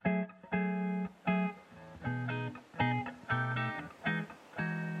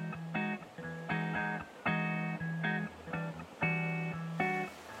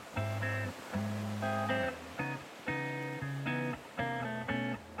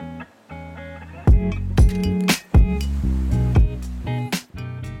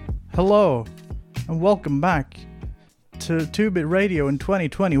Hello, and welcome back to 2-Bit Radio in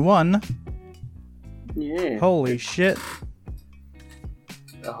 2021. Yeah. Holy shit.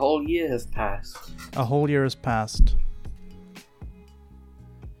 A whole year has passed. A whole year has passed.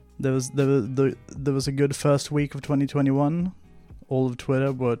 There was a good first week of 2021. All of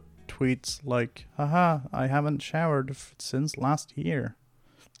Twitter were tweets like, haha, I haven't showered since last year.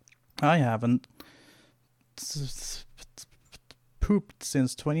 I haven't pooped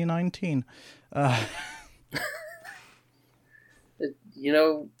since 2019.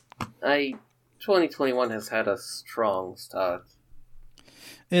 2021 has had a strong start.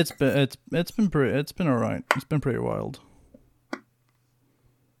 It's been alright. It's been pretty wild.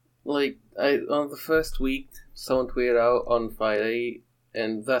 Like, on the first week, someone tweeted out on Friday,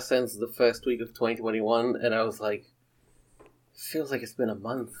 and that ends the first week of 2021, and I was like, feels like it's been a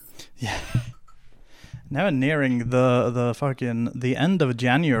month. Yeah. Now we're nearing the end of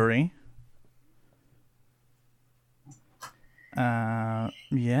January.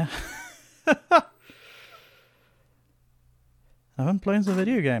 Yeah. I've been playing some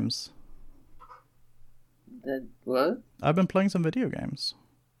video games. What? I've been playing some video games.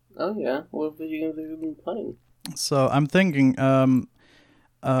 Oh yeah, what video games have you been playing? So I'm thinking,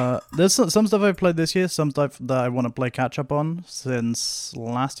 there's some stuff I've played this year, some stuff that I want to play catch up on since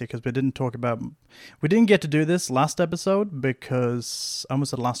last year, because we didn't get to do this last episode because I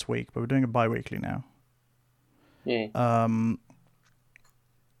almost said last week, but we're doing it bi-weekly now. Yeah.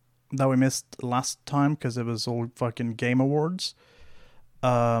 That we missed last time because it was all fucking Game Awards.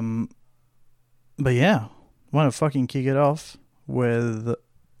 But yeah, want to fucking kick it off with the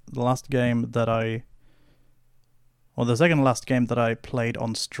last game that the second last game that I played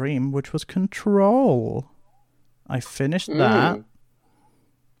on stream, which was Control. I finished that.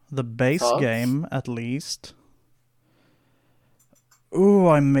 The base game, at least. Ooh,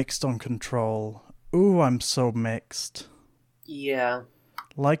 I'm mixed on Control. Ooh, I'm so mixed. Yeah.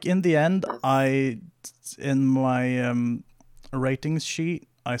 Like, in the end, in my ratings sheet,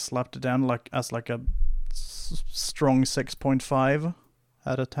 I slapped it down as a strong 6.5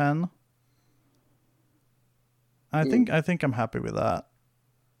 out of 10. I think I'm happy with that.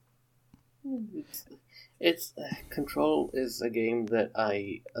 It's Control is a game that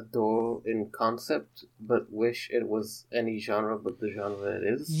I adore in concept, but wish it was any genre but the genre it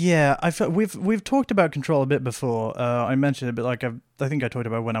is. Yeah, we've talked about Control a bit before. I mentioned it, but I think I talked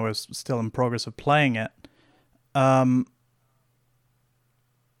about when I was still in progress of playing it. I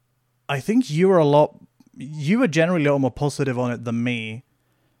think you were generally a lot more positive on it than me.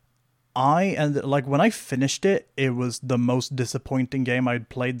 When I finished it, it was the most disappointing game I'd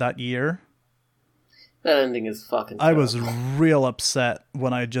played that year. That ending is fucking terrible. I was real upset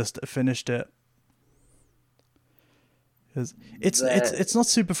when I just finished it. It's not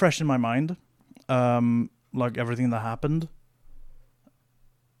super fresh in my mind, like everything that happened.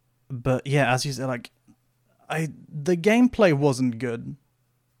 But yeah, as you said, the gameplay wasn't good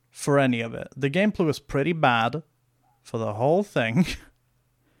for any of it. The gameplay was pretty bad for the whole thing.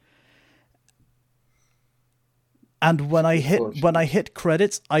 And when I hit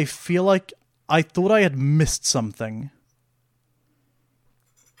credits, I feel like I thought I had missed something.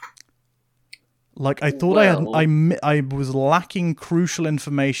 Like, I thought I was lacking crucial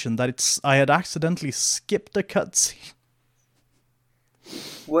information, that I had accidentally skipped a cutscene.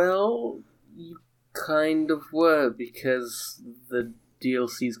 Well, you kind of were, because the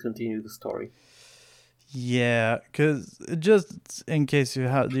DLCs continue the story. Yeah, because just in case you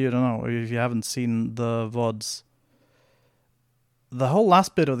don't know, if you haven't seen the VODs, the whole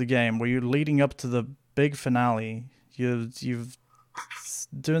last bit of the game where you're leading up to the big finale, you've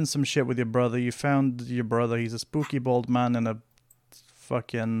doing some shit with your brother. You found your brother. He's a spooky bald man in a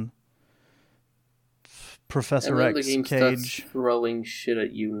fucking Professor X the game cage, starts throwing shit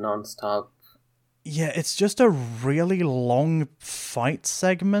at you nonstop. Yeah, it's just a really long fight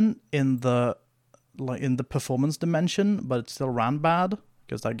segment in the performance dimension, but it still ran bad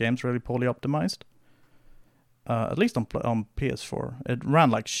because that game's really poorly optimized. At least on PS4, it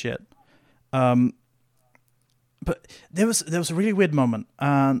ran like shit. But there was a really weird moment,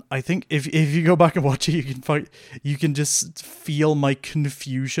 and I think if you go back and watch it, you can just feel my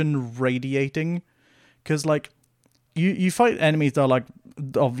confusion radiating, because you fight enemies that are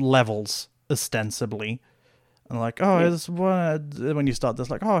of levels ostensibly, and here's one. When you start this,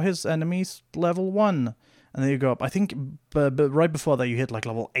 his enemy's level 1, and then you go up. I think, but right before that, you hit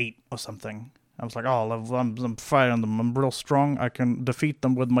level 8 or something. I was like, I'm fighting them. I'm real strong. I can defeat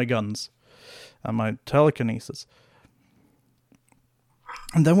them with my guns and my telekinesis.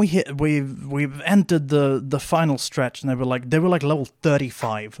 And then we've entered the final stretch, and they were level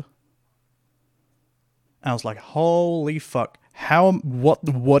 35. I was like, holy fuck.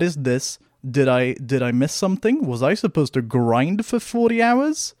 What is this? Did I miss something? Was I supposed to grind for 40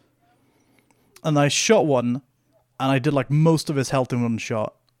 hours? And I shot one, and I did like most of his health in one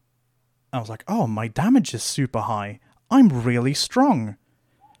shot. I was like, oh, my damage is super high. I'm really strong.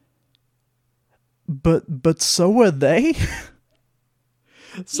 But so are they?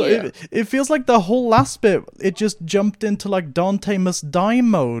 So Yeah. it feels like the whole last bit, it just jumped into like Dante must die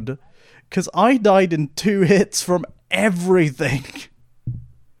mode. Because I died in 2 hits from everything.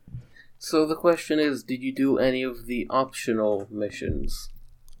 So the question is, did you do any of the optional missions?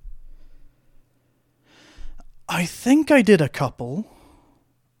 I think I did a couple.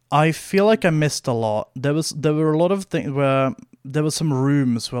 I feel like I missed a lot. There were a lot of things where there were some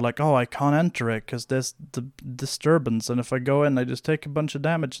rooms where like, oh, I can't enter it because there's the disturbance, and if I go in, I just take a bunch of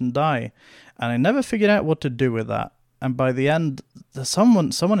damage and die. And I never figured out what to do with that. And by the end,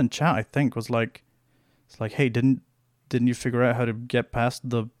 someone in chat, I think, was like, it's like, hey, didn't you figure out how to get past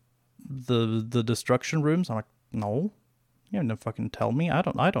the destruction rooms? I'm like, no, you didn't fucking tell me. I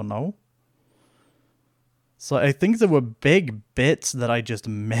don't know. So I think there were big bits that I just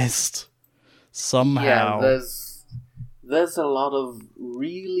missed somehow. Yeah, there's a lot of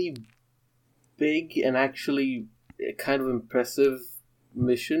really big and actually kind of impressive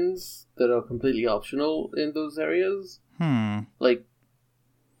missions that are completely optional in those areas. Like,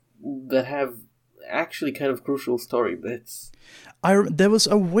 that have actually kind of crucial story bits. There was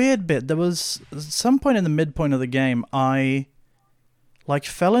a weird bit. There was some point in the midpoint of the game, I like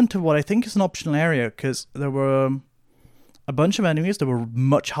fell into what I think is an optional area because there were a bunch of enemies that were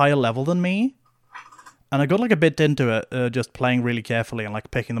much higher level than me. And I got like a bit into it, just playing really carefully and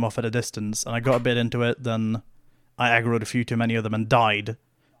like picking them off at a distance. And I got a bit into it, then I aggroed a few too many of them and died,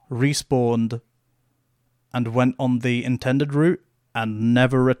 respawned, and went on the intended route and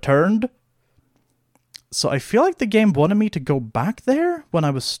never returned. So I feel like the game wanted me to go back there when I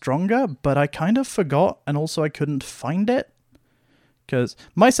was stronger, but I kind of forgot, and also I couldn't find it. Because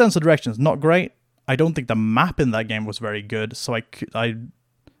my sense of direction is not great. I don't think the map in that game was very good, so I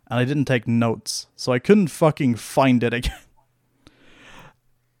didn't take notes, so I couldn't fucking find it again.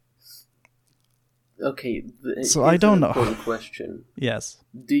 Okay, so I don't know. Important question. Yes.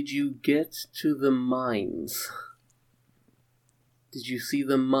 Did you get to the mines? Did you see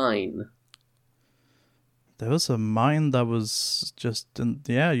the mine? There was a mine that was just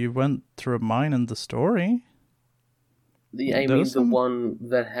you went through a mine in the story. The one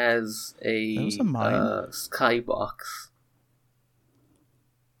that has a skybox.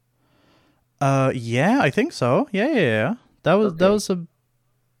 Yeah, I think so. Yeah. That was a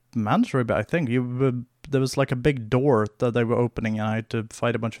mandatory bit, I think. There was like a big door that they were opening, and I had to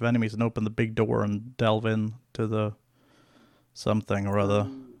fight a bunch of enemies and open the big door and delve in to the something or other.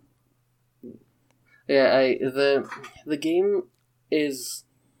 Yeah, the game is...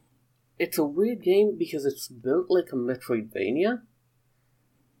 It's a weird game because it's built like a Metroidvania,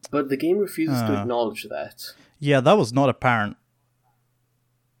 but the game refuses to acknowledge that. Yeah, that was not apparent.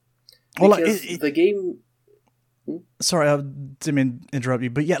 Because well, the game... Sorry, I didn't mean to interrupt you,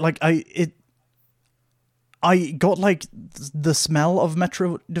 but yeah, like I got like the smell of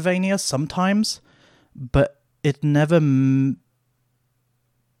Metroidvania sometimes, but it never... in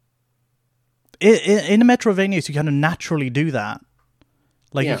a Metroidvania, you kind of naturally do that.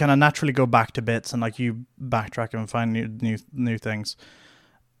 Like, you kind of naturally go back to bits and, like, you backtrack and find new things.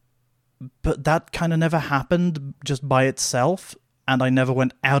 But that kind of never happened just by itself, and I never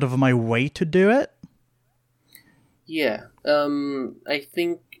went out of my way to do it. Yeah, I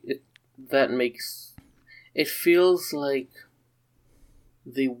think that makes... It feels like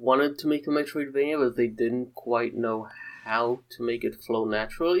they wanted to make a Metroidvania, but they didn't quite know how to make it flow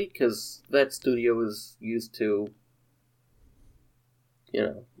naturally, because that studio is used to...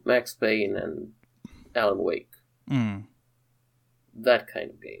 Max Payne and Alan Wake. That kind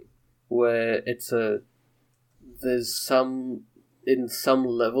of game. Where there's some... In some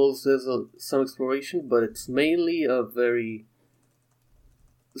levels there's some exploration, but it's mainly a very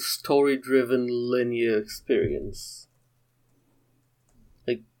story-driven linear experience.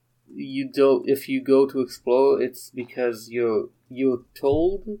 Like, if you go to explore, it's because you're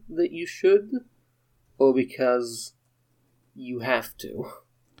told that you should, or because you have to.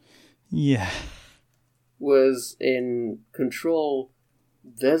 Yeah. Whereas in Control,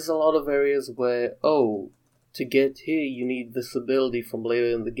 there's a lot of areas where, to get here you need this ability from later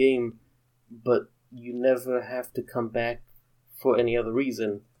in the game, but you never have to come back for any other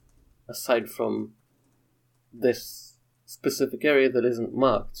reason, aside from this specific area that isn't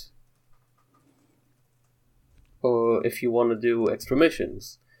marked. Or if you want to do extra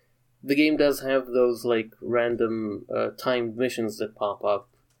missions. the game does have those like random timed missions that pop up.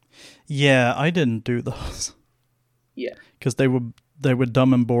 Yeah, I didn't do those. Yeah. Because they were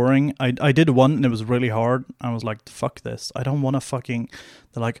dumb and boring. I did one and it was really hard. I was like, fuck this. I don't want to fucking...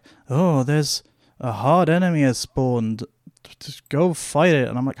 They're like, oh, there's a hard enemy has spawned. Just go fight it.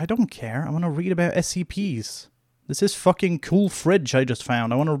 And I'm like, I don't care. I want to read about SCPs. This is fucking cool fridge I just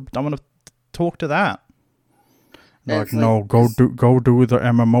found. I want to talk to that. Like, no, go do the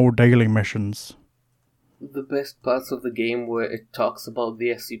MMO daily missions. The best parts of the game where it talks about the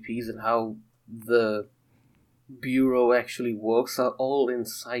SCPs and how the Bureau actually works are all in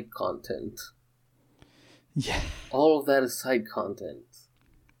side content. Yeah. All of that is side content.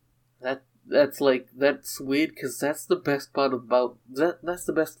 That's weird because that's the best part about that's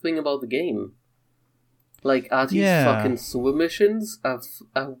the best thing about the game. Like Artie's fucking sewer missions are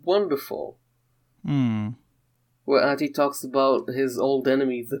wonderful. Where Artie talks about his old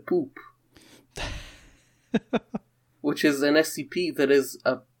enemy, the Poop. Which is an SCP that is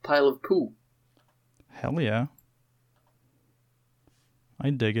a pile of poo. Hell yeah. I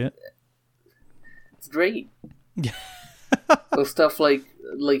dig it. It's great. Yeah. So stuff like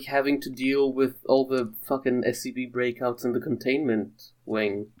having to deal with all the fucking SCP breakouts in the containment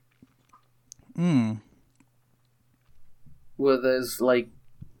wing. Where there's like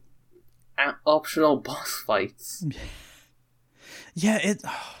optional boss fights. Yeah,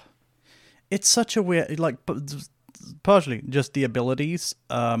 it's such a weird, like, partially just the abilities.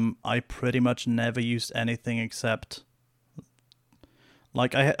 I pretty much never used anything except,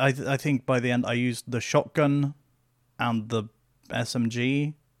 like, I think by the end I used the shotgun and the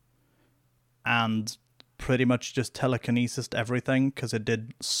SMG and pretty much just telekinesis everything because it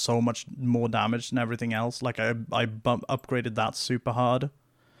did so much more damage than everything else. Like, I upgraded that super hard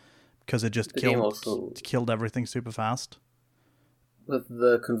because it just killed everything super fast. With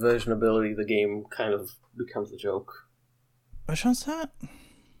the conversion ability, the game kind of becomes a joke. Which one's that?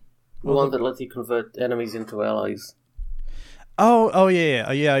 The one that lets you convert enemies into allies. Oh yeah.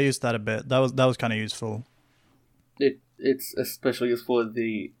 I used that a bit. That was kind of useful. It's especially useful at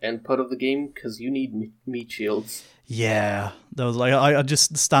the end part of the game because you need meat shields. Yeah, that was like I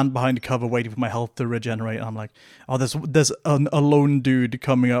just stand behind cover waiting for my health to regenerate. And I'm like, oh, there's a lone dude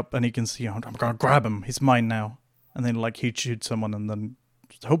coming up, and he can see. I'm gonna grab him. He's mine now. And then like he'd shoot someone, and then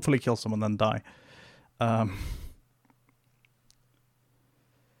hopefully kill someone, then die. I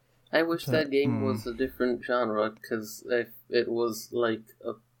wish that game was a different genre because if it was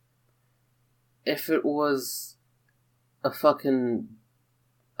a fucking,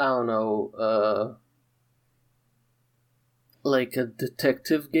 I don't know, like a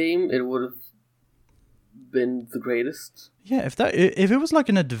detective game, it would have been the greatest. Yeah, if it was like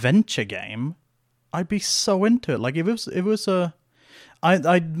an adventure game, I'd be so into it. Like if it was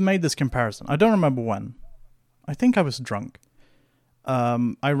I made this comparison. I don't remember when. I think I was drunk.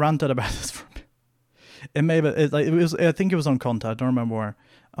 I ranted about this for a bit. I think it was on Content. I don't remember where.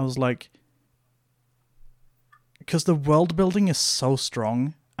 I was like, because the world building is so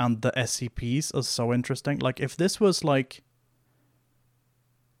strong and the SCPs are so interesting. Like, if this was like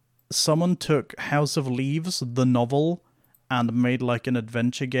someone took House of Leaves, the novel, and made like an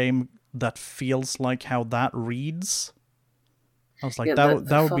adventure game that feels like how that reads, I was like,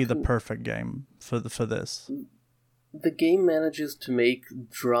 that would be the perfect game for this. The game manages to make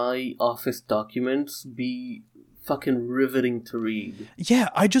dry office documents be fucking riveting to read. Yeah,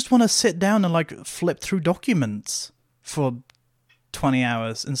 I just want to sit down and like flip through documents for 20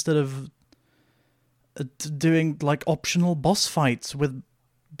 hours instead of doing like optional boss fights with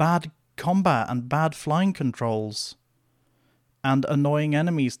bad combat and bad flying controls and annoying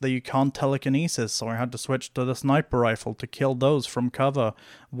enemies that you can't telekinesis, so I had to switch to the sniper rifle to kill those from cover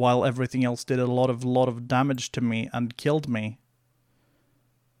while everything else did a lot of damage to me and killed me.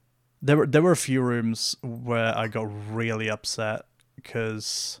 There were a few rooms where I got really upset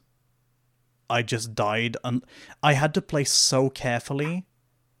because I just died and I had to play so carefully,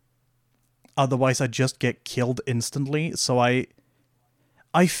 otherwise I'd just get killed instantly. So I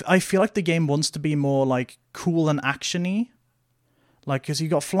feel like the game wants to be more like cool and actiony, like, because you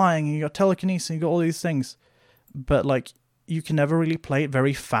got flying and you got telekinesis and you got all these things, but like you can never really play it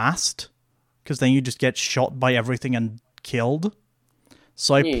very fast because then you just get shot by everything and killed.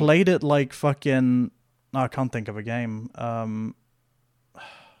 So I played it like fucking... I can't think of a game. I'm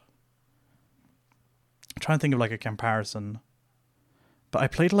trying to think of like a comparison. But I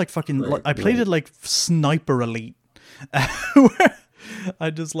played it like fucking... I played it like Sniper Elite. Where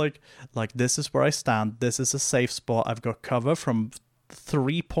I just like, this is where I stand. This is a safe spot. I've got cover from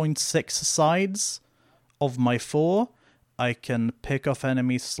 3.6 sides of my 4. I can pick off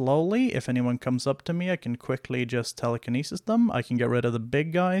enemies slowly. If anyone comes up to me, I can quickly just telekinesis them. I can get rid of the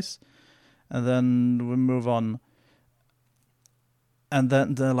big guys, and then we move on. And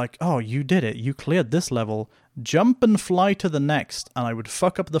then they're like, oh, you did it. You cleared this level. Jump and fly to the next. And I would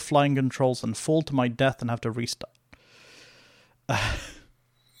fuck up the flying controls and fall to my death and have to restart.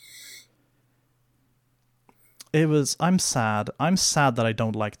 I'm sad. I'm sad that I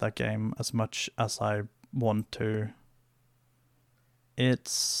don't like that game as much as I want to.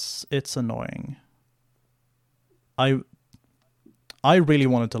 It's annoying. I really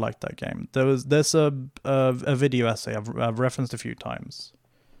wanted to like that game. There's a video essay I've referenced a few times.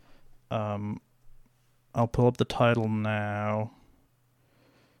 I'll pull up the title now.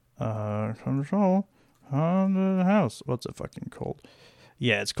 Control Haunted House. What's it fucking called?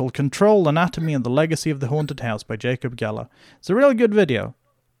 Yeah, it's called Control, Anatomy and the Legacy of the Haunted House by Jacob Geller. It's a really good video.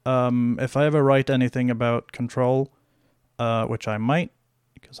 If I ever write anything about Control, which I might,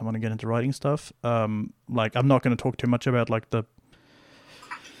 because I want to get into writing stuff, I'm not going to talk too much about the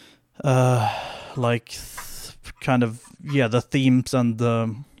the themes and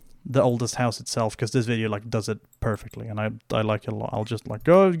the oldest house itself, because this video does it perfectly, and I like it a lot. I'll just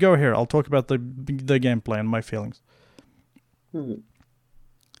go here. I'll talk about the gameplay and my feelings. But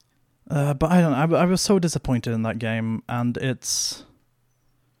I don't know. I was so disappointed in that game, and it's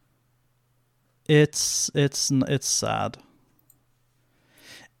sad.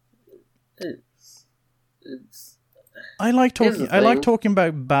 I like talking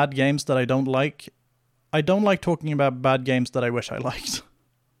about bad games that I don't like. I don't like talking about bad games that I wish I liked,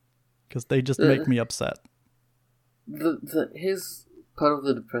 because they just make me upset. His part of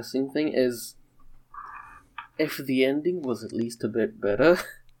the depressing thing is, if the ending was at least a bit better.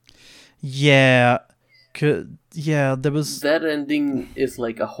 Yeah, there was... That ending is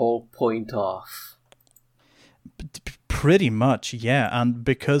a whole point off. Pretty much, yeah. And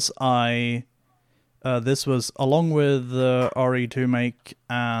because this was along with RE2 make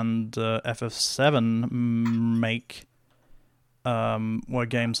and FF7 make were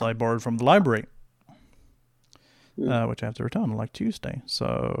games I borrowed from the library, which I have to return on Tuesday.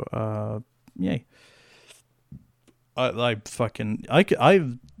 So, yay.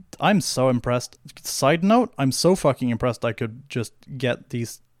 I'm so impressed. Side note, I'm so fucking impressed I could just get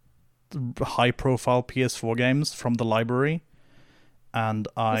these high-profile PS4 games from the library, and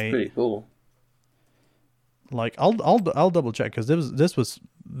That's pretty cool. I'll double check, because this was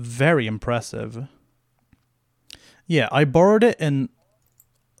very impressive. Yeah, I borrowed it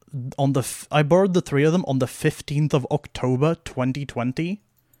I borrowed the three of them on the 15th of October 2020.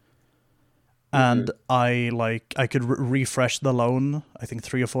 And I could refresh the loan, I think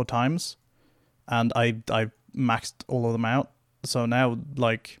 3 or 4 times, and I maxed all of them out. So now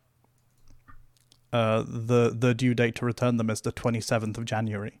the due date to return them is the 27th of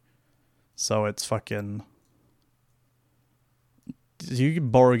January. So it's fucking... You can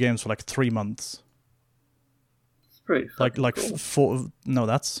borrow games for 3 months. It's pretty cool. 4... No,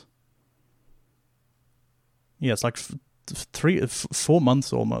 that's... Yeah, it's 4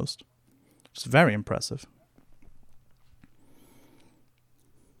 months almost. It's very impressive.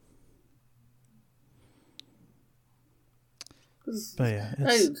 But yeah,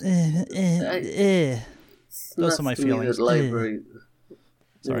 those are my feelings. Library.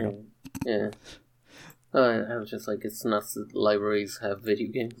 Sorry. Yeah. I was just it's nuts that libraries have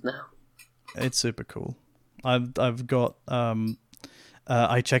video games now. It's super cool. I've got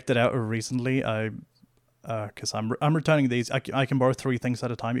I checked it out recently. Because I'm returning these. I can borrow 3 things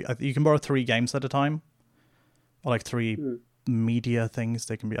at a time. You can borrow 3 games at a time, or 3 media things.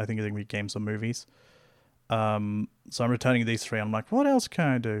 I think they can be games or movies. So I'm returning these 3. I'm what else can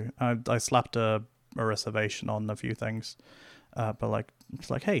I do? I slapped a reservation on a few things, but it's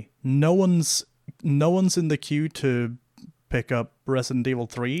hey, no one's in the queue to pick up Resident Evil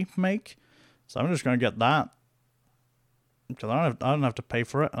 3 make, so I'm just gonna get that, because I don't have to pay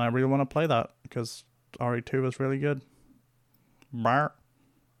for it, and I really want to play that because RE2 was really good. Bar.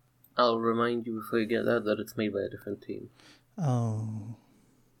 I'll remind you before you get that it's made by a different team. Oh,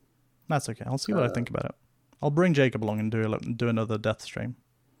 that's okay. I'll see what I think about it. I'll bring Jacob along and do another death stream.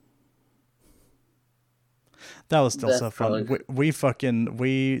 That was still so fun. We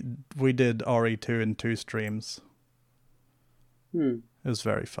did RE2 in 2 streams. It was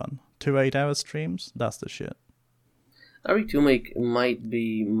very fun. 2 8-hour streams. That's the shit. RE2 might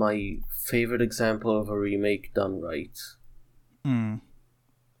be my favorite example of a remake done right.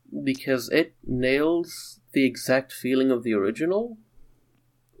 Because it nails the exact feeling of the original,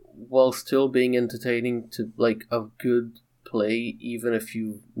 while still being entertaining to a good play, even if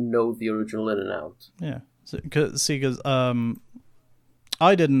you know the original in and out. Yeah. Because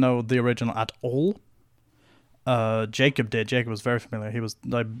I didn't know the original at all. Jacob did. Jacob was very familiar.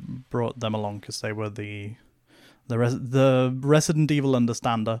 I brought them along because they were the Resident Evil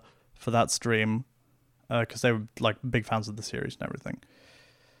understander for that stream, because they were like big fans of the series and everything.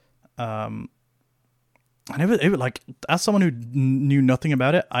 And it was like, as someone who knew nothing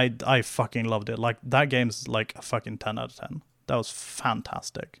about it, I fucking loved it. Like, that game's like a fucking 10 out of 10. That was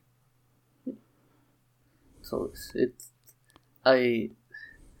fantastic. So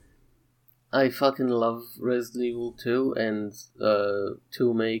I fucking love Resident Evil 2, and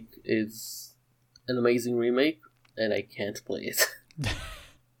 2 Make is an amazing remake, and I can't play it.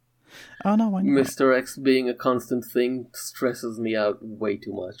 Oh no, why not? Mr. X being a constant thing stresses me out way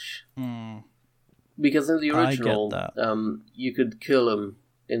too much. Because in the original, you could kill him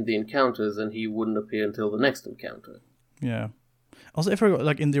in the encounters, and he wouldn't appear until the next encounter. Yeah. Also, if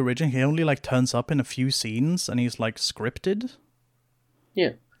like in the original, he only like turns up in a few scenes, and he's like scripted.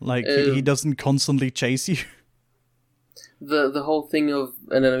 Yeah. Like, he doesn't constantly chase you. The whole thing of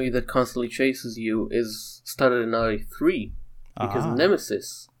an enemy that constantly chases you is started in RE3, because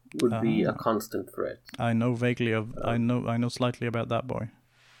Nemesis would be a constant threat. I know vaguely of... I know slightly about that boy.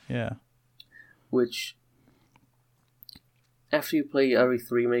 Yeah. Which, after you play RE3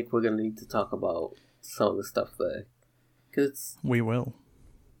 Remake, we're going to need to talk about some of the stuff there. Cause we will.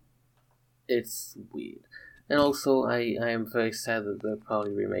 It's weird. And also, I am very sad that they're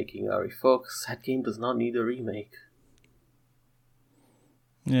probably remaking RE4, because that game does not need a remake.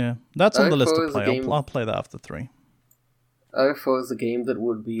 Yeah, that's on the list to play. I'll play that after 3. RE4 is a game that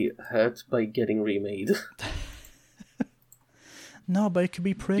would be hurt by getting remade. No, but it could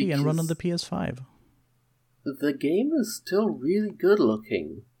be pretty and run on the PS5. The game is still really good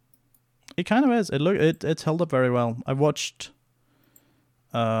looking. It kind of is. It's held up very well. I watched...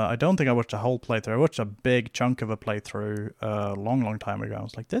 I don't think I watched a whole playthrough. I watched a big chunk of a playthrough a long time ago. I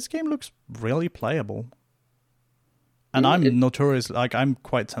was like, this game looks really playable. And I'm notorious, like, I'm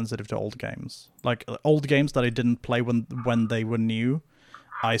quite sensitive to old games. Like, old games that I didn't play when they were new,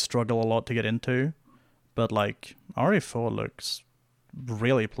 I struggle a lot to get into. But, like, RE4 looks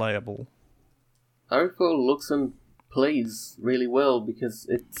really playable. RE4 looks and plays really well because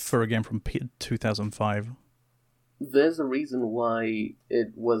it's... For a game from 2005. There's a reason why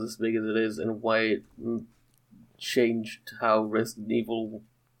it was as big as it is and why it changed how Resident Evil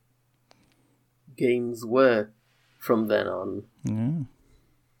games were from then on.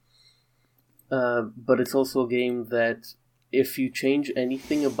 Yeah. But it's also a game that if you change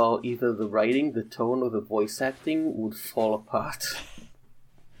anything about either the writing, the tone, or the voice acting, would fall apart.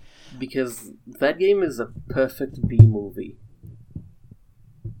 Because that game is a perfect B-movie.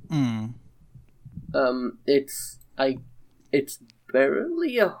 It's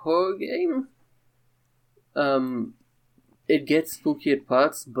barely a horror game. It gets spooky at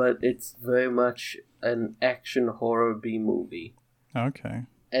parts, but it's very much an action horror B-movie. Okay.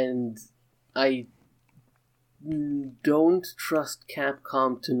 And I don't trust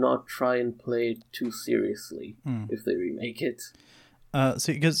Capcom to not try and play it too seriously if they remake it.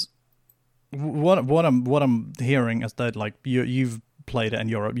 See, because what I'm hearing is that, like, you've played it and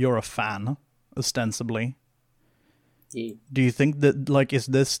you're a fan, ostensibly. Yeah. Do you think that, like, is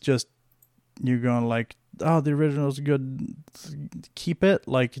this just you going like, oh, the original's good, keep it,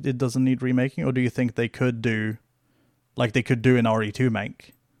 like it doesn't need remaking, or do you think they could do, like they could do an RE2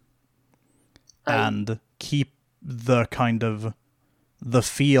 make and keep the kind of the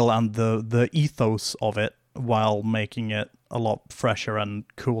feel and the ethos of it while making it a lot fresher and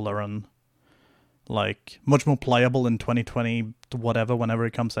cooler and like much more playable in 2020 whatever, whenever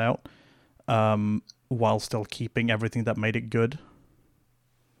it comes out, while still keeping everything that made it good?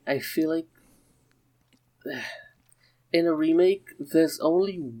 I feel like in a remake, there's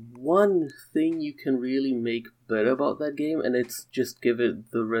only one thing you can really make better about that game, and it's just give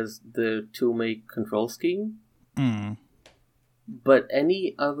it the 2-make control scheme. But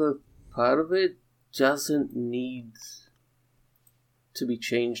any other part of it doesn't need to be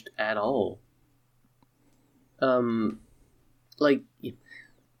changed at all. Like,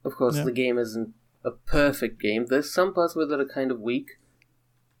 of course, the game isn't a perfect game. There's some parts where that are kind of weak,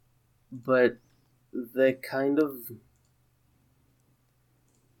 but they're kind of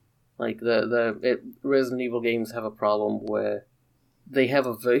like Resident Evil games have a problem where they have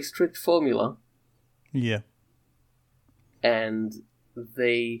a very strict formula. Yeah. And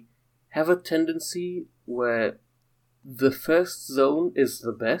they have a tendency where the first zone is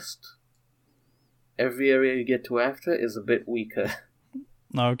the best. Every area you get to after is a bit weaker.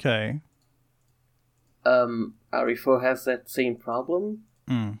 Okay. RE4 has that same problem.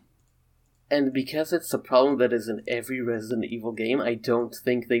 And because it's a problem that is in every Resident Evil game, I don't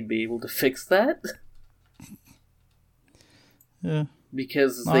think they'd be able to fix that. Yeah.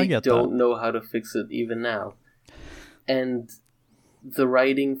 Because I they get don't that. know how to fix it even now. And the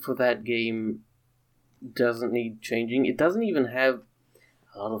writing for that game doesn't need changing. It doesn't even have...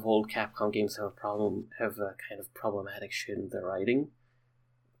 A lot of old Capcom games have a kind of problematic shit in their writing.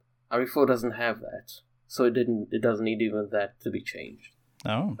 RE4 doesn't have that. So it doesn't need even that to be changed.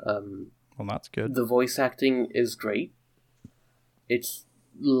 Oh. Well, that's good. The voice acting is great. It's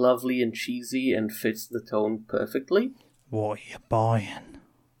lovely and cheesy and fits the tone perfectly. What are you buying?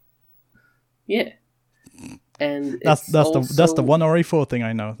 Yeah. And That's also, the one RE4 thing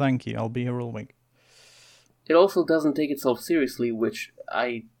I know. Thank you. I'll be here all week. It also doesn't take itself seriously, which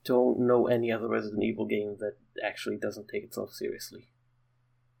I don't know any other Resident Evil game that actually doesn't take itself seriously.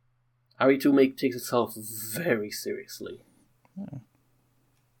 RE2 takes itself very seriously. Yeah.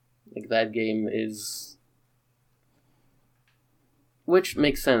 Like, that game is... Which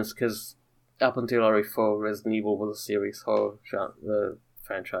makes sense, because up until RE4, Resident Evil was a serious horror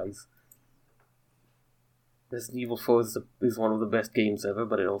franchise. Resident Evil 4 is one of the best games ever,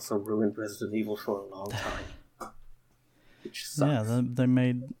 but it also ruined Resident Evil for a long time. Which sucks. Yeah, they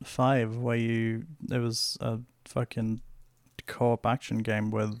made 5 where it was a fucking co-op action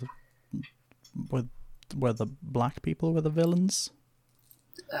game where the black people were the villains.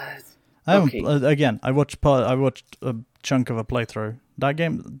 Okay. I watched a chunk of a playthrough. That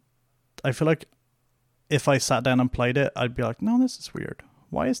game, I feel like if I sat down and played it, I'd be like, no, this is weird.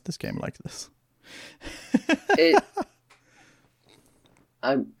 Why is this game like this?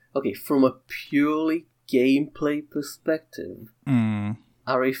 Okay, from a purely gameplay perspective,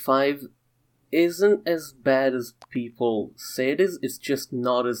 RE5 isn't as bad as people say it is. It's just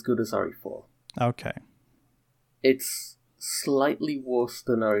not as good as RE4. Okay. It's slightly worse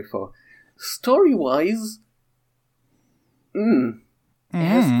than RE4. Story-wise, it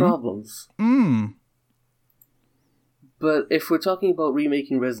has problems. But if we're talking about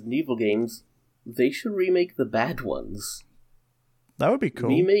remaking Resident Evil games, they should remake the bad ones. That would be cool.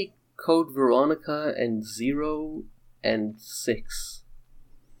 Remake Code Veronica and 0 and 6.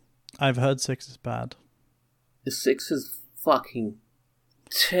 I've heard 6 is bad. 6 is fucking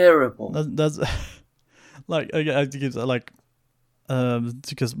terrible. That's like I think it's like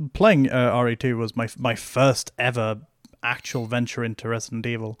because playing RE2 was my first ever actual venture into Resident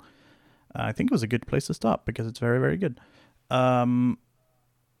Evil. I think it was a good place to start because it's very, very good. But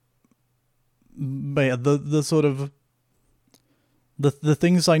yeah, the sort of the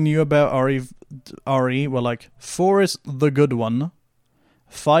things I knew about RE were like 4 is the good one.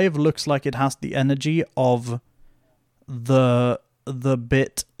 5 looks like it has the energy of the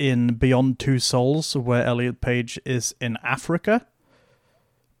bit in Beyond Two Souls where Elliot Page is in Africa.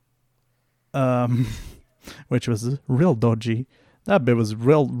 Which was real dodgy. That bit was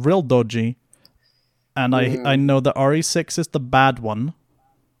real dodgy. And I know that RE6 is the bad one.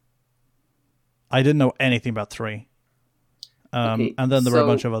 I didn't know anything about 3. Okay, and then there were a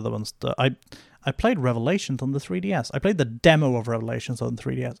bunch of other ones. I played Revelations on the 3DS. I played the demo of Revelations on the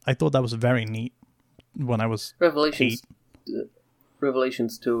 3DS. I thought that was very neat when I was Revelations 8.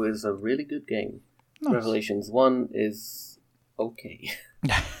 Revelations 2 is a really good game. Nice. Revelations 1 is okay.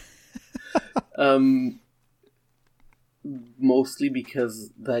 Mostly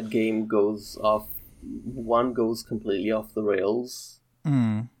because that game goes completely off the rails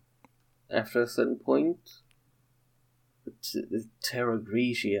after a certain point. Terra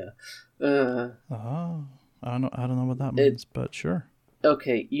Grigia. I don't know what that means, but sure.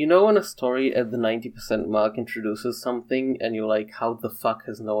 Okay, you know when a story at the 90% mark introduces something and you're like, how the fuck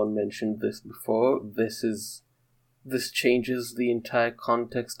has no one mentioned this before? This changes the entire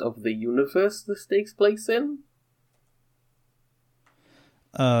context of the universe this takes place in?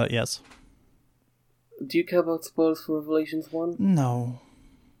 Yes. Do you care about spoilers for Revelations 1? No.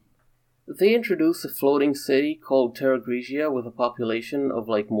 They introduce a floating city called Terra Grigia with a population of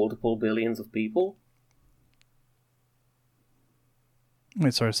like multiple billions of people.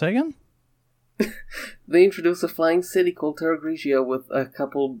 Wait, sorry, say again? They introduce a flying city called Terra Grigia with a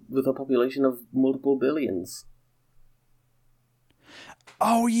population of multiple billions.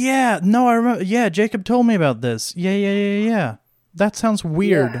 Oh yeah, no, I remember. Yeah, Jacob told me about this. Yeah. That sounds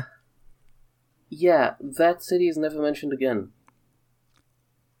weird. Yeah, that city is never mentioned again.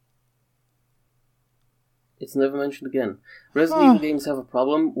 It's never mentioned again. Resident Evil games have a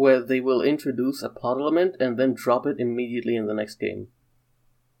problem where they will introduce a plot element and then drop it immediately in the next game.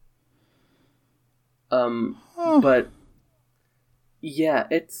 But yeah,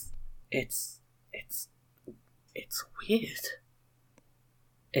 it's weird.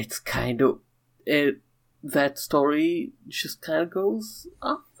 it's kind of that story just kind of goes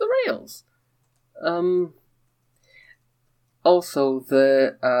off the rails. Also,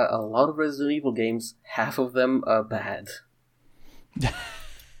 there are a lot of Resident Evil games. Half of them are bad.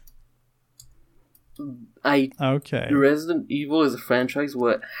 Okay. Resident Evil is a franchise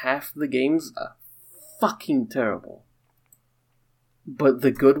where half the games are fucking terrible. But the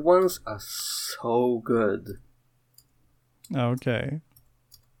good ones are so good. Okay.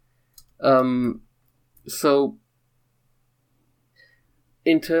 So,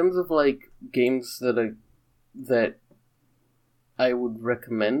 in terms of, like, games that I would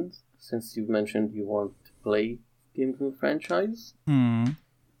recommend, since you mentioned you want to play games in the franchise,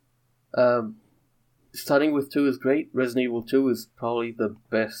 starting with 2 is great. Resident Evil 2 is probably the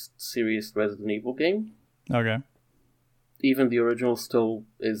best serious Resident Evil game. Okay. Even the original still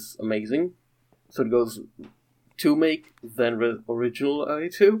is amazing. So it goes 2 make, then original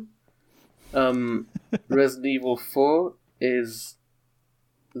RE2. Resident Evil 4 is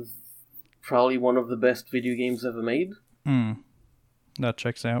probably one of the best video games ever made. That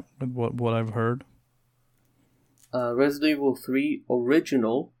checks out with what I've heard. Resident Evil 3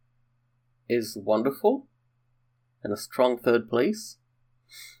 original is wonderful and a strong third place.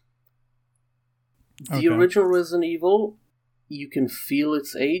 The original Resident Evil, you can feel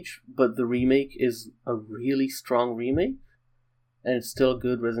its age, but the remake is a really strong remake, and it's still a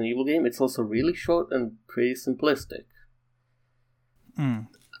good Resident Evil game. It's also really short and pretty simplistic.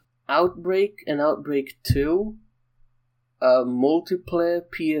 Outbreak and Outbreak 2 are multiplayer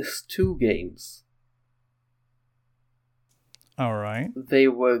PS2 games. Alright. They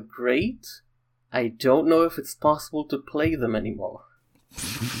were great. I don't know if it's possible to play them anymore.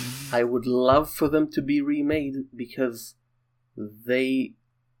 I would love for them to be remade because they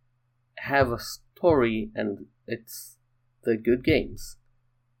have a story and they're good games.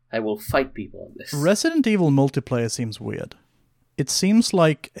 I will fight people on this. Resident Evil multiplayer seems weird. It seems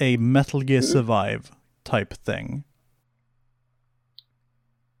like a Metal Gear Survive type thing.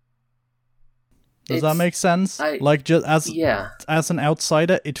 Does that make sense? Like, just as an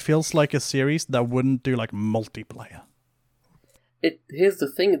outsider, it feels like a series that wouldn't do like multiplayer. Here's the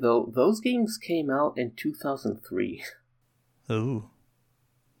thing, though. Those games came out in 2003. Ooh.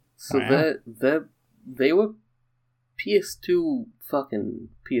 So they were PS2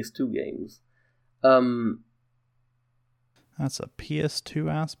 games. That's a PS2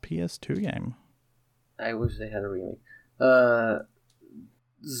 PS2 game. I wish they had a remake.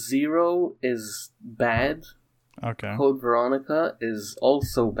 Zero is bad. Okay. Code Veronica is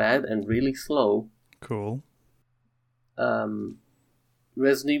also bad and really slow. Cool.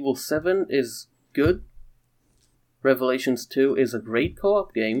 Resident Evil 7 is good. Revelations 2 is a great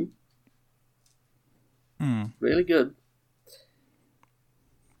co-op game. Really good.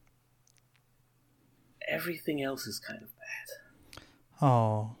 Everything else is kind of bad.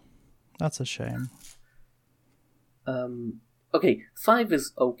 Oh, that's a shame. Okay, 5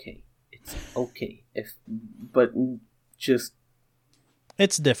 is okay. It's okay. But just...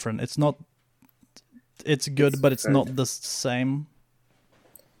 It's different. It's not... It's good, but it's not the same.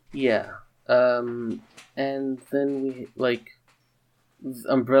 Yeah. And then we, like...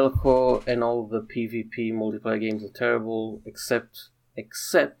 Umbrella Corps and all the PvP multiplayer games are terrible, except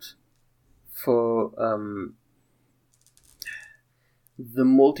for the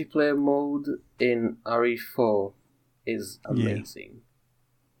multiplayer mode in RE4 is amazing.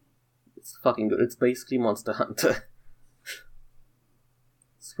 Yeah. It's fucking good. It's basically Monster Hunter.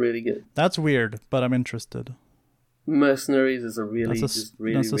 It's really good. That's weird, but I'm interested. Mercenaries is really good. That's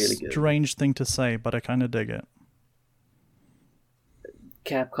a strange thing to say, but I kind of dig it.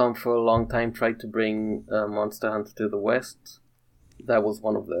 Capcom for a long time tried to bring Monster Hunter to the West. That was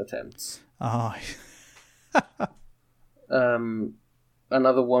one of the attempts.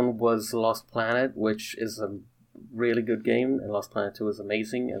 Another one was Lost Planet, which is a really good game, and Lost Planet 2 is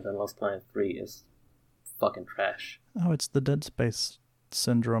amazing, and then Lost Planet 3 is fucking trash. Oh, it's the Dead Space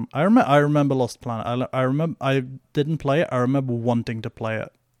syndrome. I remember Lost Planet. I didn't play it. I remember wanting to play it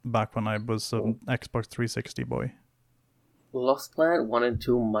back when I was an Xbox 360 boy. Lost Planet 1 and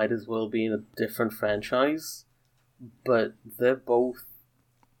 2 might as well be in a different franchise, but they're both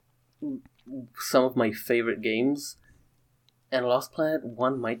some of my favorite games, and Lost Planet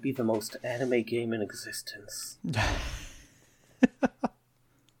 1 might be the most anime game in existence.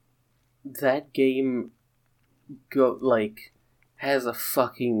 That game has a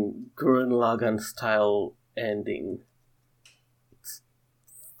fucking Gurren Lagann style ending. It's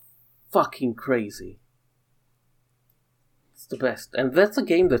fucking crazy. The best. And that's a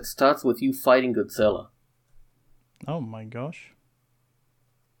game that starts with you fighting Godzilla. Oh my gosh.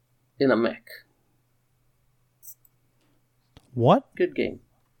 in a mech. What? Good game.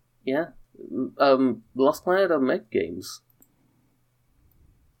 Yeah. Lost Planet are mech games.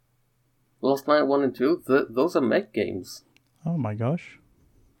 Lost Planet 1 and 2, those are mech games. Oh my gosh.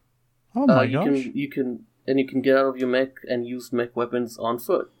 Oh my gosh. You can get out of your mech and use mech weapons on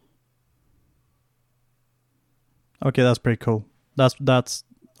foot. Okay, that's pretty cool. That's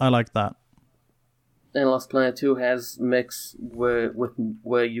I like that. And Lost Planet 2 has mechs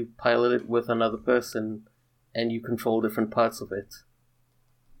where you pilot it with another person and you control different parts of it.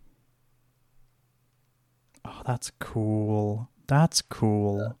 Oh, that's cool. That's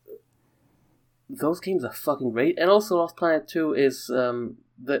cool. Those games are fucking great. And also Lost Planet 2 is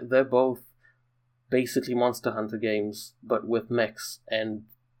they're both basically Monster Hunter games, but with mechs, and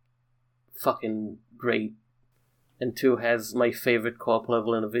fucking great. And 2 has my favorite co-op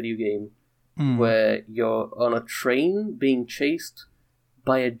level in a video game, where you're on a train being chased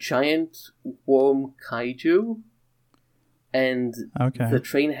by a giant worm kaiju, and the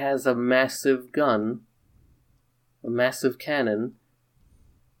train has a massive gun, a massive cannon,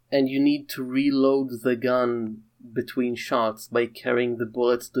 and you need to reload the gun between shots by carrying the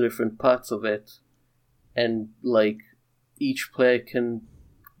bullets to different parts of it, and like each player can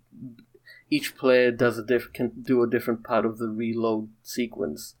do a different part of the reload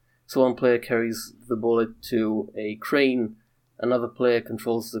sequence. So one player carries the bullet to a crane, another player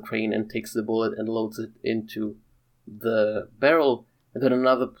controls the crane and takes the bullet and loads it into the barrel, and then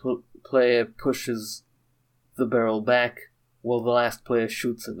another player pushes the barrel back while the last player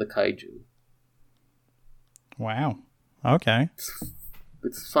shoots at the kaiju. Wow. Okay.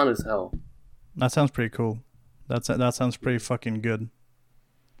 It's fun as hell. That sounds pretty cool. That sounds pretty fucking good.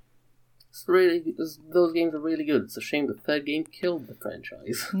 Those games are really good. It's a shame the third game killed the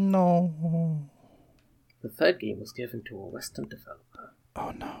franchise. No. The third game was given to a Western developer.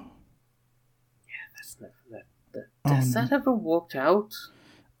 Oh no. Yeah, that's never that. Has that ever worked out?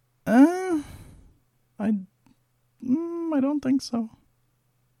 I don't think so.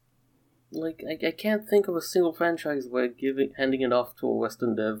 Like, I can't think of a single franchise where handing it off to a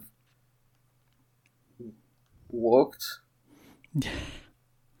Western dev worked.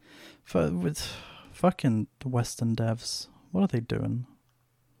 With fucking Western devs, what are they doing?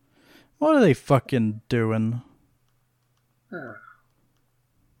 What are they fucking doing?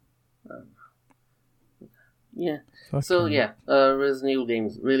 Yeah. So yeah, Resident Evil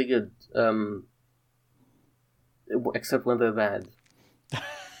games really good. Except when they're bad,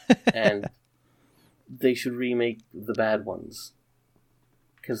 and they should remake the bad ones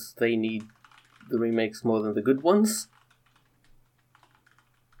because they need the remakes more than the good ones.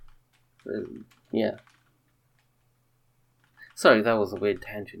 Yeah. Sorry, that was a weird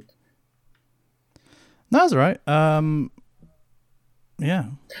tangent. That's right. Yeah.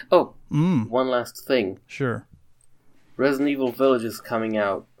 Oh, one last thing. Sure. Resident Evil Village is coming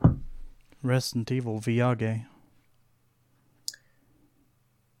out. Resident Evil Viage.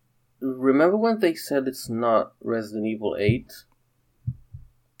 Remember when they said it's not Resident Evil 8?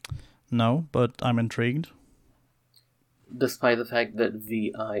 No, but I'm intrigued. Despite the fact that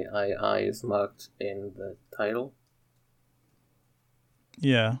VIII is marked in the title.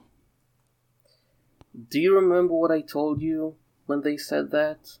 Yeah. Do you remember what I told you when they said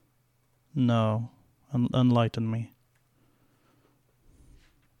that? No. Enlighten me.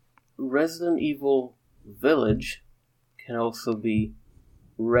 Resident Evil Village can also be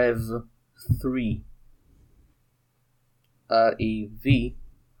Rev 3. REVIII.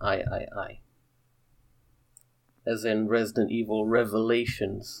 As in Resident Evil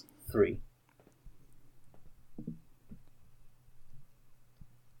Revelations 3.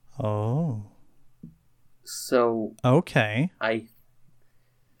 Oh. So okay. Okay.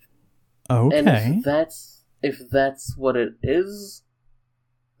 And if that's what it is,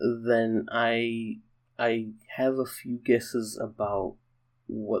 then I have a few guesses about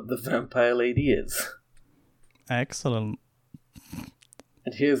what the vampire lady is. Excellent.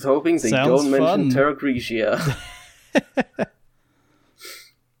 And here's hoping they Sounds don't mention fun. Terra Grigia.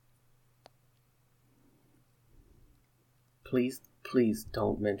 Please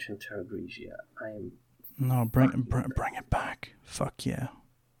don't mention Terra Grigia. No, bring it back. Fuck yeah.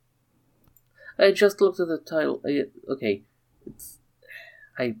 I just looked at the title. Okay,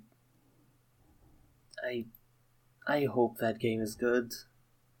 I hope that game is good.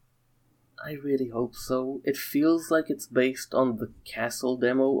 I really hope so. It feels like it's based on the castle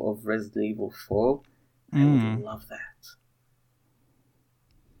demo of Resident Evil 4. I would love that.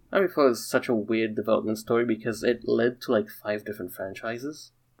 RE4 is such a weird development story because it led to like 5 different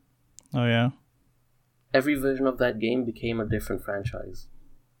franchises. Oh yeah. Every version of that game became a different franchise.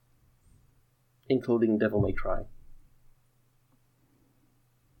 including Devil May Cry.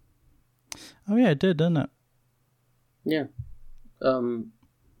 Oh yeah, it did, didn't it? Yeah.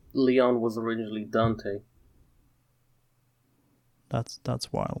 Leon was originally Dante.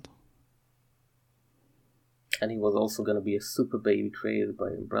 That's wild. And he was also going to be a super baby created by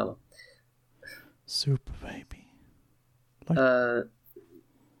Umbrella. Super baby.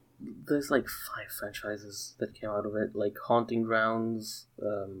 There's like 5 franchises that came out of it, like Haunting Grounds,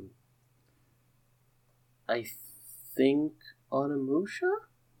 I think Onimusha,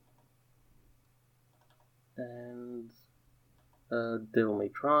 and Devil May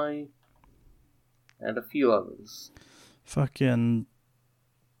Cry, and a few others. Fucking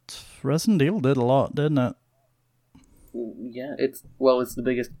Resident Evil did a lot, didn't it? Yeah, it's the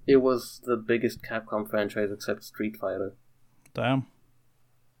biggest. It was the biggest Capcom franchise except Street Fighter. Damn.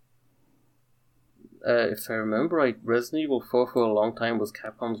 If I remember right, Resident Evil 4 for a long time was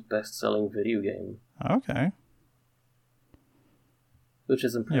Capcom's best-selling video game. Okay. Which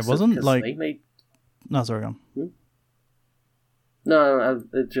is impressive. It wasn't like... They made... No, sorry, go on. No,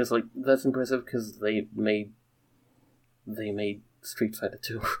 it's just like, that's impressive because they made Street Fighter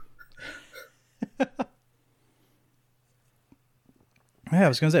 2. Yeah, I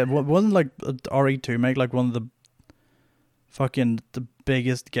was gonna say, wasn't like RE2 make like one of the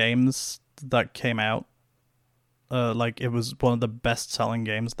biggest games that came out? Like it was one of the best-selling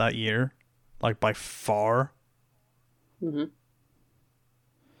games that year, like by far. Mm-hmm.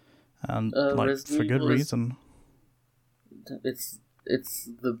 And like for good reason. It's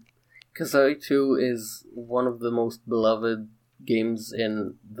because RE2 is one of the most beloved games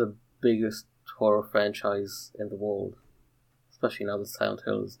in the biggest horror franchise in the world. Especially now that Silent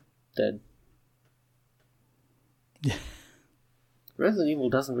Hill is dead. Yeah. Resident Evil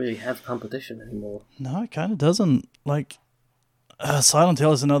doesn't really have competition anymore. No, it kind of doesn't. Like, Silent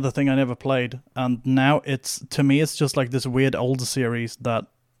Hill is another thing I never played. And now to me, it's just like this weird old series that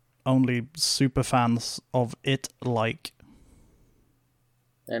only super fans of it like.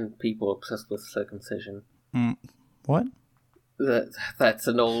 And people obsessed with circumcision. What? That's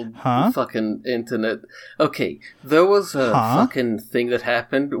an old fucking internet. Okay, there was a fucking thing that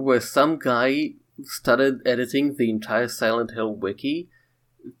happened where some guy started editing the entire Silent Hill wiki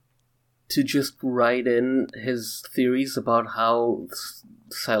to just write in his theories about how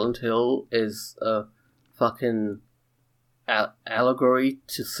Silent Hill is a fucking allegory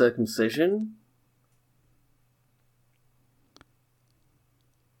to circumcision.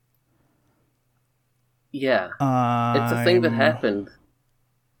 Yeah. It's a thing that happened.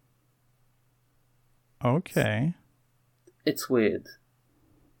 Okay. It's weird.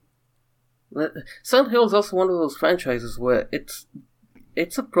 Silent Hill is also one of those franchises where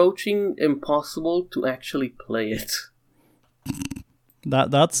it's approaching impossible to actually play it.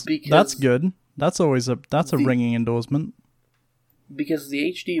 That's good. That's always a ringing endorsement. Because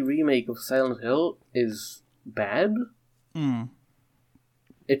the HD remake of Silent Hill is bad.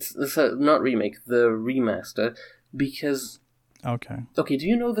 It's not remake, the remaster, because... Okay, do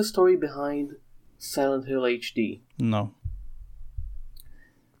you know the story behind Silent Hill HD? No.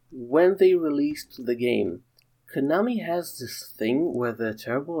 When they released the game, Konami has this thing where they're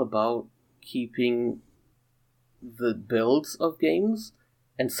terrible about keeping the builds of games,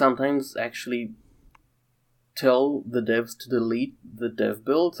 and sometimes actually tell the devs to delete the dev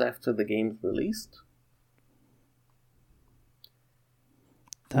builds after the game's released.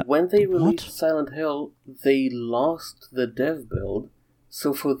 When they released Silent Hill, they lost the dev build,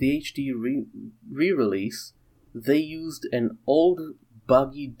 so for the HD re-release, they used an old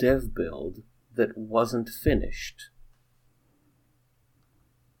buggy dev build that wasn't finished.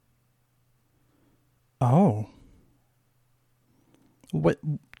 Oh. What?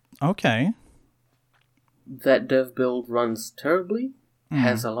 Okay. That dev build runs terribly,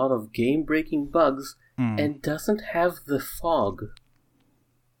 has a lot of game-breaking bugs, and doesn't have the fog.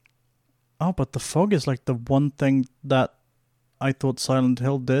 Oh, but the fog is like the one thing that I thought Silent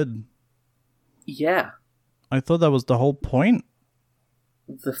Hill did. Yeah. I thought that was the whole point.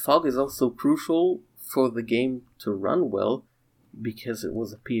 The fog is also crucial for the game to run well, because it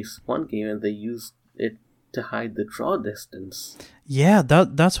was a PS1 game and they used it to hide the draw distance. Yeah,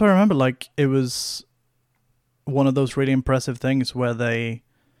 that's what I remember. Like, it was one of those really impressive things where they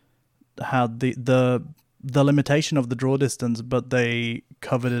had the limitation of the draw distance, but they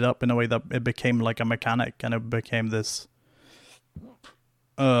covered it up in a way that it became like a mechanic, and it became this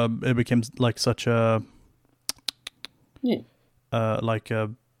it became like such a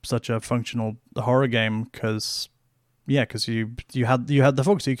such a functional horror game, because you had the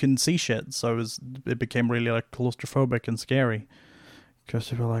fog, so you couldn't see shit, so it became really like claustrophobic and scary,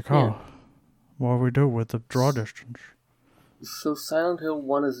 because you were like, What we do with the draw distance? So Silent Hill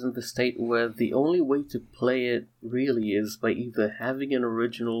 1 is in the state where the only way to play it really is by either having an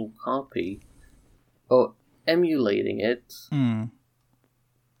original copy or emulating it,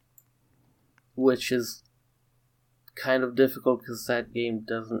 which is kind of difficult because that game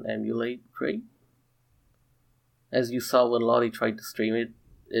doesn't emulate great. As you saw when Lottie tried to stream it,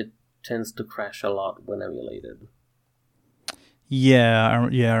 it tends to crash a lot when emulated. Yeah,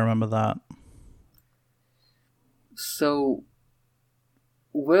 I remember that. So,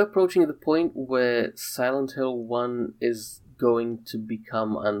 we're approaching the point where Silent Hill 1 is going to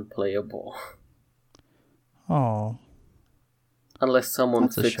become unplayable. Oh. Unless someone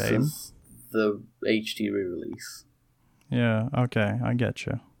That's a fixes shame. the HD re-release. Yeah, okay, I get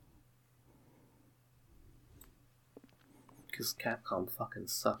you. Because Capcom fucking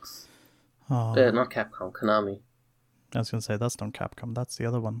sucks. Oh. Not Capcom, Konami. I was gonna say that's not Capcom. That's the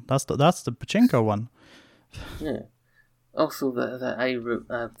other one. That's the pachinko one. Yeah. Also,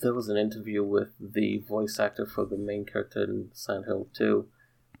 there was an interview with the voice actor for the main character in Silent Hill 2,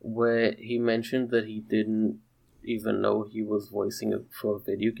 where he mentioned that he didn't even know he was voicing it for a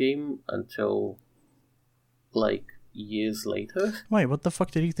video game until, like, years later. Wait, what the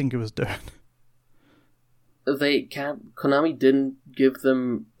fuck did he think he was doing? Konami didn't give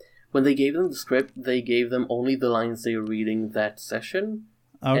them... When they gave them the script, they gave them only the lines they were reading that session,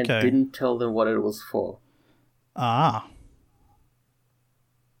 and didn't tell them what it was for. Ah.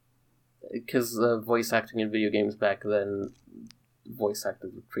 Because voice acting in video games back then, voice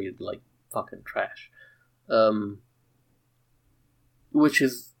actors were treated like fucking trash. Which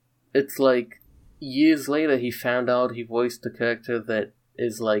is... It's like, years later he found out he voiced a character that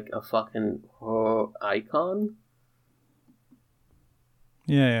is like a fucking horror icon.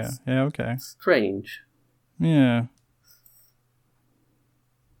 Yeah, okay. Strange. Yeah.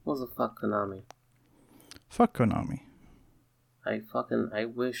 What the fuck, Konami? Fuck Konami. I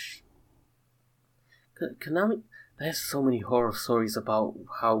wish... Konami... There's so many horror stories about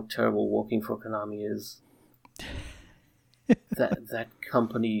how terrible working for Konami is. that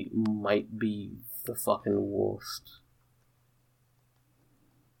company might be the fucking worst.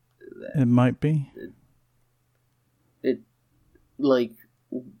 It might be. Like,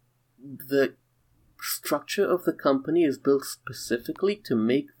 the structure of the company is built specifically to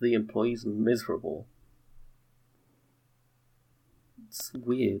make the employees miserable. It's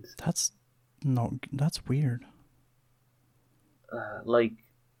weird. That's weird.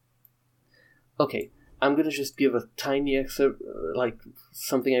 Okay, I'm gonna just give a tiny excerpt, like,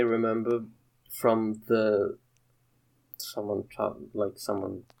 something I remember from someone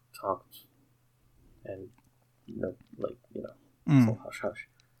talked, and, so hush hush.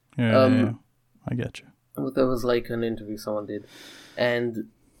 Yeah, I get you. There was, like, an interview someone did, and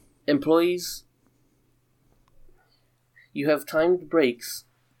employees, you have timed breaks.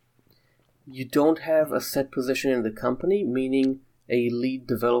 You don't have a set position in the company, meaning a lead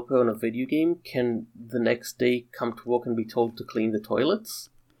developer on a video game can the next day come to work and be told to clean the toilets.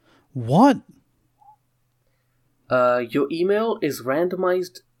 What? Your email is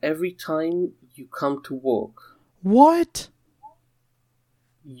randomized every time you come to work. What?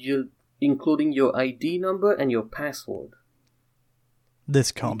 Including your ID number and your password.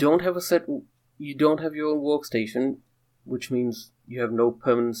 This can't. You don't have your own workstation, which means you have no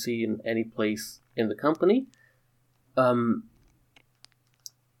permanency in any place in the company. The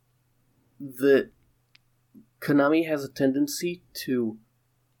Konami has a tendency to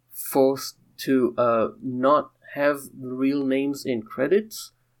force to not have the real names in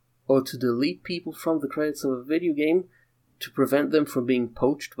credits, or to delete people from the credits of a video game to prevent them from being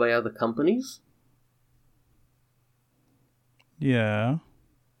poached by other companies. Yeah.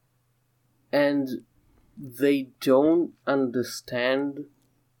 And they don't understand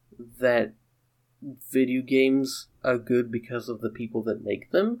that video games are good because of the people that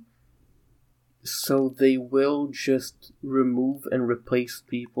make them. So they will just remove and replace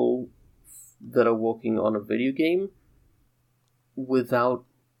people that are working on a video game without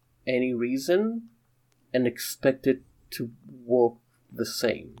any reason and expect it to work the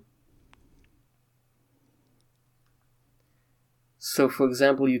same. So, for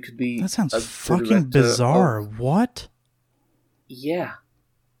example, you could be... That sounds fucking bizarre. What? Yeah.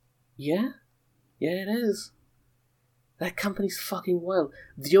 Yeah? Yeah, it is. That company's fucking wild.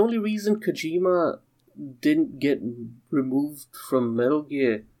 The only reason Kojima didn't get removed from Metal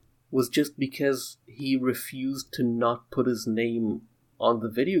Gear was just because he refused to not put his name on the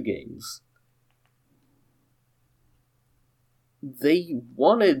video games. They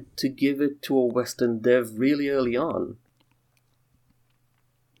wanted to give it to a Western dev really early on.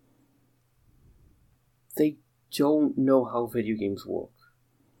 they don't know how video games work.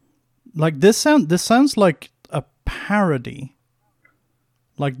 Like this sounds like a parody.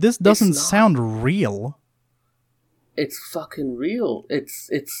 Like this doesn't sound real. It's fucking real. It's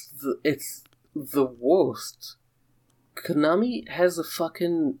the worst. Konami has a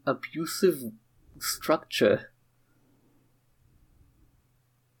fucking abusive structure.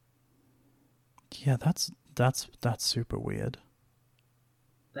 Yeah, that's super weird.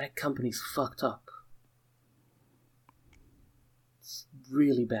 That company's fucked up. It's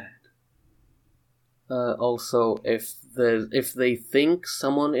really bad. Also, if they think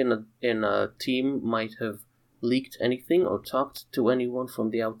someone in a team might have leaked anything or talked to anyone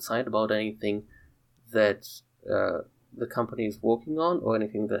from the outside about anything that the company is working on or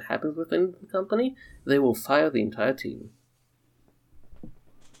anything that happens within the company, they will fire the entire team.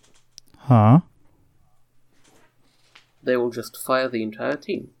 Huh? They will just fire the entire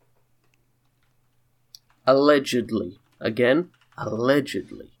team. Allegedly. Again,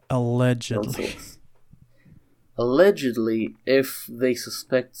 allegedly. Allegedly. Allegedly, if they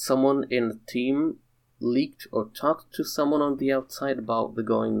suspect someone in the team leaked or talked to someone on the outside about the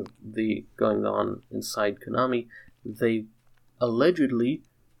going on inside Konami, they allegedly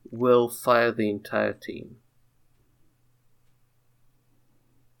will fire the entire team.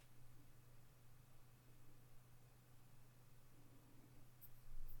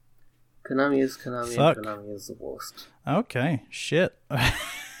 Konami is Konami, Fuck. and Konami is the worst. Okay, shit.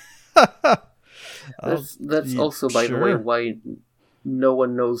 That's also, by the way, why no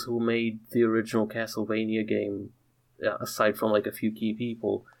one knows who made the original Castlevania game, aside from like a few key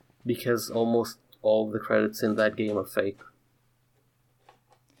people, because almost all of the credits in that game are fake.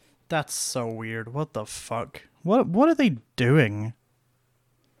 That's so weird. What the fuck? What are they doing?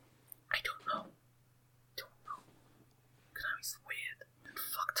 I don't know. Konami's weird and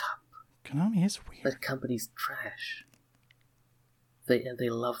fucked up. Konami is weird. That company's trash. They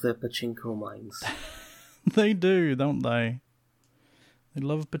love their pachinko mines. They do, don't they? They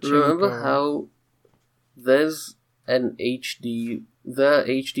love pachinko. Remember how there's an HD... There are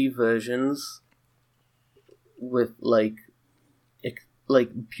HD versions with, like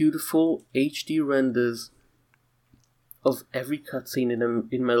beautiful HD renders of every cutscene in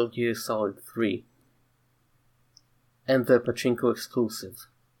Metal Gear Solid 3. And they're pachinko exclusive.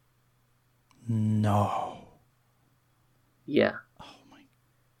 No. Yeah. Oh my.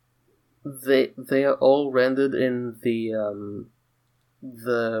 They are all rendered in the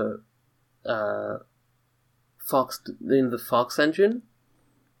Fox engine.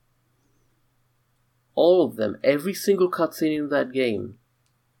 All of them, every single cutscene in that game,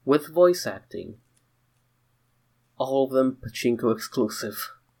 with voice acting. All of them pachinko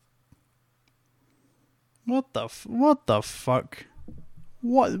exclusive. What the fuck?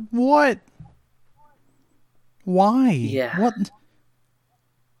 What? Why? Yeah. What?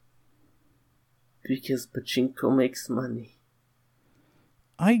 Because pachinko makes money.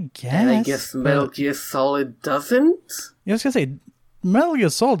 I guess. And I guess Metal Gear Solid doesn't? I was gonna say, Metal Gear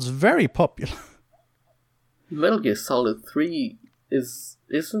Solid's very popular. Metal Gear Solid 3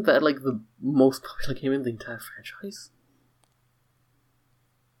 isn't that like the most popular game in the entire franchise?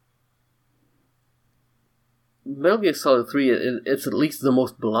 Metal Gear Solid 3, it's at least the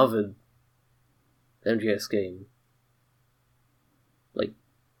most beloved MGS game. Like,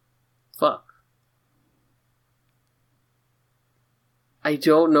 fuck. I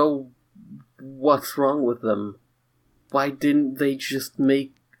don't know what's wrong with them. Why didn't they just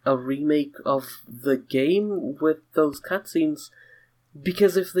make a remake of the game with those cutscenes?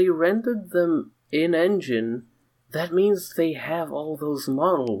 Because if they rendered them in-engine, that means they have all those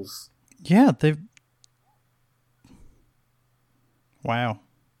models. Yeah, they've... Wow.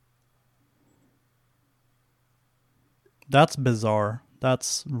 That's bizarre.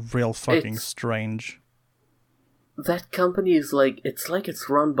 That's real fucking strange. That company is like... It's like it's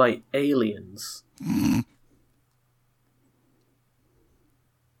run by aliens.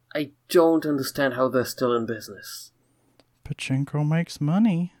 I don't understand how they're still in business. Pachinko makes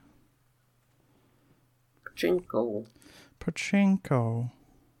money. Pachinko.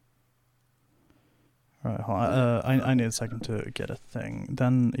 Alright, hold on. I need a second to get a thing.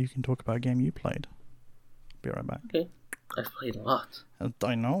 Then you can talk about a game you played. Be right back. Okay. I've played a lot.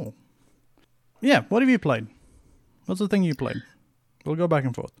 I know. Yeah, what have you played? What's the thing you played? We'll go back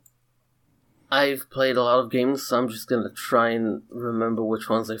and forth. I've played a lot of games, so I'm just gonna try and remember which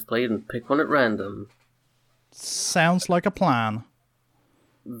ones I've played and pick one at random. Sounds like a plan.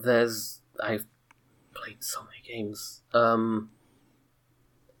 I've played so many games.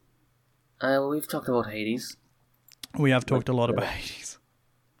 We've talked about Hades. We have talked a lot about Hades.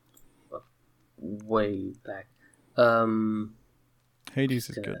 way back. Hades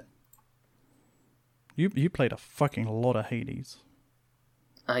is good. You played a fucking lot of Hades.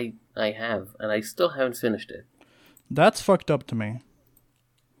 I have, and I still haven't finished it. That's fucked up to me.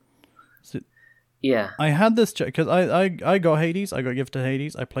 Yeah. I had this because I got Hades. I got gifted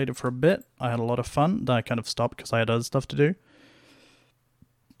Hades. I played it for a bit. I had a lot of fun. Then I kind of stopped because I had other stuff to do.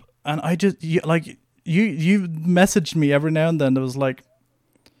 And I just you messaged me every now and then. It was like,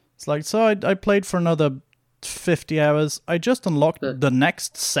 so I played for another 50 hours. I just unlocked the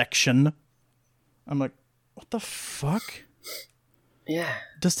next section. I'm like, what the fuck? Yeah.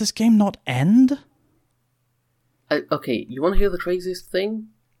 Does this game not end? Okay, you want to hear the craziest thing?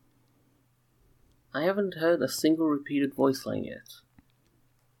 I haven't heard a single repeated voice line yet.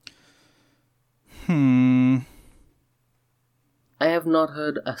 I have not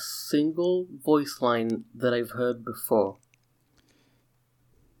heard a single voice line that I've heard before.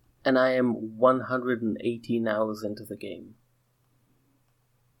 And I am 118 hours into the game.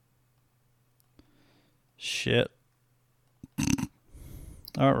 Shit.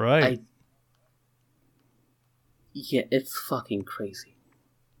 Alright. Yeah, it's fucking crazy.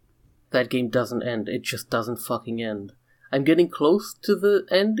 That game doesn't end. It just doesn't fucking end. I'm getting close to the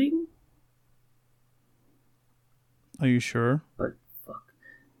ending. Are you sure? But fuck.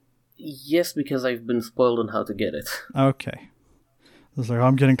 Yes, because I've been spoiled on how to get it. Okay. It's like,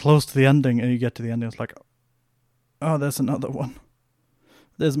 I'm getting close to the ending, and you get to the ending, it's like, oh, there's another one.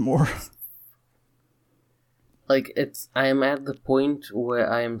 There's more. Like, I am at the point where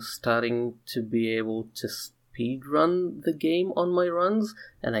I am starting to be able to speedrun the game on my runs,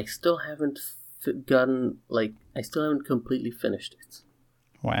 and I still haven't I still haven't completely finished it.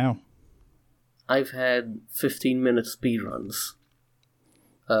 Wow. I've had 15-minute speedruns.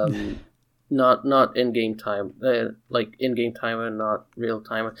 Not in-game time, like in-game timer, not real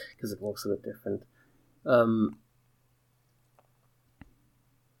timer, because it works a bit different.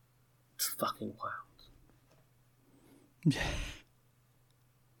 It's fucking wild.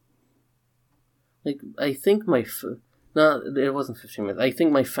 Like, I think no, it wasn't 15 minutes. I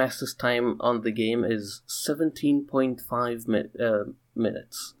think my fastest time on the game is 17.5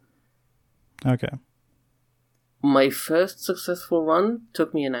 minutes. Okay. My first successful run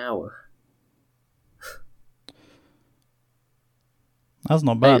took me an hour. That's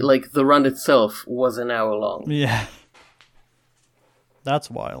not bad. Like, the run itself was an hour long. Yeah. That's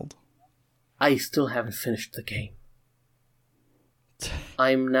wild. I still haven't finished the game.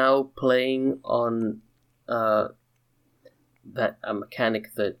 I'm now playing on a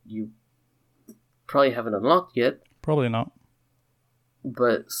mechanic that you probably haven't unlocked yet. Probably not.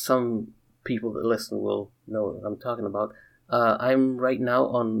 But some people that listen will know what I'm talking about. I'm right now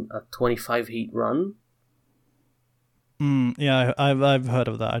on a 25 heat run. Yeah, I've heard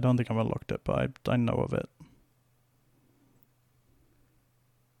of that. I don't think I've unlocked it, but I know of it.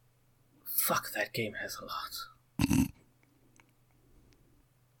 Fuck, that game has a lot.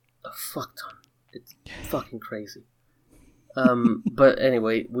 A fuck ton. It's fucking crazy. But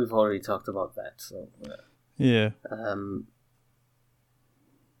anyway, we've already talked about that, so... yeah.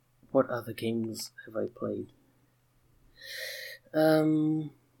 What other games have I played?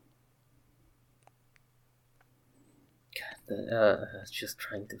 Just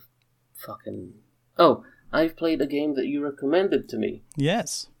trying to fucking... Oh, I've played a game that you recommended to me.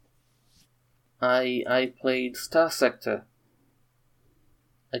 Yes. I played Star Sector.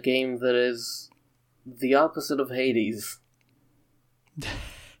 A game that is the opposite of Hades.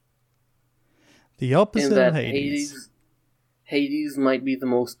 The opposite of Hades. Hades might be the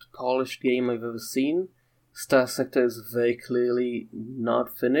most polished game I've ever seen. Star Sector is very clearly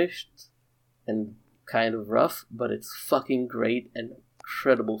not finished and kind of rough, but it's fucking great and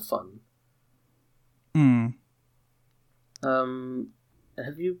incredible fun. How much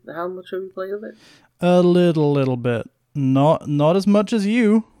have you played of it? A little bit. Not as much as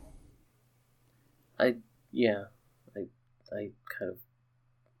you. I kind of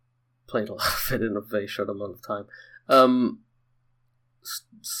played a lot of it in a very short amount of time.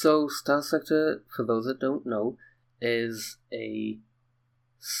 So Star Sector, for those that don't know, is a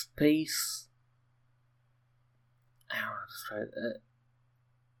space... I don't know how to describe it.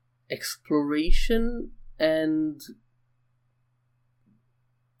 Exploration and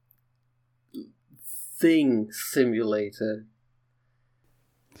thing simulator.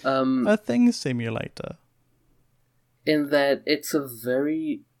 A thing simulator. In that it's a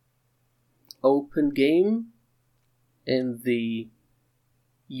very open game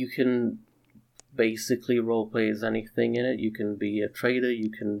you can basically roleplay as anything in it. You can be a trader,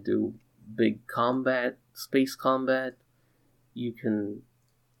 you can do big combat, space combat, you can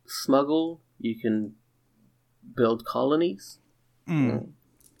smuggle, you can build colonies.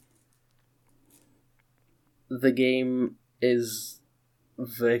 The game is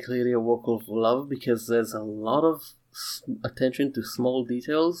very clearly a work of love because there's a lot of attention to small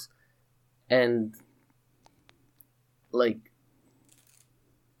details, and like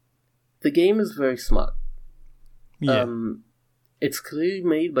the game is very smart. Yeah. It's clearly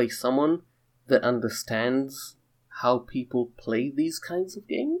made by someone that understands how people play these kinds of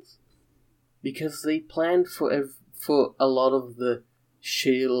games, because they planned for a lot of the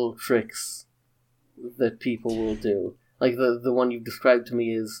shale tricks that people will do. Like the one you've described to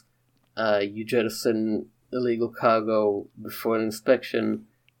me is you jettison illegal cargo before an inspection,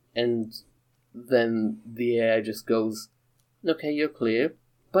 and then the AI just goes, "Okay, you're clear.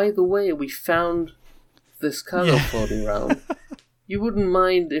 By the way, we found this cargo floating around. You wouldn't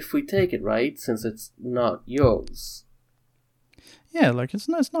mind if we take it, right? Since it's not yours." Yeah, like it's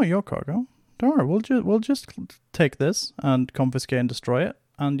not your cargo. Don't worry, we'll just take this and confiscate and destroy it,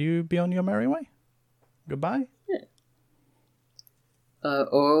 and you be on your merry way. Goodbye. Yeah.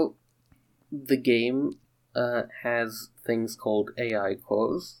 Or the game has things called AI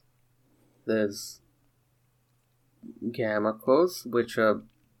cores. There's gamma cores, which are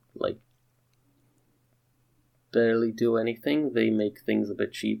like barely do anything. They make things a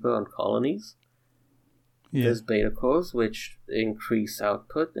bit cheaper on colonies. Yeah. There's beta cores, which increase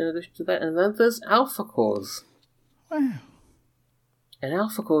output in addition to that. And then there's alpha cores. Wow. And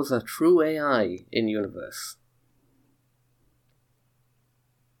alpha cores are true AI in universe.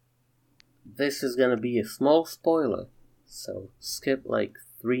 This is going to be a small spoiler, so skip like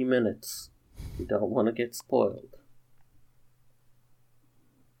 3 minutes. You don't want to get spoiled.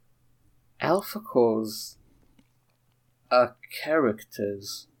 Alpha cores are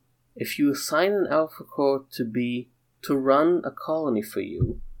characters. If you assign an alpha core to run a colony for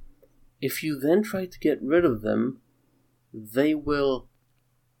you, if you then try to get rid of them, they will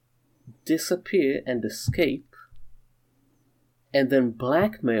disappear and escape, and then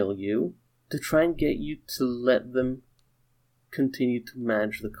blackmail you to try and get you to let them continue to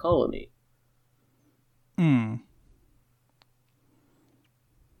manage the colony.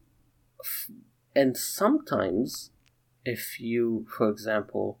 And sometimes, if you, for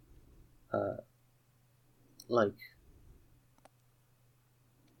example,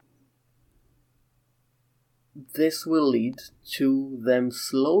 this will lead to them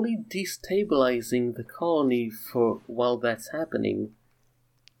slowly destabilizing the colony for while that's happening,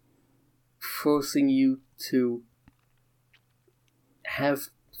 forcing you to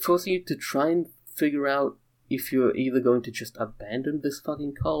try and figure out if you're either going to just abandon this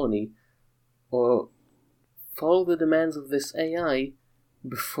fucking colony or follow the demands of this AI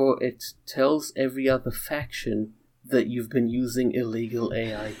before it tells every other faction that you've been using illegal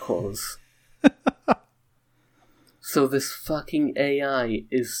AI cores. So this fucking AI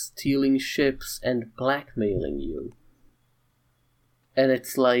is stealing ships and blackmailing you. And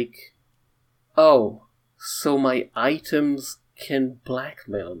it's like, oh, so my items can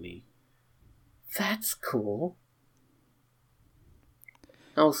blackmail me. That's cool.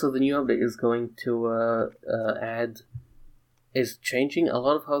 Also, the new update is going to is changing a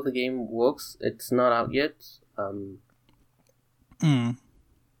lot of how the game works. It's not out yet,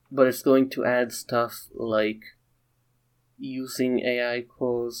 but it's going to add stuff like using AI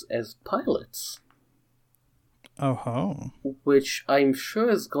cores as pilots. Oh-ho. Which I'm sure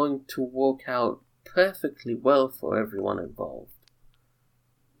is going to work out perfectly well for everyone involved.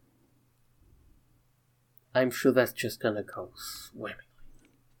 I'm sure that's just gonna go swimmingly.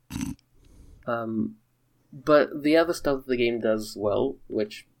 But the other stuff the game does well,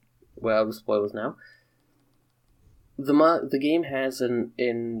 which we're out of spoilers now, the game has an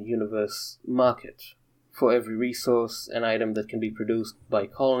in-universe market for every resource and item that can be produced by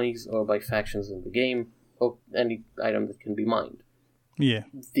colonies or by factions in the game, or any item that can be mined. Yeah.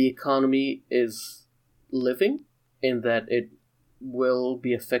 The economy is living in that it will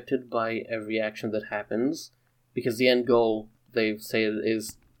be affected by every action that happens, because the end goal, they've said,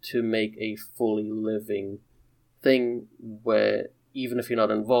 is to make a fully living thing where even if you're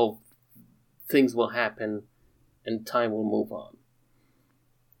not involved, things will happen and time will move on.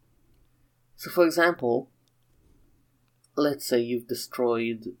 So, for example, let's say you've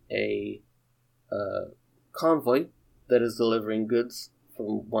destroyed a convoy that is delivering goods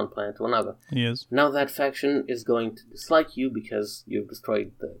from one planet to another. Yes. Now that faction is going to dislike you because you've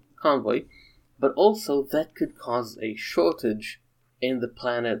destroyed the convoy, but also that could cause a shortage in the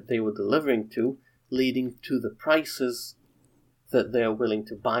planet they were delivering to, leading to the prices that they are willing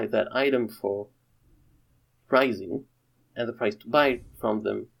to buy that item for rising, and the price to buy from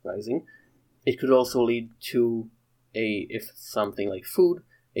them rising, it could also lead to if it's something like food,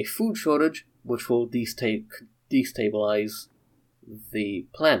 a food shortage, which will destabilize the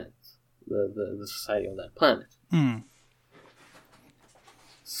planet, the society on that planet.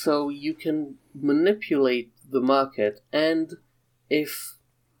 So you can manipulate the market, and if,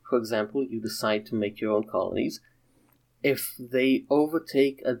 for example, you decide to make your own colonies, if they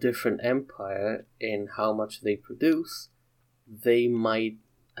overtake a different empire in how much they produce, they might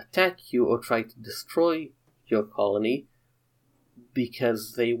attack you or try to destroy your colony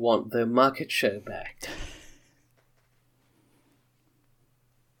because they want their market share back.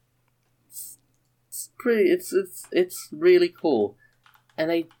 It's really cool. And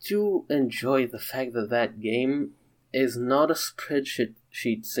I do enjoy the fact that that game is not a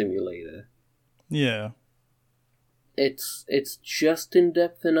spreadsheet simulator. Yeah. It's just in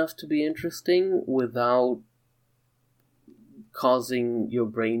depth enough to be interesting without causing your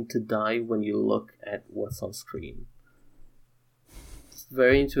brain to die when you look at what's on screen. It's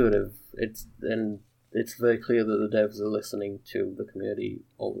very intuitive. It's very clear that the devs are listening to the community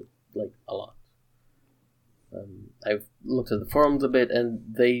a lot. I've looked at the forums a bit, and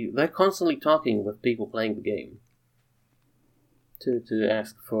they're constantly talking with people playing the game to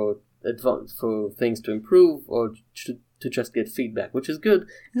ask for things to improve or to just get feedback, which is good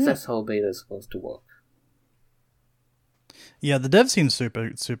because that's how beta is supposed to work. Yeah, the dev seems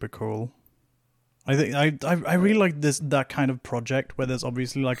super cool. I think I really like that kind of project where there's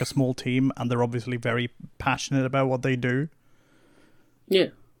obviously like a small team and they're obviously very passionate about what they do.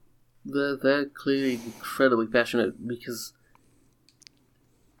 Yeah. They're clearly incredibly passionate because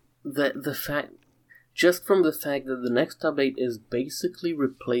just from the fact that the next update is basically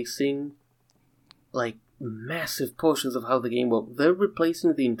replacing like massive portions of how the game works. They're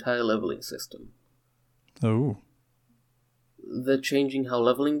replacing the entire leveling system. Oh. They're changing how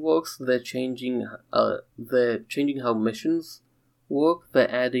leveling works. They're changing how missions work.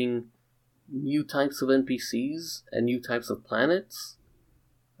 They're adding new types of NPCs and new types of planets.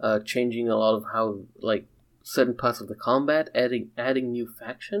 Changing a lot of how, like, certain parts of the combat, adding new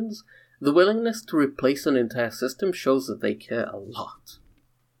factions. The willingness to replace an entire system shows that they care a lot.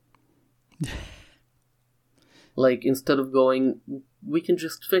 Like, instead of going, we can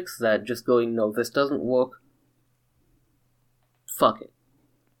just fix that, just going, no, this doesn't work, fuck it.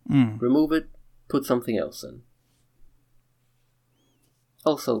 Remove it, put something else in.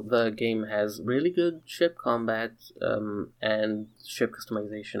 Also, the game has really good ship combat and ship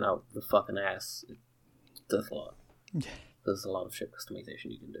customization out the fucking ass. It does a lot. There's a lot of ship customization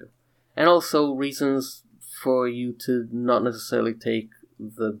you can do. And also reasons for you to not necessarily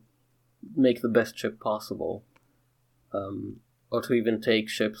make the best ship possible. Or to even take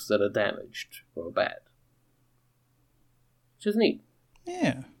ships that are damaged or bad. Which is neat.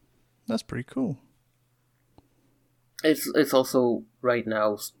 Yeah, that's pretty cool. It's also, right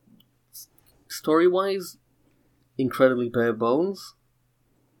now, story-wise, incredibly bare bones.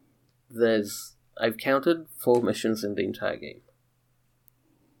 I've counted 4 missions in the entire game.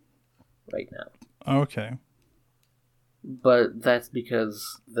 Right now. Okay. But that's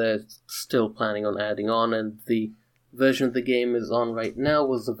because they're still planning on adding on, and the version of the game is on right now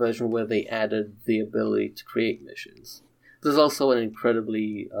was the version where they added the ability to create missions. There's also an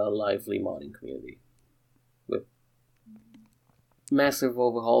incredibly lively modding community with massive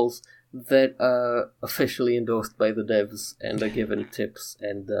overhauls that are officially endorsed by the devs and are given tips,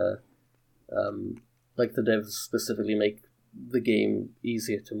 and like the devs specifically make the game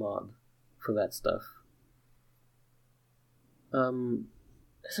easier to mod for that stuff.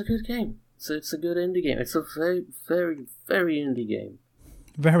 It's a good game. It's a good indie game. It's a very, very, very indie game.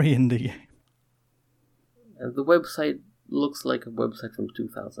 Very indie game. And the website looks like a website from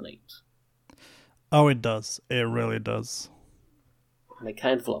 2008. Oh, it does. It really does. And I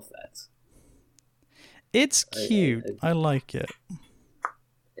kind of love that. It's cute. I like it.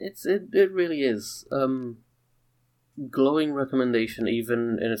 It really is. Glowing recommendation,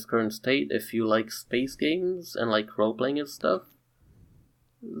 even in its current state, if you like space games and like role-playing and stuff.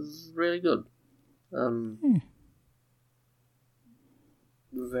 It's really good.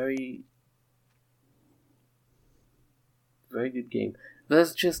 Very, very good game.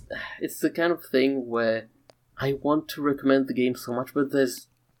 It's the kind of thing where I want to recommend the game so much, but the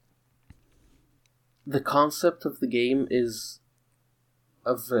concept of the game is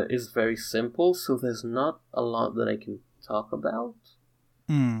very simple, so there's not a lot that I can talk about.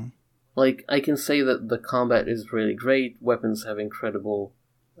 Like, I can say that the combat is really great, weapons have incredible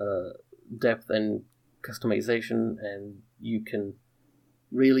depth and customization, and you can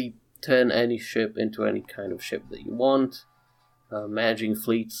really turn any ship into any kind of ship that you want. Managing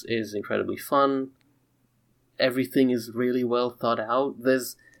fleets is incredibly fun. Everything is really well thought out.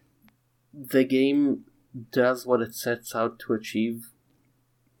 The game does what it sets out to achieve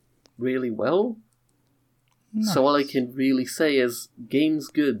really well. Nice. So all I can really say is, game's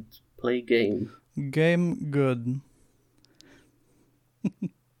good. Play game. Game good.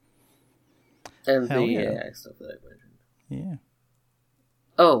 And Hell the yeah. AI stuff that I mentioned. Yeah.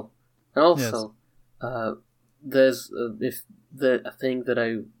 Oh, and also, there's a thing that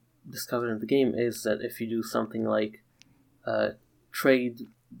I discovered in the game is that if you do something like trade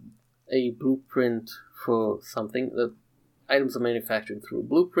a blueprint for something, the items are manufactured through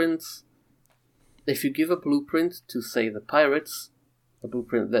blueprints. If you give a blueprint to, say, the pirates, a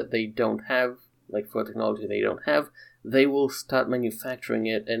blueprint that they don't have, like for technology they don't have, they will start manufacturing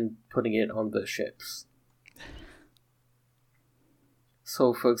it and putting it on their ships.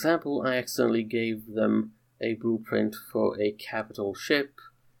 So, for example, I accidentally gave them a blueprint for a capital ship,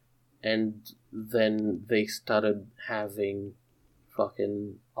 and then they started having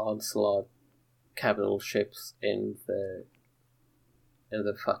fucking Onslaught capital ships in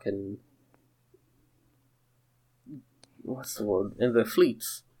the fucking... what's the word? In the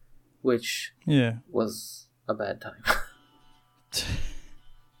fleets, which was a bad time.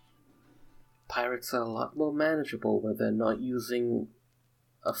 Pirates are a lot more manageable when they're not using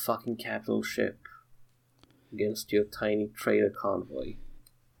a fucking capital ship against your tiny trader convoy.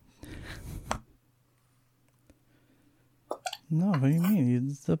 No, what do you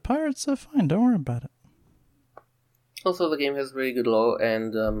mean? The pirates are fine. Don't worry about it. Also, the game has very good lore,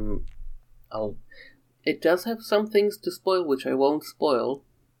 and it does have some things to spoil, which I won't spoil,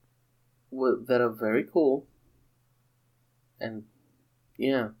 that are very cool. And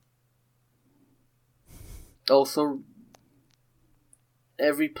yeah. Also,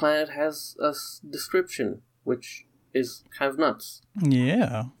 every planet has a description, which is kind of nuts.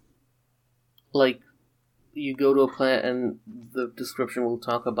 Yeah. Like, you go to a planet and the description will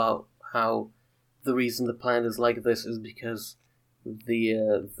talk about how the reason the planet is like this is because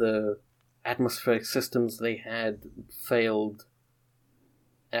the atmospheric systems they had failed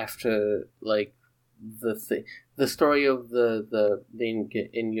after, like, the story of the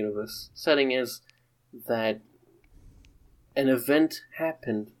in-universe setting is that an event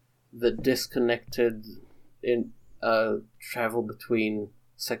happened that disconnected in travel between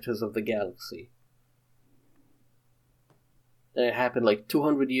sectors of the galaxy. And it happened like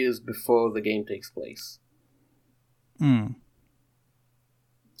 200 years before the game takes place.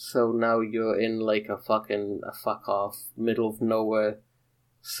 So now you're in like a fuck off, middle of nowhere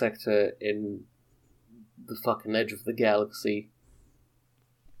sector in the fucking edge of the galaxy,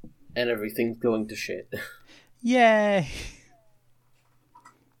 and everything's going to shit. Yay!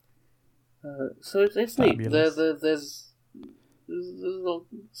 So it's neat. Fabulous. There's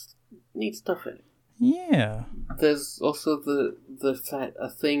neat stuff in it. Yeah. There's also a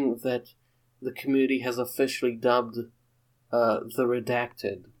thing that the community has officially dubbed the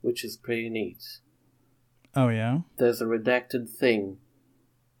Redacted, which is pretty neat. Oh, yeah? There's a redacted thing.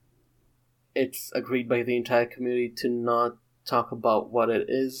 It's agreed by the entire community to not talk about what it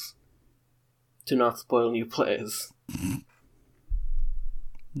is, to not spoil new players.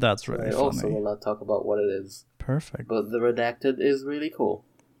 That's really I funny. also will not talk about what it is. Perfect. But the Redacted is really cool.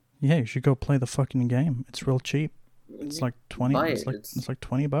 Yeah, you should go play the fucking game. It's real cheap. It's like 20. Buy It's it. like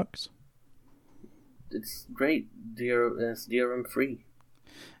 $20. It's great. It's DRM free.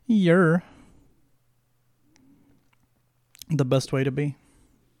 You're the best way to be.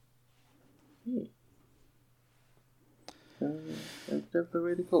 They're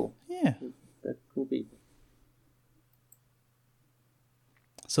really cool. Yeah. They're cool people.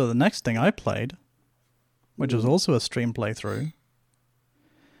 So the next thing I played, which was also a stream playthrough,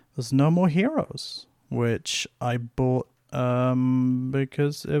 was No More Heroes, which I bought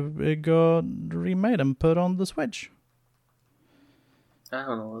because it got remade and put on the Switch. I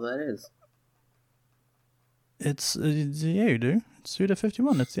don't know what that is. It's yeah, you do. It's Suda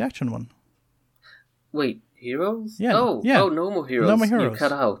 51. It's the action one. Wait, Heroes? Yeah, Oh, yeah. oh, No More Heroes. No More Heroes. You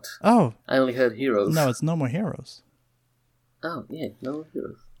cut out. Oh, I only heard Heroes. no, it's No More Heroes. Oh, yeah, No More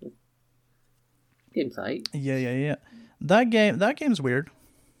Heroes. Game's tight. Yeah. That game's weird.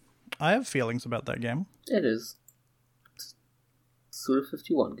 I have feelings about that game. It is. Suda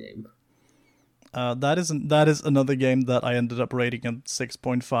 51 game. That is another game that I ended up rating at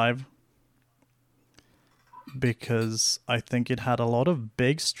 6.5 because I think it had a lot of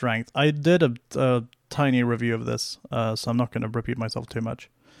big strength. I did a tiny review of this, so I'm not going to repeat myself too much.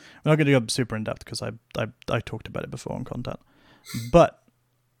 I'm not going to go super in depth because I talked about it before on content. But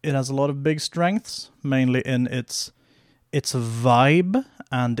it has a lot of big strengths, mainly in its its vibe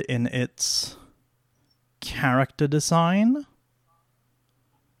and in its character design.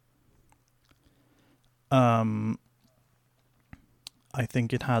 I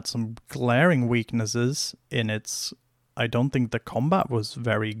think it had some glaring weaknesses in its... I don't think the combat was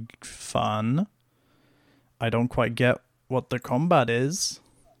very fun. I don't quite get what the combat is.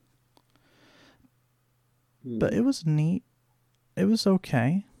 But it was neat. It was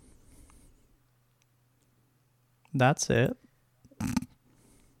okay. That's it.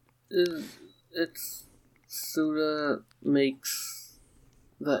 It's Suda makes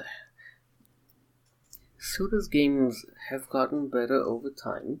the... Suda's games have gotten better over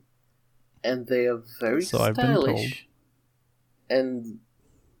time, and they are very stylish and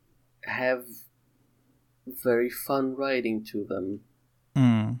have very fun writing to them.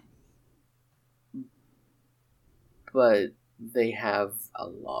 But they have a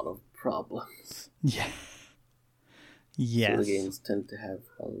lot of problems. Yeah. Yes. Suda games tend to have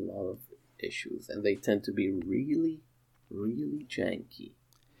a lot of issues, and they tend to be really, really janky.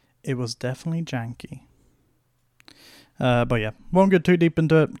 It was definitely janky. But yeah, won't get too deep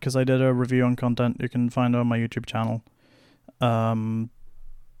into it because I did a review on content you can find on my YouTube channel. That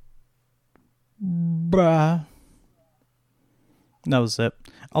was it.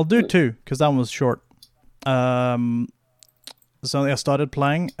 I'll do two because that one was short. So I started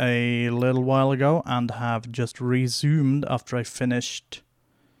playing a little while ago and have just resumed after I finished.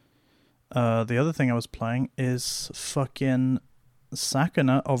 The other thing I was playing is fucking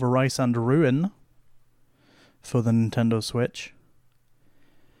Sakuna of Rise and Ruin for the Nintendo Switch,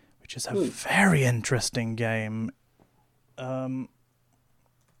 which is a very interesting game. I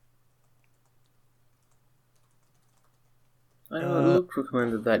know Luke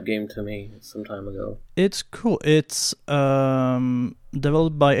recommended that game to me some time ago. It's cool. It's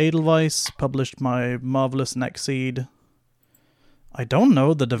developed by Edelweiss, published by Marvelous Nextseed. I don't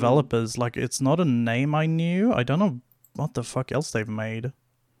know the developers. Like, it's not a name I knew. I don't know what the fuck else they've made.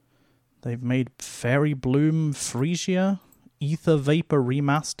 They've made Fairy Bloom Frisia, Ether Vapor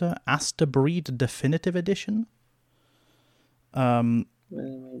Remaster, Asterbreed Definitive Edition. Do you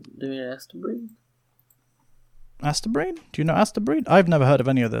mean Asterbreed? Asterbreed? Do you know Asterbreed? I've never heard of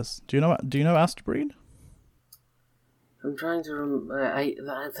any of this. Do you know Asterbreed? I'm trying to remember.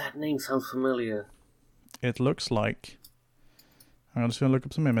 That name sounds familiar. It looks like... I'm just going to look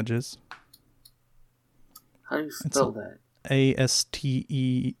up some images. How do you spell that?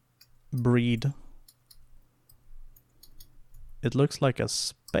 Aste breed. It looks like a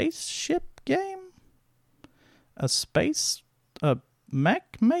spaceship game? A space... a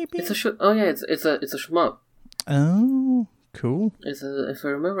mech, maybe? It's a shmup. Oh, cool. If I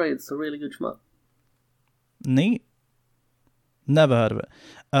remember right, it's a really good shmup. Neat. Never heard of it.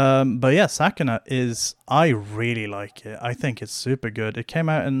 But yeah, Sakuna is... I really like it. I think it's super good. It came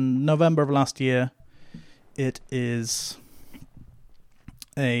out in November of last year. It is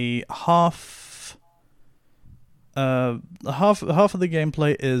a half of the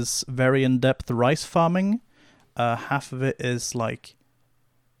gameplay is very in-depth rice farming. Half of it is like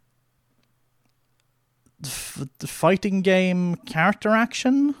fighting game character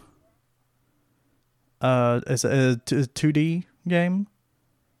action. It's a 2D game.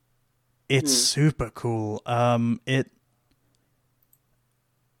 It's super cool.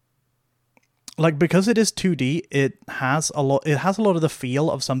 Because it is 2D, it has a lot of the feel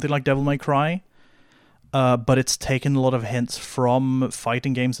of something like Devil May Cry. But it's taken a lot of hints from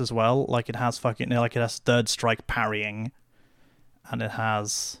fighting games as well. Like it has third strike parrying, and it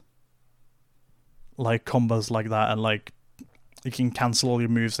has like combos like that, and like you can cancel all your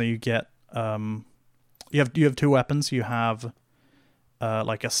moves, and you get you have two weapons. You have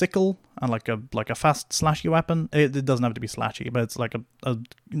like a sickle and like a fast slashy weapon. It doesn't have to be slashy, but it's like a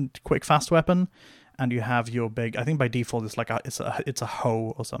quick fast weapon. And you have your big... I think by default it's a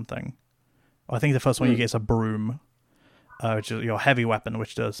hoe or something. I think the first one you get is a broom, which is your heavy weapon,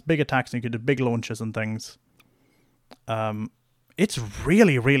 which does big attacks and you can do big launches and things. It's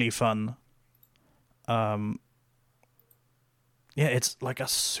really, really fun. Yeah, it's like a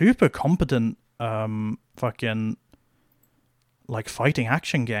super competent fucking like fighting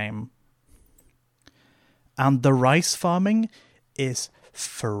action game. And the rice farming is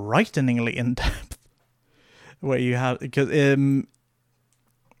frighteningly in depth. Where you have... because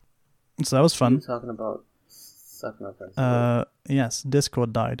so that was fun. What are you talking about? Sakuna. Yes,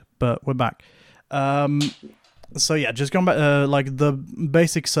 Discord died, but we're back. So yeah, just going back, like the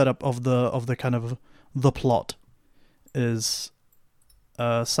basic setup of the kind of the plot is,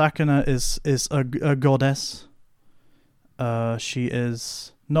 Sakuna is a goddess. She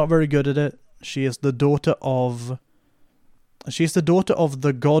is not very good at it. She is the daughter of she's the daughter of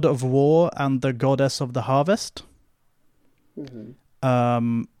the god of war and the goddess of the harvest. Mm-hmm.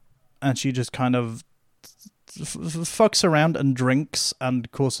 And she just kind of fucks around and drinks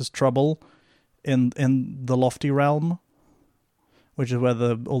and causes trouble in the lofty realm, which is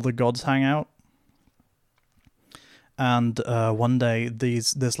where all the gods hang out. And one day,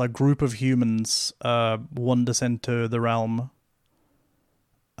 this like group of humans wanders into the realm.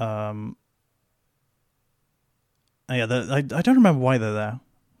 Yeah, I don't remember why they're there,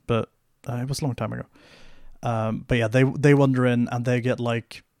 but it was a long time ago. But yeah, they wander in and they get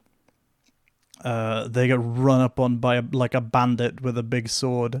like they get run up on by a bandit with a big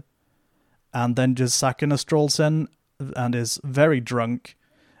sword, and then just Sakuna strolls in and is very drunk,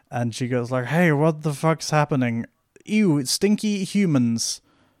 and she goes like, "Hey, what the fuck's happening? Ew, stinky humans!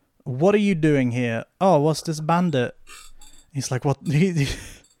 What are you doing here? Oh, what's this bandit?" He's like, "What?" I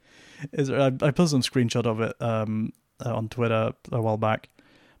posted a screenshot of it on Twitter a while back.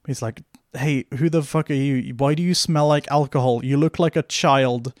 He's like, "Hey, who the fuck are you? Why do you smell like alcohol? You look like a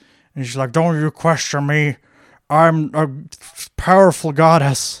child." And she's like, "Don't you question me. I'm a powerful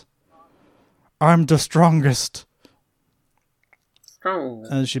goddess. I'm the strongest." Strong.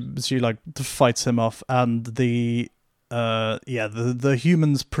 And she like fights him off, and the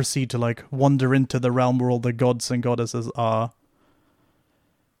humans proceed to like wander into the realm where all the gods and goddesses are.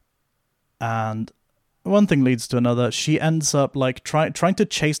 And one thing leads to another. She ends up like trying to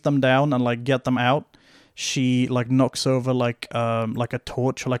chase them down and like get them out. She like knocks over like a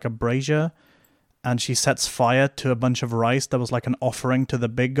torch or like a brazier, and she sets fire to a bunch of rice that was like an offering to the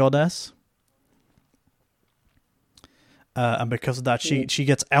big goddess. And because of that, she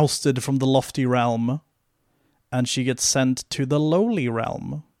gets ousted from the lofty realm, and she gets sent to the lowly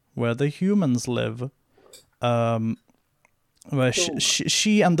realm where the humans live. Where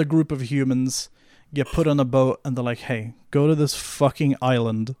she and the group of humans get put on a boat, and they're like, "Hey, go to this fucking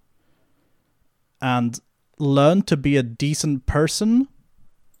island and learn to be a decent person,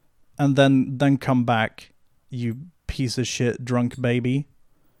 and then come back, you piece of shit drunk baby."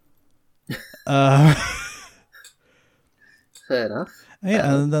 Fair enough.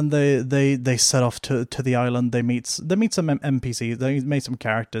 Yeah, and then they set off to the island. They meet some NPCs. They meet some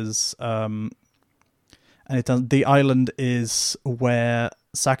characters. And the island is where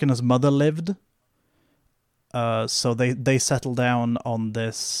Sakuna's mother lived. So they settle down on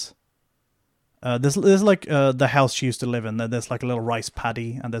this. There's like the house she used to live in. There's like a little rice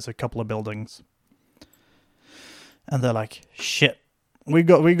paddy, and there's a couple of buildings. And they're like, "Shit, we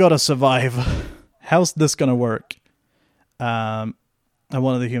got to survive. How's this gonna work?" And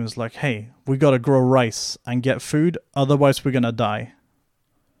one of the humans is like, "Hey, we got to grow rice and get food, otherwise we're gonna die."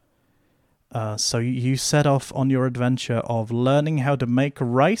 So you set off on your adventure of learning how to make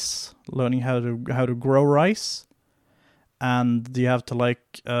rice, learning how to grow rice, and you have to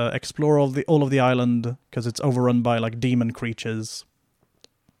like explore all of the island because it's overrun by like demon creatures.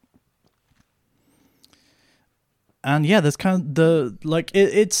 And yeah, there's kind of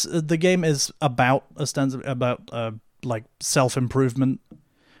the game is about like self-improvement,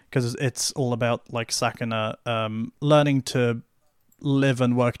 because it's all about like Sakuna learning to live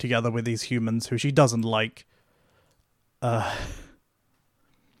and work together with these humans who she doesn't like.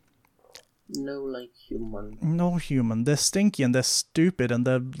 No human. They're stinky and they're stupid and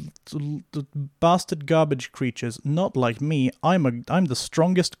they're bastard garbage creatures. Not like me. I'm the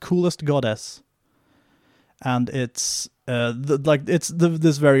strongest, coolest goddess. And it's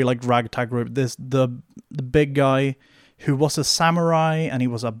this very like ragtag group. This the big guy who was a samurai and he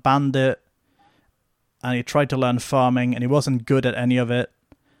was a bandit, and he tried to learn farming and he wasn't good at any of it.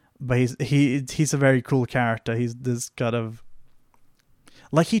 But he's a very cool character. He's this kind of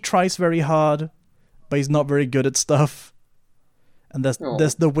like, he tries very hard, but he's not very good at stuff. And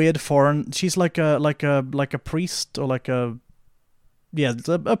there's the weird foreign. She's like a priest or like a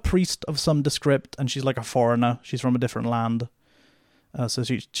priest of some descript, and she's like a foreigner. She's from a different land, so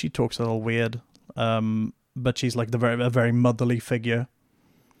she talks a little weird. But she's like a very motherly figure.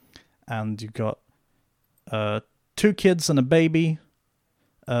 And you've got 2 kids and a baby.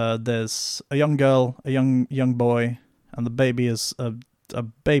 There's a young girl, a young boy, and the baby is a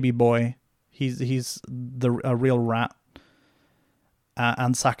baby boy. He's a real rat.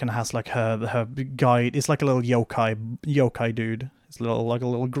 And Sakuna has like her guide. It's like a little yokai dude. It's a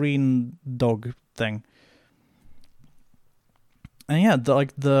little green dog thing. And yeah,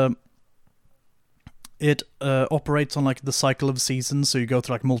 it operates on like the cycle of seasons, so you go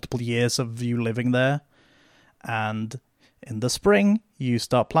through like multiple years of you living there. And in the spring, you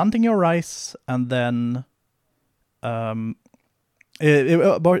start planting your rice, and then it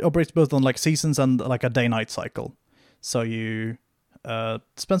operates both on like seasons and like a day-night cycle. So you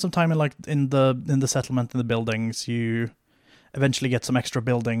spend some time in the settlement, in the buildings. You eventually get some extra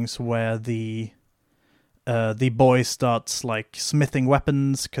buildings where the boy starts like smithing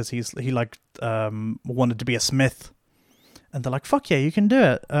weapons because he wanted to be a smith, and they're like, "Fuck yeah, you can do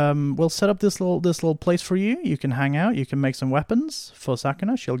it. We'll set up this little place for you. You can hang out. You can make some weapons for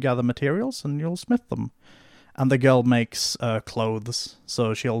Sakuna. She'll gather materials and you'll smith them." And the girl makes clothes,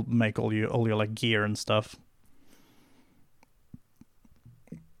 so she'll make all your like gear and stuff.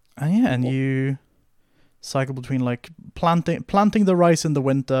 And you cycle between like planting the rice in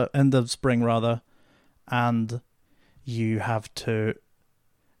the spring rather, and you have to.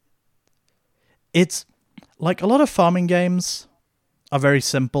 It's like a lot of farming games are very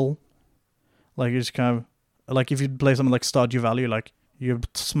simple. Like you just kind of like if you play something like Stardew Valley, like you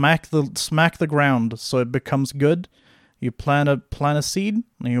smack the ground so it becomes good. You plant a seed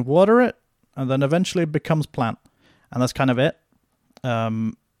and you water it, and then eventually it becomes plant, and that's kind of it.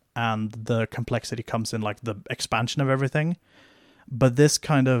 And the complexity comes in like the expansion of everything. But this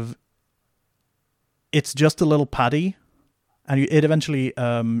kind of, it's just a little paddy, and it eventually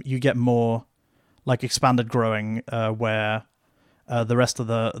you get more like expanded growing where the rest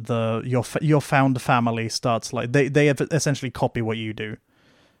of your found family starts like they essentially copy what you do.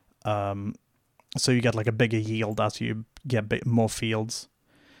 So you get like a bigger yield as you get a bit more fields.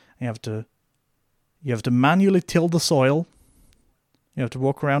 You have to manually till the soil. You have to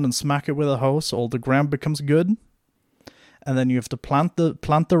walk around and smack it with a hoe so all the ground becomes good. And then you have to plant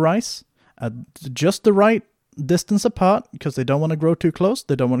the rice at just the right distance apart because they don't want to grow too close.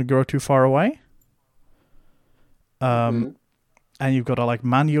 They don't want to grow too far away. And you've got to like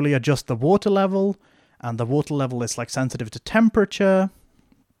manually adjust the water level, and the water level is like sensitive to temperature.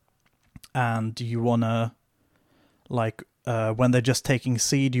 And you want to like when they're just taking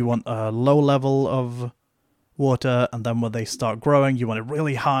seed, you want a low level of water, and then when they start growing you want it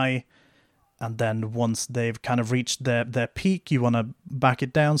really high, and then once they've kind of reached their peak you want to back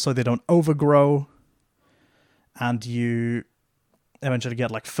it down so they don't overgrow. And you eventually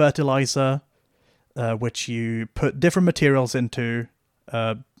get like fertilizer, which you put different materials into,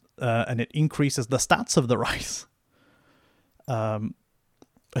 and it increases the stats of the rice. Rice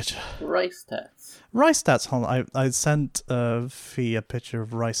stats. Hold on, I sent Fee a picture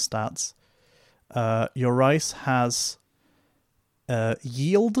of rice stats. Your rice has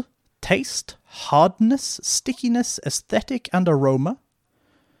yield, taste, hardness, stickiness, aesthetic, and aroma.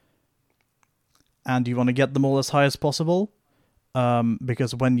 And you want to get them all as high as possible,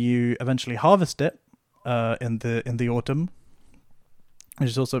 because when you eventually harvest it in the autumn, which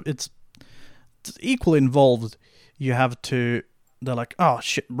is also it's equally involved. You have to. They're like, oh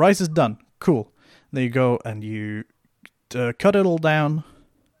shit, rice is done. Cool. There you go, and you cut it all down.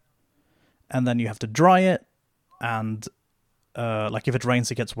 And then you have to dry it, and like if it rains,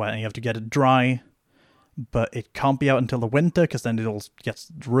 it gets wet, and you have to get it dry. But it can't be out until the winter, because then it all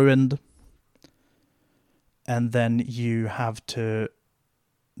gets ruined. And then you have to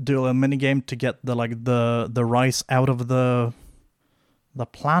do a little mini game to get the rice out of the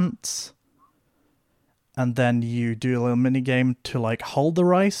plants. And then you do a little mini game to like hold the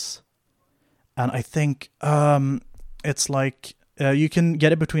rice. And I think it's like. You can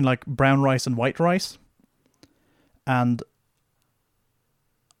get it between like brown rice and white rice. And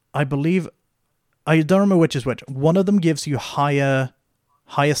I believe, I don't remember which is which. One of them gives you higher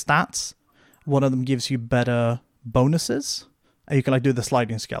stats. One of them gives you better bonuses. And you can like do the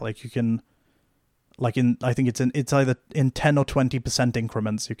sliding scale. Like you can, like I think it's either in 10 or 20%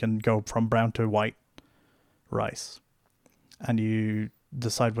 increments. You can go from brown to white rice. And you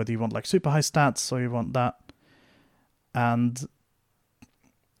decide whether you want like super high stats or you want that. And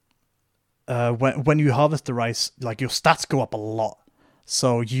when you harvest the rice, like your stats go up a lot.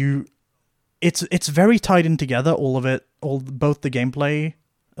 So it's very tied in together, all of it, both the gameplay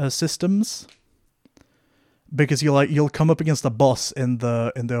systems, because you'll come up against the boss in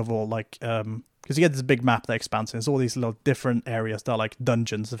the overall like because you get this big map that expands, and it's all these little different areas that are like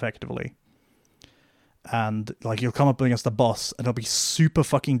dungeons effectively. And like you'll come up against the boss, and it'll be super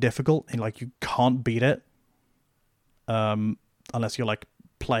fucking difficult, and like you can't beat it, unless you're like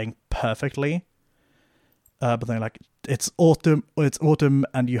playing perfectly. But then like it's autumn,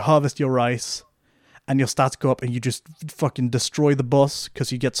 and you harvest your rice, and your stats go up, and you just fucking destroy the boss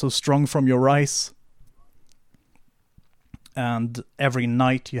because you get so strong from your rice. And every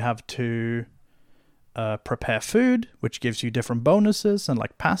night you have to prepare food, which gives you different bonuses and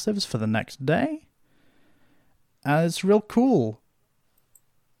like passives for the next day. And it's real cool.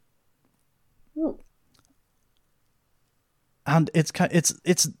 And it's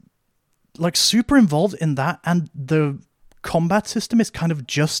like super involved in that, and the combat system is kind of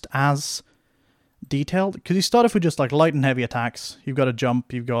just as detailed, because you start off with just like light and heavy attacks. You've got a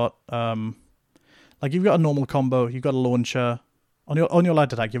jump, you've got you've got a normal combo, you've got a launcher. On your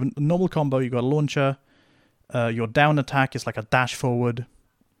light attack, you have a normal combo, you've got a launcher. Your down attack is like a dash forward.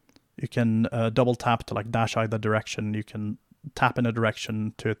 You can double tap to like dash either direction. You can tap in a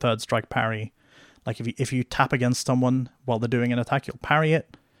direction to a third strike parry. Like if you tap against someone while they're doing an attack, you'll parry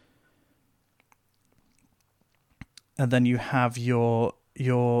it. And then you have your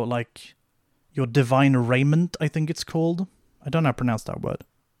divine raiment, I think it's called. I don't know how to pronounce that word.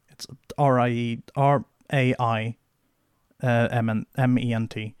 It's RAIMENT.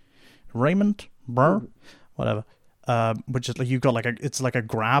 Raiment? Brr? Whatever. Which is like you've got it's like a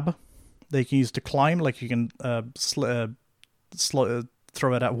grab that you can use to climb. Like you can throw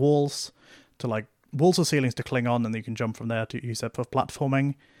it at walls to like walls or ceilings to cling on, and then you can jump from there to use it for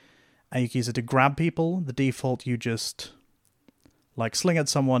platforming. And you can use it to grab people. The default, you just like sling at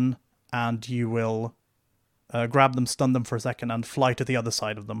someone, and you will grab them, stun them for a second, and fly to the other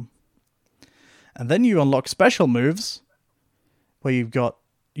side of them. And then you unlock special moves, where you've got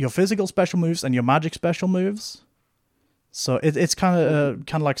your physical special moves and your magic special moves. So it's kind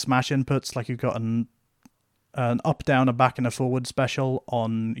of like Smash inputs. Like you've got an up, down, a back, and a forward special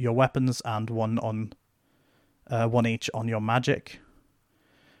on your weapons, and one each on your magic.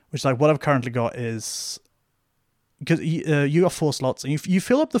 Which, like, what I've currently got is, because you got 4 slots, and you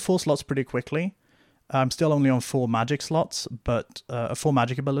fill up the 4 slots pretty quickly. I'm still only on 4 magic slots, but 4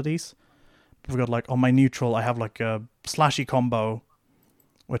 magic abilities. We've got, like, on my neutral, I have like a slashy combo,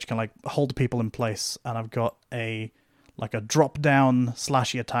 which can like hold people in place, and I've got a drop down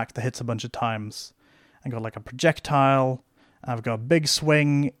slashy attack that hits a bunch of times. I've got like a projectile. I've got a big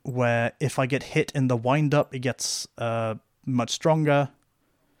swing where if I get hit in the wind up, it gets much stronger.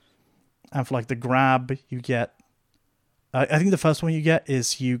 And for like the grab, you get I think the first one you get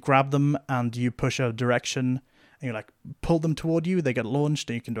is you grab them and you push a direction and you like pull them toward you. They get launched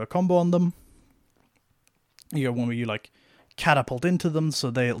and you can do a combo on them. You get one where you like catapult into them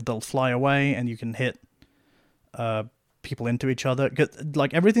so they'll fly away and you can hit people into each other.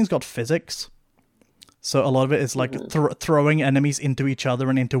 Like everything's got physics, so a lot of it is like throwing enemies into each other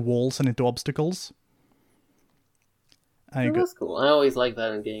and into walls and into obstacles. And that's cool. I always like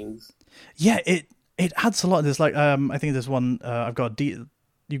that in games. Yeah, it adds a lot. There's like I think there's one I've got you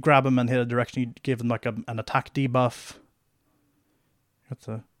grab them and hit a direction. You give them like an attack debuff.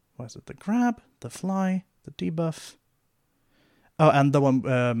 What is it? The grab, the fly, the debuff. Oh, and the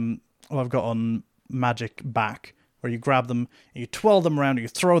one I've got on magic back, where you grab them, and you twirl them around, and you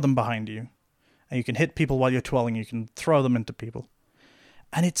throw them behind you, and you can hit people while you're twirling. You can throw them into people,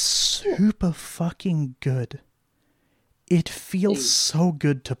 and it's super fucking good. It feels so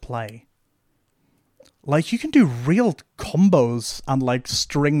good to play. Like, you can do real combos and, like,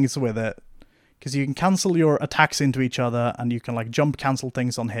 strings with it. Because you can cancel your attacks into each other, and you can, like, jump cancel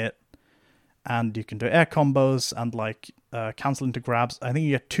things on hit. And you can do air combos and, like, cancel into grabs. I think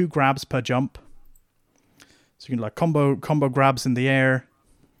you get 2 grabs per jump. So you can, like, combo grabs in the air.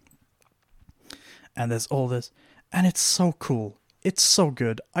 And there's all this. And it's so cool. It's so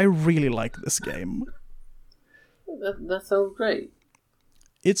good. I really like this game. That sounds great.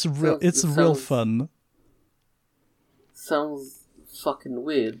 It's real fun. Sounds fucking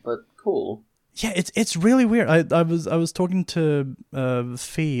weird, but cool. Yeah, it's really weird. I was talking to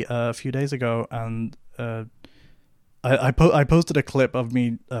Fee a few days ago, and I posted a clip of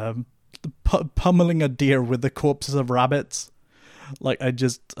me pummeling a deer with the corpses of rabbits. Like I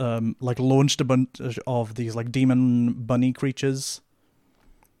just like launched a bunch of these like demon bunny creatures.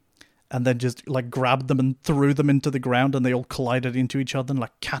 And then just, like, grabbed them and threw them into the ground, and they all collided into each other and,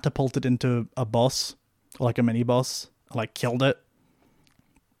 like, catapulted into a boss, or, like, a mini-boss, and, like, killed it.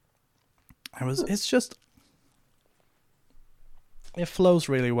 It's just... It flows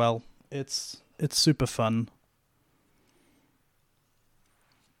really well. It's super fun.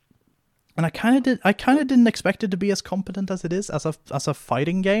 And I kind of didn't expect it to be as competent as it is, as a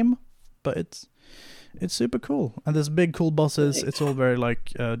fighting game, but it's super cool. And there's big cool bosses. It's all very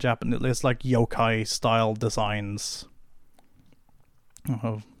like Japanese. It's like yokai style designs.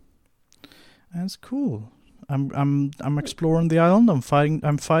 Oh, and it's cool. I'm exploring the island. I'm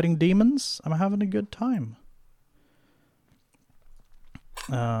fighting demons. I'm having a good time.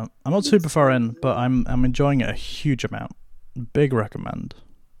 I'm not super far in, but I'm enjoying it a huge amount. Big recommend.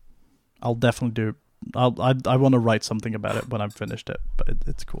 I'll definitely do. I want to write something about it when I've finished it, but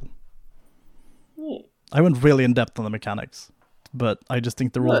it's cool. I went really in depth on the mechanics, but I just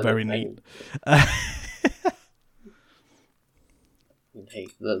think they're all very neat. hey,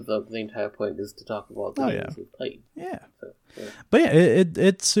 the entire point is to talk about the games we've played. Yeah. So, yeah. But yeah,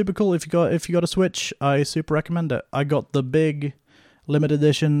 it's super cool. If you got a Switch, I super recommend it. I got the big limited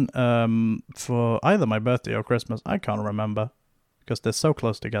edition for either my birthday or Christmas. I can't remember because they're so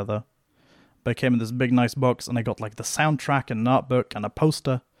close together. But it came in this big nice box, and I got like the soundtrack and an art book and a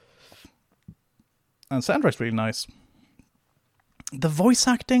poster. And the soundtrack's really nice. The voice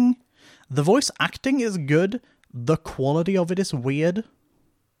acting is good. The quality of it is weird.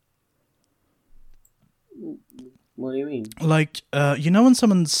 What do you mean? Like, when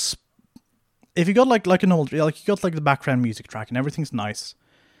someone's... If you got like an old... Like, you got like the background music track and everything's nice.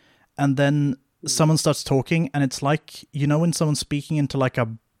 And then someone starts talking and it's like... when someone's speaking into like a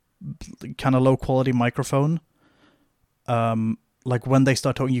kind of low quality microphone... like when they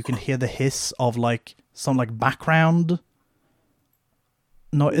start talking, you can hear the hiss of like some like background...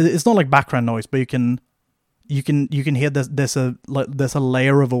 No, it's not like background noise, but you can hear there's a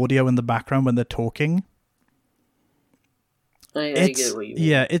layer of audio in the background when they're talking. I get what you mean.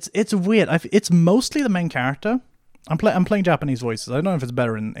 Yeah, it's weird. It's mostly the main character. I'm playing Japanese voices. I don't know if it's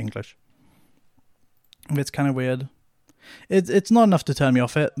better in English. It's kind of weird. It's not enough to turn me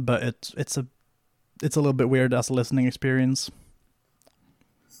off it, but it's a little bit weird as a listening experience.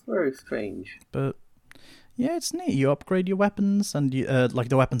 It's very strange. But yeah, it's neat. You upgrade your weapons, and you like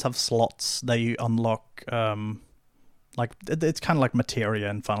the weapons have slots that you unlock. Like it's kind of like materia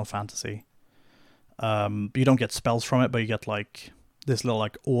in Final Fantasy. You don't get spells from it, but you get like this little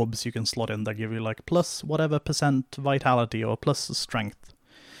like orbs you can slot in that give you like plus whatever % vitality or plus strength,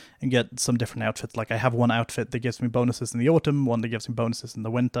 and get some different outfits. Like I have one outfit that gives me bonuses in the autumn, one that gives me bonuses in the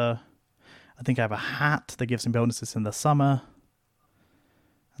winter. I think I have a hat that gives me bonuses in the summer.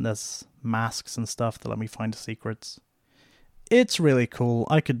 And there's masks and stuff that let me find secrets. It's really cool.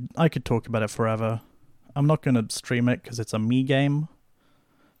 I could talk about it forever. I'm not gonna stream it because it's a me game.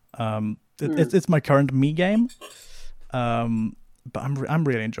 It's my current me game. But I'm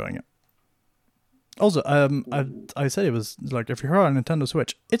really enjoying it. Also, I said it was like if you're on Nintendo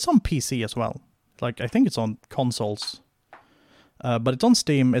Switch, it's on PC as well. Like I think it's on consoles. But it's on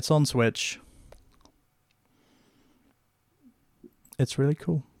Steam. It's on Switch. It's really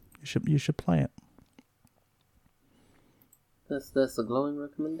cool. You should play it. That's a glowing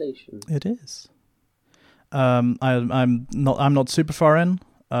recommendation. It is. I'm not super far in.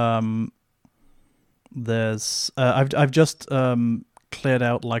 There's I've just cleared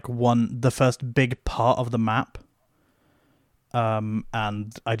out like the first big part of the map.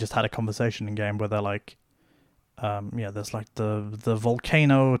 And I just had a conversation in game where they're like, there's like the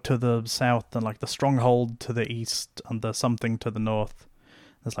volcano to the south and like the stronghold to the east and there's something to the north.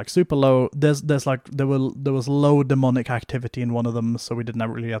 There's like super low. There's like there was low demonic activity in one of them, so we didn't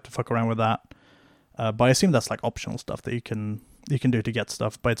really have to fuck around with that. But I assume that's like optional stuff that you can do to get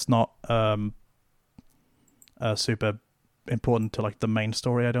stuff, but it's not super important to like the main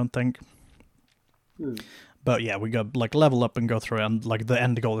story, I don't think. But yeah, we got like level up and go through, and like the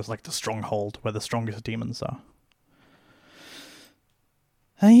end goal is like the stronghold where the strongest demons are.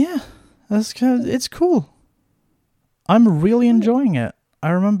 And yeah, it's cool. I'm really enjoying it. I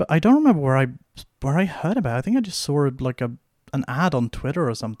don't remember where I heard about it. I think I just saw like an ad on Twitter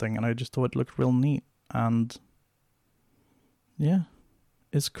or something, and I just thought it looked real neat. And yeah,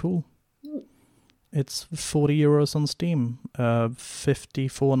 it's cool. It's €40 on Steam,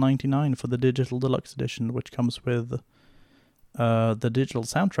 $54.99 for the digital deluxe edition, which comes with the digital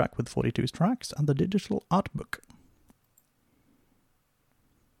soundtrack with 42 tracks and the digital art book.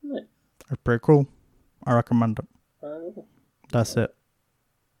 Nice. It's pretty cool. I recommend it. That's it.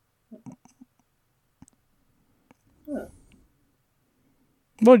 Yeah.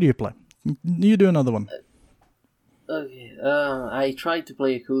 What do you play? You do another one. Okay, I tried to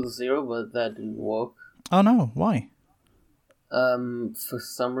play Yakuza 0, but that didn't work. Oh no, why? For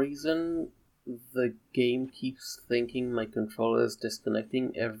some reason, the game keeps thinking my controller is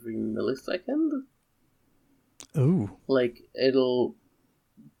disconnecting every millisecond. Ooh. Like, it'll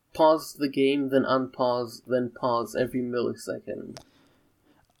pause the game, then unpause, then pause every millisecond.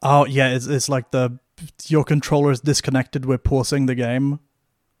 Oh yeah, it's like your controller is disconnected with pausing the game.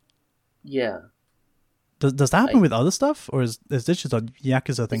 Yeah. Does that happen with other stuff, or is this just a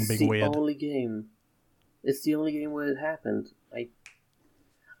Yakuza thing being weird? It's the only game. It's the only game where it happened.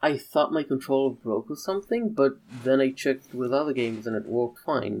 I thought my controller broke or something, but then I checked with other games and it worked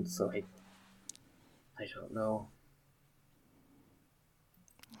fine, so I don't know.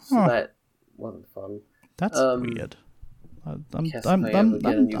 So that wasn't fun. That's weird.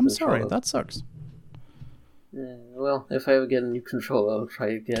 I'm sorry, that sucks. Well, if I ever get a new controller, I'll try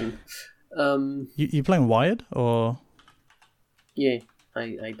again. You playing wired or? Yeah.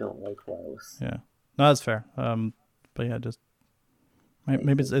 I don't like wireless. Yeah, no, that's fair. But yeah, just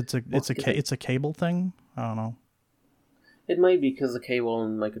maybe it's a cable thing. I don't know. It might be because the cable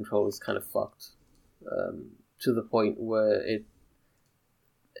on my controller is kind of fucked, to the point where it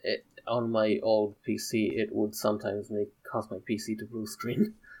on my old PC it would sometimes cause my PC to blue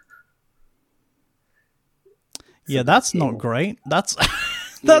screen. Yeah, that's not great. That's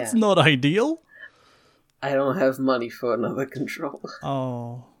not ideal. I don't have money for another controller.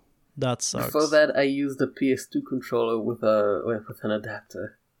 Oh, that sucks. Before that, I used a PS2 controller with an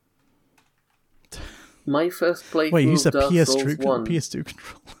adapter. My first playthrough Wait, you used a of Dark Souls 1... PS2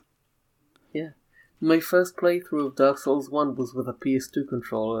 controller? Yeah. My first playthrough of Dark Souls 1 was with a PS2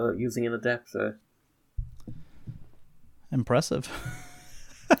 controller using an adapter. Impressive.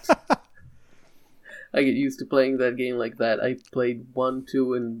 I get used to playing that game like that. I played 1,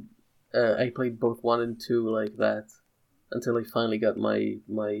 2, and... I played both 1 and 2 like that. Until I finally got my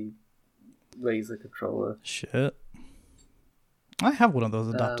Razer controller. Shit. I have one of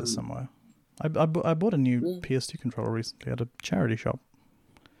those adapters somewhere. I bought a new PS2 controller recently at a charity shop.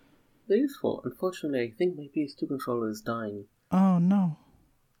 They're useful. Unfortunately, I think my PS2 controller is dying. Oh no.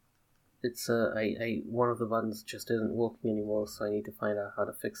 It's one of the buttons just isn't working anymore, so I need to find out how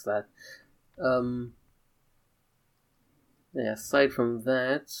to fix that. Yeah, aside from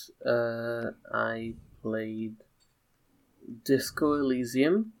that, I played Disco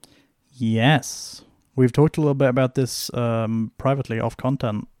Elysium. Yes. We've talked a little bit about this privately off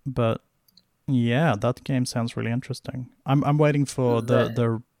content, but yeah, that game sounds really interesting. I'm waiting for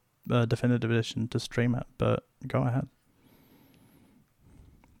the definitive edition to stream it, but go ahead.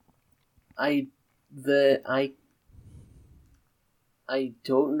 I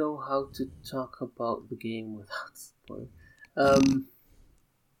don't know how to talk about the game without spoiling.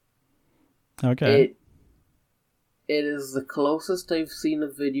 Okay. It is the closest I've seen a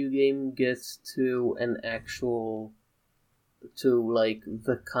video game gets to like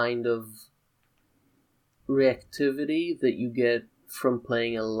the kind of reactivity that you get from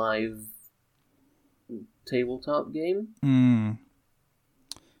playing a live tabletop game.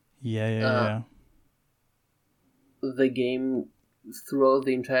 Yeah. The game, throughout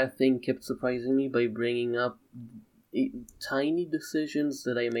the entire thing, kept surprising me by bringing up tiny decisions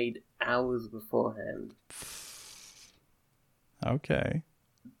that I made hours beforehand. Okay.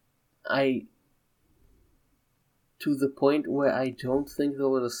 To the point where I don't think there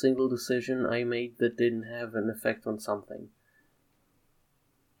was a single decision I made that didn't have an effect on something.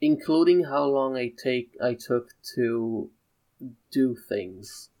 Including how long I took to do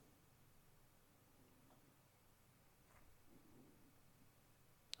things.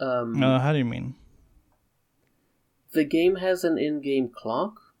 How do you mean? The game has an in-game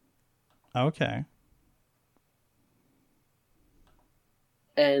clock. Okay.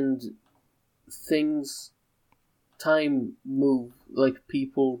 And time move, like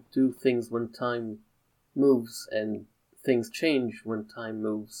people do things when time moves, and things change when time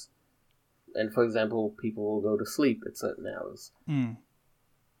moves. And for example, people will go to sleep at certain hours.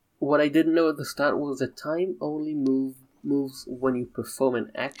 What I didn't know at the start was that time only moves when you perform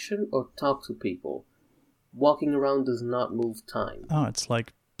an action or talk to people. Walking around does not move time. Oh, it's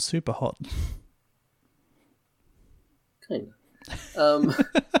like super hot. Kind of.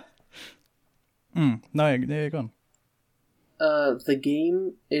 No, you're gone. The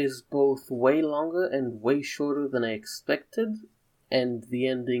game is both way longer and way shorter than I expected, and the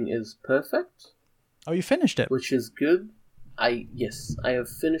ending is perfect. Oh, you finished it? Which is good. Yes, I have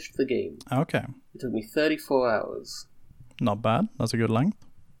finished the game. Okay. It took me 34 hours. Not bad. That's a good length.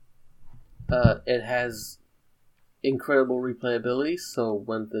 It has incredible replayability, so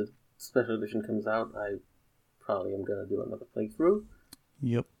when the special edition comes out, I probably am going to do another playthrough.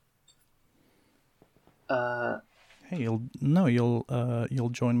 Yep. Hey, you'll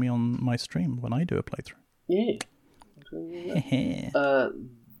join me on my stream when I do a playthrough. Yeah.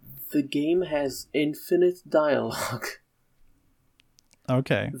 The game has infinite dialogue.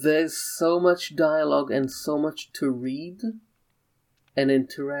 Okay. There's so much dialogue and so much to read and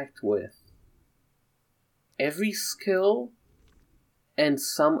interact with. Every skill and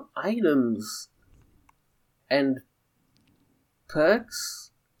some items and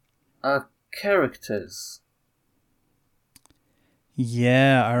perks are characters.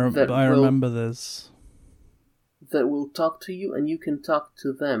 Yeah, I remember this. That will talk to you and you can talk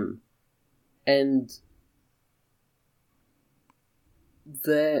to them. And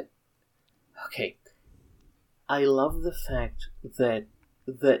okay. I love the fact that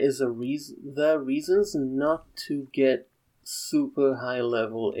there are reasons not to get super high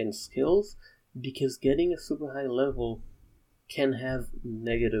level in skills, because getting a super high level can have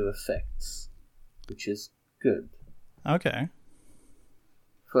negative effects, which is good. Okay.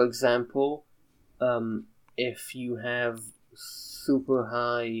 For example, if you have super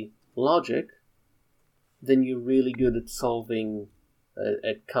high logic, then you're really good at solving,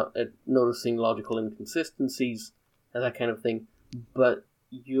 at noticing logical inconsistencies and that kind of thing. But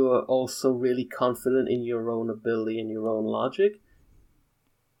you're also really confident in your own ability and your own logic,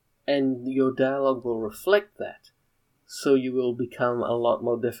 and your dialogue will reflect that. So you will become a lot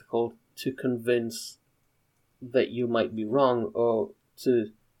more difficult to convince that you might be wrong or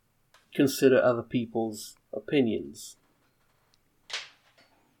to consider other people's opinions.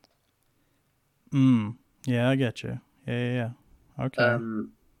 Yeah, I get you. Yeah. Okay.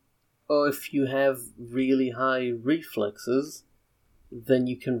 Or if you have really high reflexes, then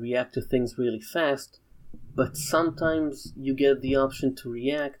you can react to things really fast, but sometimes you get the option to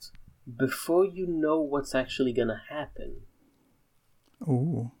react before you know what's actually gonna happen.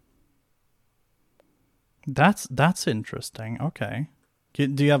 Ooh. That's interesting. Okay.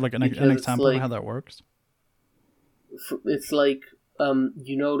 Do you have like an example of how that works? It's like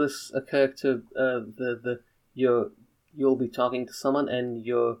you notice a character, you'll be talking to someone, and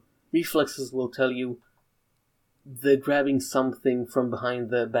your reflexes will tell you they're grabbing something from behind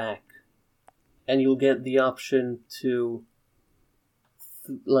their back, and you'll get the option to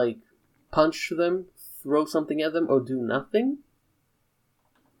punch them, throw something at them, or do nothing,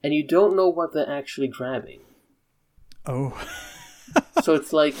 and you don't know what they're actually grabbing. Oh. So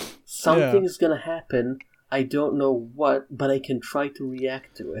it's like something's gonna happen. I don't know what, but I can try to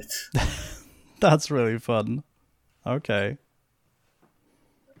react to it. That's really fun. Okay.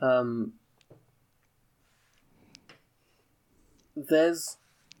 There's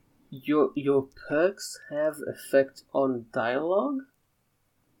your perks have effect on dialogue.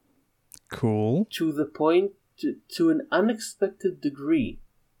 Cool. To the point, to an unexpected degree.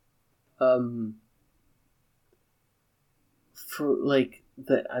 For like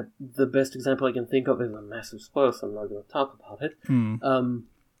the best example I can think of is a massive spoiler, so I'm not going to talk about it.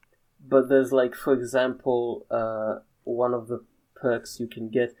 But there's like, for example, one of the perks you can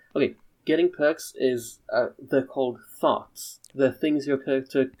get. Okay, getting perks is they're called thoughts. They're things your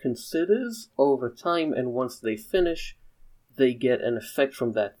character considers over time, and once they finish, they get an effect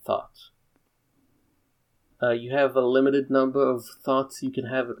from that thought. You have a limited number of thoughts you can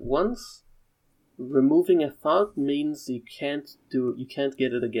have at once. Removing a thought means you can't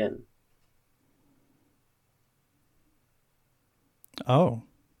get it again. Oh.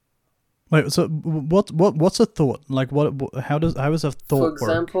 Wait, so what's a thought? Like how is a thought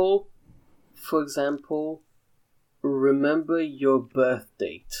work? For example, remember your birth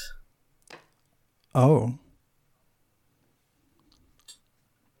date. Oh.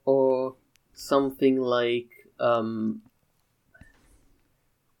 Or something like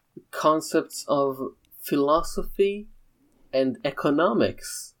concepts of philosophy and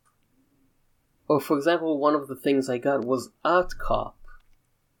economics. Or, for example, one of the things I got was Art Cop.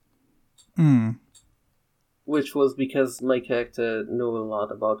 Which was because my character knew a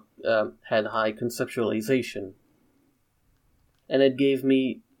lot about, had high conceptualization. And it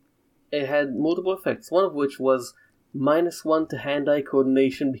had multiple effects, one of which was -1 to hand-eye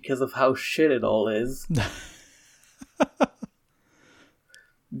coordination because of how shit it all is.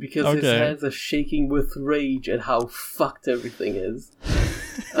 Because his hands are shaking with rage at how fucked everything is.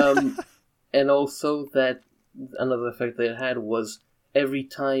 And also that another effect that it had was every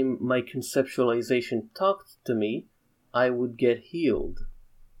time my conceptualization talked to me, I would get healed.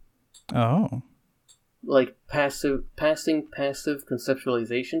 Oh. Like passing passive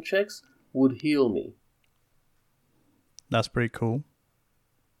conceptualization checks would heal me. That's pretty cool.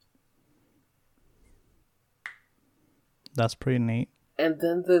 That's pretty neat. And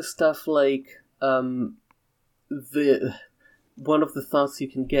then there's stuff like one of the thoughts you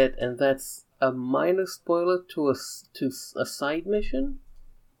can get, and that's a minor spoiler to a side mission.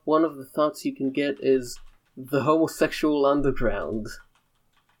 One of the thoughts you can get is the homosexual underground.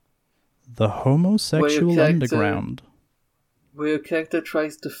 The homosexual underground. Where your character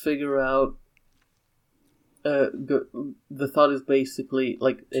tries to figure out. The thought is basically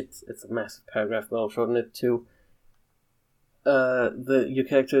like it's a massive paragraph, but I'll shorten it to. Your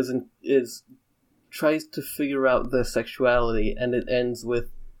character tries to figure out their sexuality, and it ends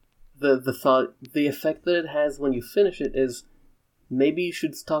with the thought. The effect that it has when you finish it is maybe you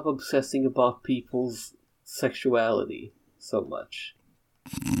should stop obsessing about people's sexuality so much.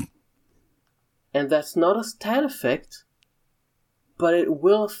 And that's not a stat effect, but it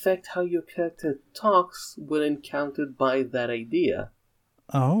will affect how your character talks when encountered by that idea.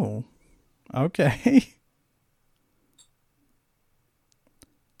 Oh, okay.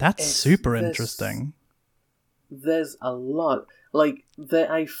 That's super interesting. There's a lot. Like,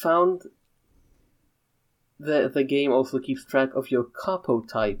 I found the game also keeps track of your capo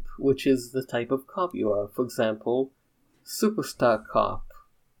type, which is the type of cop you are. For example, Superstar Cop,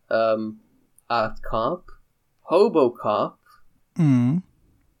 Art Cop, Hobo Cop, Mm.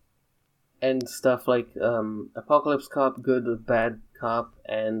 and stuff like Apocalypse Cop, Good or Bad Cop,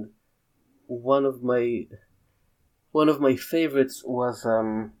 and one of my favorites was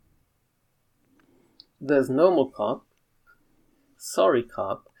there's Normal Cop, Sorry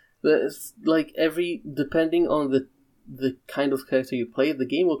Cop. There's like depending on the kind of character you play, the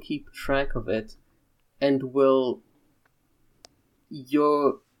game will keep track of it, and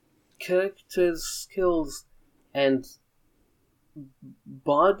your character's skills and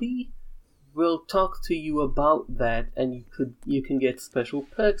body will talk to you about that, and you can get special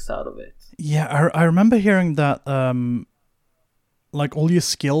perks out of it. Yeah, I remember hearing that like all your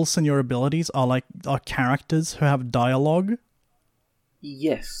skills and your abilities are characters who have dialogue.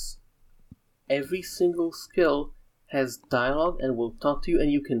 Yes. Every single skill has dialogue and will talk to you,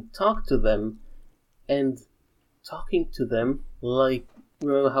 and you can talk to them, and talking to them, like,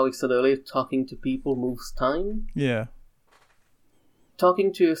 remember how we said earlier, talking to people moves time? Yeah.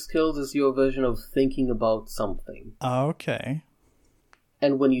 Talking to your skills is your version of thinking about something. Okay.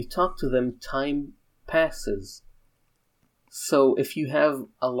 And when you talk to them, time passes. So if you have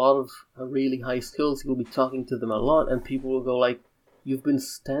a lot of really high skills, you'll be talking to them a lot, and people will go like, "You've been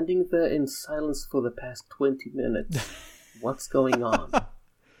standing there in silence for the past 20 minutes. What's going on?"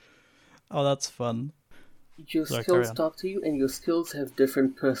 Oh, that's fun. Your skills talk to you, and your skills have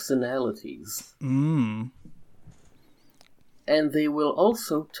different personalities. Mm. And they will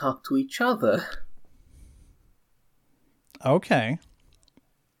also talk to each other. Okay.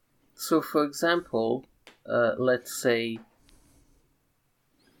 So, for example, let's say...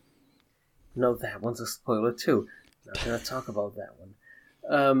 No, that one's a spoiler too. I'm not going to talk about that one.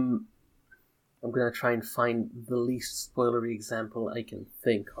 I'm going to try and find the least spoilery example I can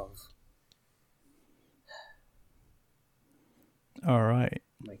think of. All right.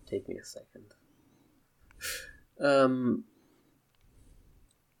 Might take me a second.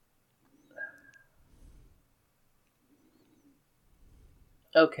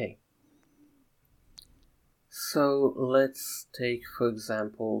 Okay. So let's take, for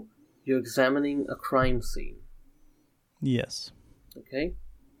example, you're examining a crime scene. Yes. Okay?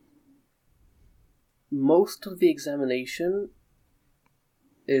 Most of the examination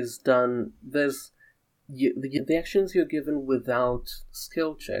is done... The actions you're given without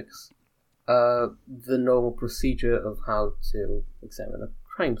skill checks are the normal procedure of how to examine a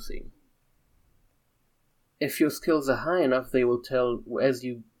crime scene. If your skills are high enough, they will tell, as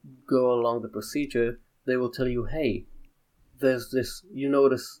you go along the procedure, they will tell you, hey, there's this, you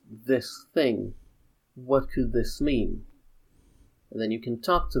notice this thing, what could this mean? And then you can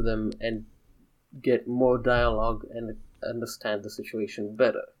talk to them and get more dialogue and understand the situation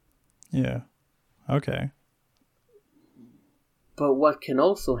better. Yeah. Okay. But what can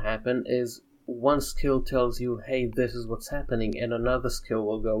also happen is one skill tells you, hey, this is what's happening, and another skill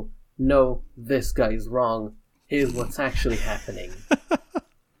will go, no, this guy's wrong, here's what's actually happening.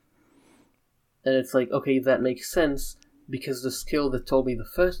 And it's like, okay, that makes sense, because the skill that told me the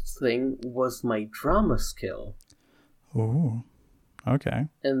first thing was my drama skill. Ooh. Okay.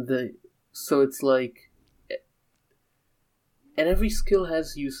 So it's like... And every skill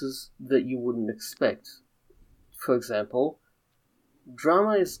has uses that you wouldn't expect. For example,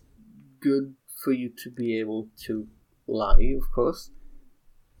 drama is good for you to be able to lie, of course.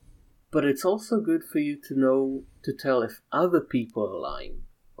 But it's also good for you to know to tell if other people are lying,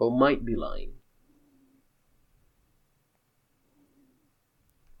 or might be lying.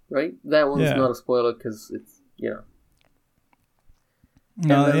 Right? That one's not a spoiler because it's, No,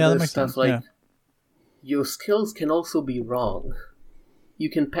 and then that makes stuff sense. like your skills can also be wrong. You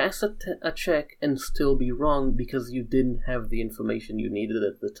can pass a check and still be wrong because you didn't have the information you needed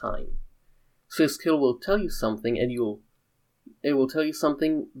at the time. So your skill will tell you something, and it will tell you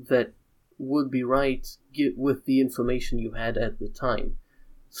something that would be right with the information you had at the time.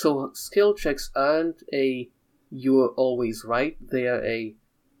 So skill checks aren't you're always right. They are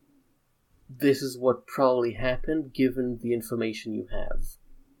this is what probably happened given the information you have.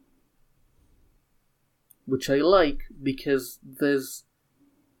 Which I like because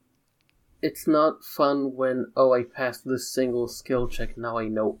it's not fun when, I passed this single skill check, now I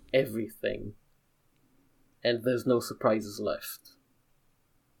know everything. And there's no surprises left.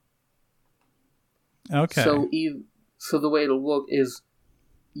 Okay. So the way it'll work is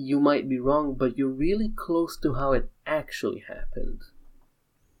you might be wrong, but you're really close to how it actually happened.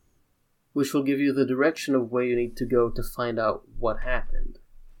 which will give you the direction of where you need to go to find out what happened.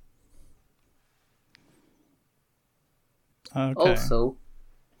 Okay. Also,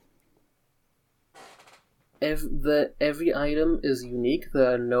 every item is unique.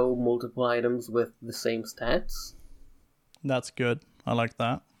 There are no multiple items with the same stats. That's good. I like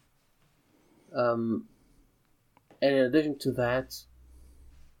that. And in addition to that,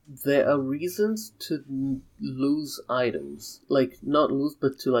 there are reasons to lose items. Like, not lose,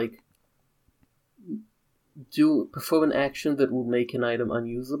 but to, like, perform an action that would make an item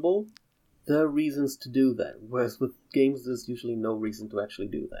unusable. There are reasons to do that, whereas with games there's usually no reason to actually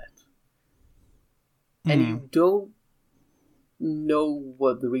do that. And you don't know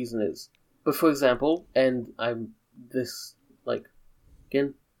what the reason is. But for example, and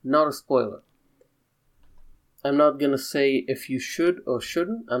again, not a spoiler. I'm not gonna say if you should or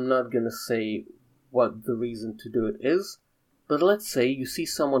shouldn't. I'm not gonna say what the reason to do it is. But let's say you see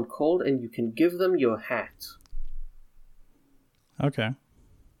someone cold and you can give them your hat. Okay.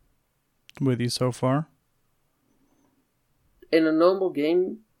 With you so far? In a normal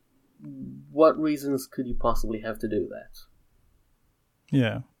game, what reasons could you possibly have to do that?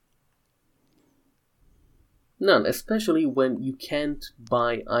 Yeah. None, especially when you can't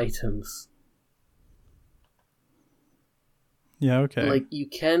buy items. Yeah, okay. Like, you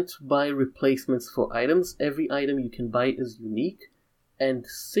can't buy replacements for items. Every item you can buy is unique and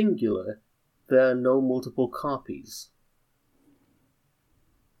singular. There are no multiple copies.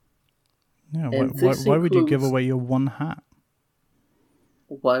 Yeah, why would you give away your one hat?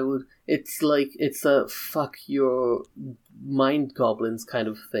 Why would... It's a fuck your mind goblins kind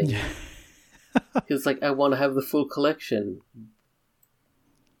of thing. It's like, I want to have the full collection.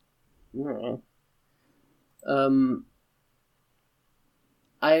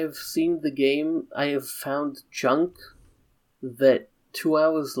 I have seen the game, I have found junk that 2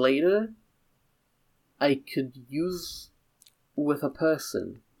 hours later I could use with a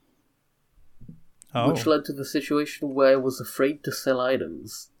person. Oh. Which led to the situation where I was afraid to sell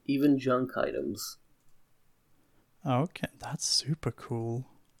items, even junk items. Okay, that's super cool.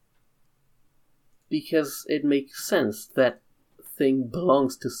 Because it makes sense. That thing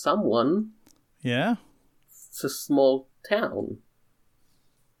belongs to someone. Yeah? It's a small town.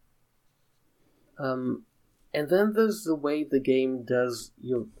 And then there's the way the game does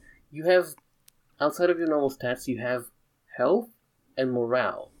you have, outside of your normal stats, you have health and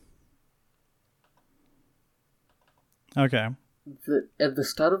morale. Okay. At the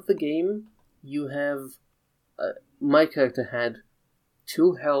start of the game, you have... my character had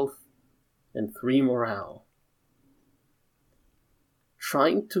 2 health and 3 morale.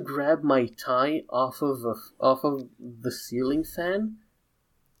 Trying to grab my tie off of the ceiling fan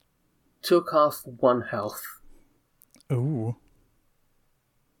took off 1 health. Ooh.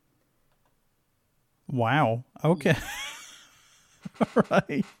 Wow. Okay.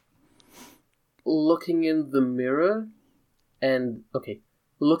 Alright. Looking in the mirror and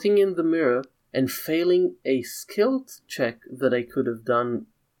failing a skill check that I could have done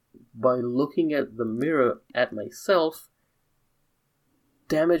by looking at the mirror at myself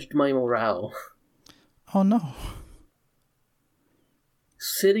damaged my morale. Oh no.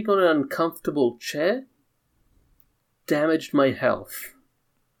 Sitting on an uncomfortable chair damaged my health.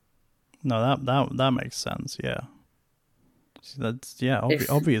 No, that makes sense, yeah. That's, yeah,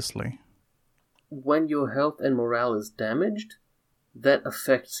 obviously. When your health and morale is damaged, that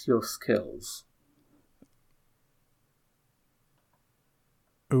affects your skills.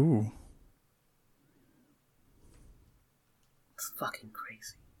 Ooh. It's fucking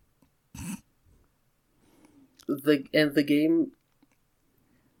crazy. The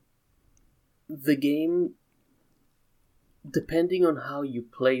game, depending on how you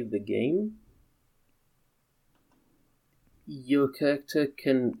play the game, your character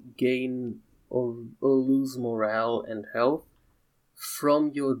can gain or lose morale and health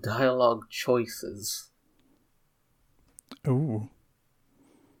from your dialogue choices. Ooh.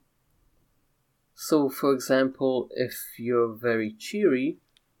 So, for example, if you're very cheery,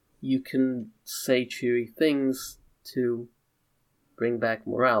 you can say cheery things to bring back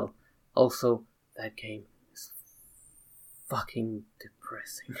morale. Also, that game is fucking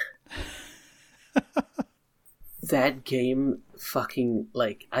depressing. That game fucking,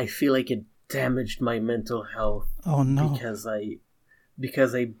 I feel like it damaged my mental health. Oh no. Because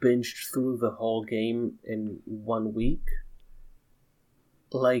I binged through the whole game in 1 week.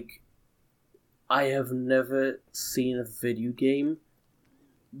 I have never seen a video game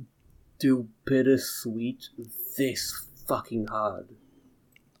do bittersweet this fucking hard.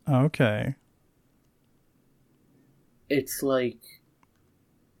 Okay. It's like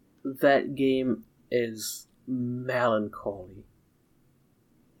that game is melancholy.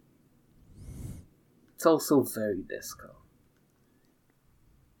 It's also very disco.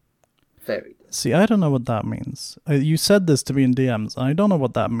 Very disco. See, I don't know what that means. You said this to me in DMs, and I don't know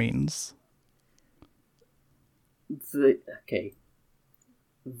what that means. Okay.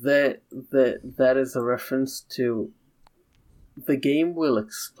 That is a reference to... The game will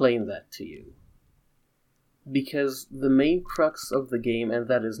explain that to you. Because the main crux of the game, and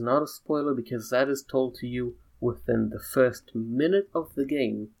that is not a spoiler because that is told to you within the first minute of the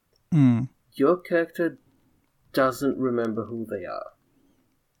game, your character doesn't remember who they are.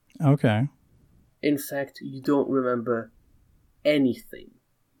 Okay. In fact, you don't remember anything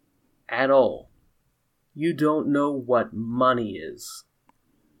at all. You don't know what money is.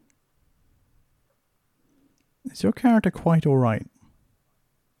 Is your character quite alright?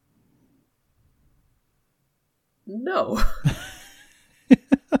 No.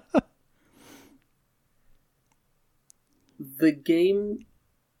 The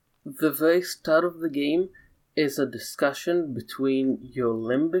very start of the game is a discussion between your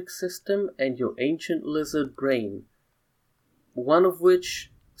limbic system and your ancient lizard brain, one of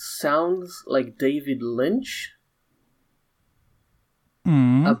which sounds like David Lynch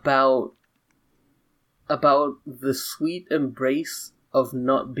about the sweet embrace of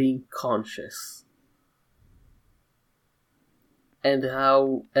not being conscious. And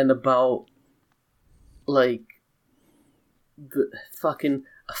about like the fucking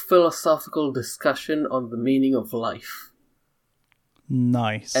a philosophical discussion on the meaning of life.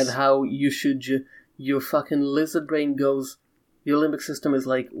 Nice. And how you should your fucking lizard brain goes, your limbic system is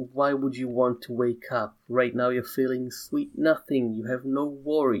like, why would you want to wake up? Right now you're feeling sweet nothing, you have no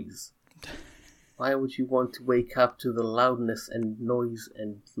worries. Why would you want to wake up to the loudness and noise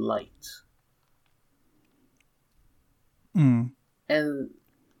and light? And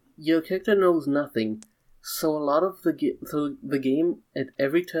your character knows nothing, so a lot of the game at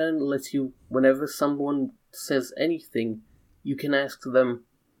every turn lets you, whenever someone says anything, you can ask them,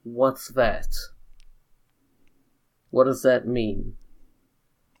 what's that? What does that mean?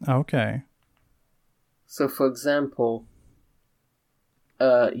 Okay. So for example,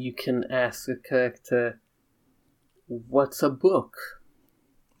 you can ask a character, what's a book?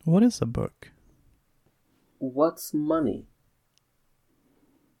 What is a book? What's money?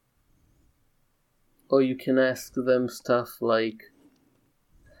 Or you can ask them stuff like,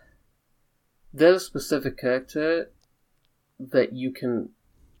 there's a specific character that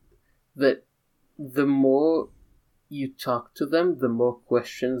the more you talk to them, the more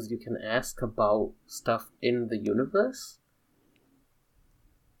questions you can ask about stuff in the universe.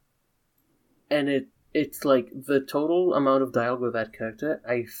 And it's like the total amount of dialogue with that character,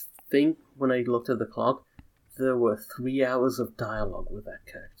 I think when I looked at the clock, there were 3 hours of dialogue with that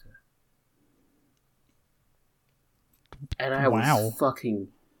character. And I was fucking...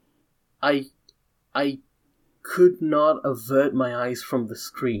 I could not avert my eyes from the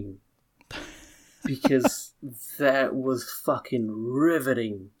screen. Because that was fucking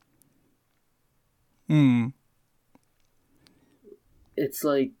riveting. It's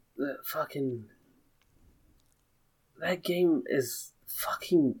like, that game is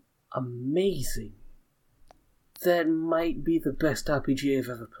fucking amazing. That might be the best RPG I've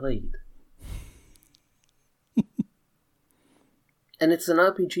ever played. And it's an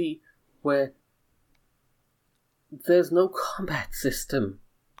RPG where there's no combat system.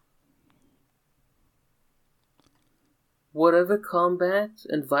 Whatever combat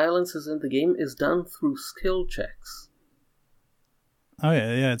and violence is in the game is done through skill checks. Oh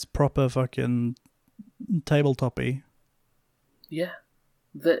yeah, it's proper fucking tabletop-y. Yeah.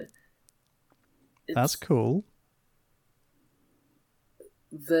 That's cool.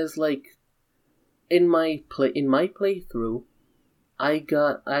 There's like, in my playthrough,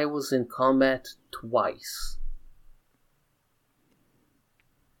 I was in combat twice.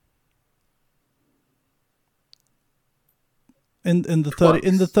 In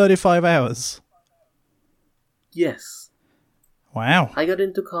the 35 hours. Yes. Wow. I got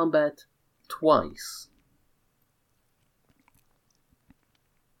into combat twice.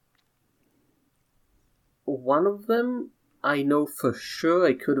 One of them I know for sure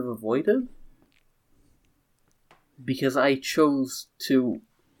I could have avoided because I chose to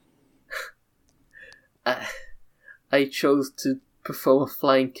I chose to perform a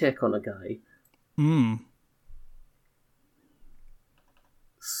flying kick on a guy.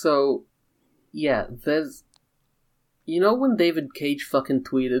 So, yeah, there's... You know when David Cage fucking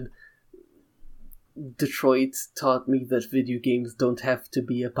tweeted, Detroit taught me that video games don't have to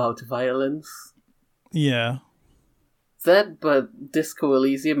be about violence? Yeah. That, but Disco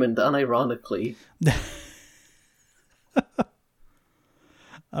Elysium, and unironically.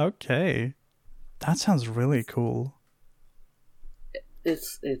 Okay. That sounds really cool.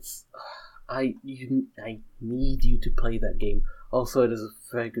 I need you to play that game. Also, it is a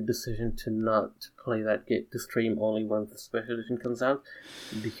very good decision to not play that game, to stream only when the special edition comes out,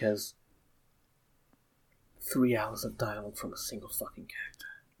 because 3 hours of dialogue from a single fucking character.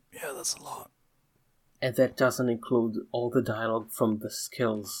 Yeah, that's a lot. And that doesn't include all the dialogue from the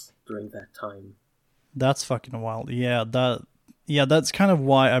skills during that time. That's fucking wild. Yeah, that's kind of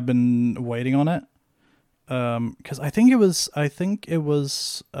why I've been waiting on it. Because I think it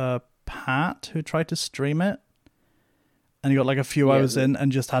was Pat who tried to stream it, and he got like a few hours in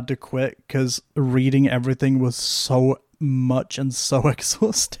and just had to quit because reading everything was so much and so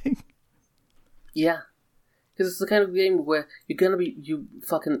exhausting. Yeah, because it's the kind of game where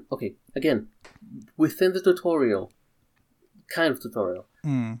okay. Again, within the tutorial,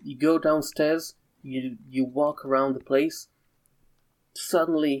 you go downstairs, you walk around the place.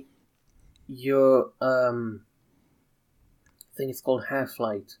 Suddenly, your I think it's called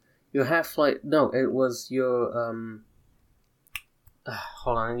Half-Light. Your Half-Light. No, it was your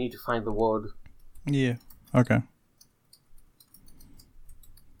hold on, I need to find the word. Yeah. Okay.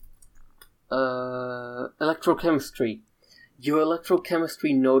 Electrochemistry. Your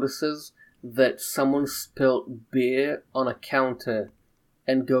electrochemistry notices that someone spilled beer on a counter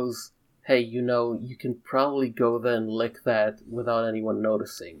and goes, hey, you can probably go there and lick that without anyone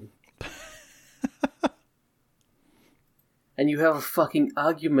noticing. And you have a fucking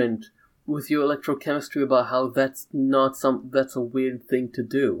argument with your electrochemistry about how that's a weird thing to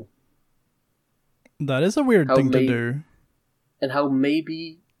do. That is a weird thing to do. And how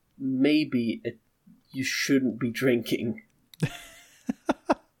maybe you shouldn't be drinking.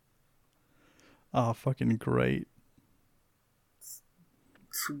 Oh, fucking great. It's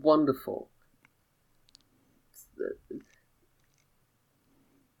wonderful.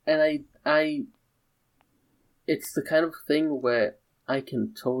 And it's the kind of thing where I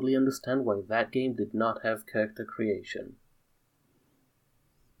can totally understand why that game did not have character creation.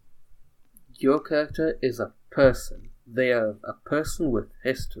 Your character is a person. They are a person with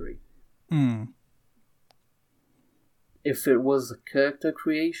history. If it was a character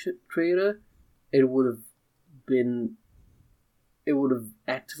creator, it would have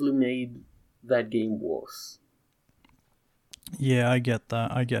actively made that game worse. Yeah, I get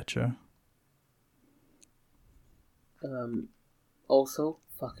that. I get you. Also,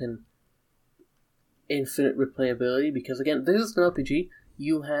 fucking infinite replayability, because again, this is an RPG.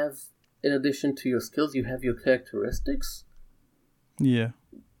 You have, in addition to your skills, you have your characteristics. Yeah.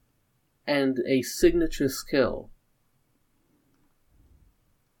 And a signature skill,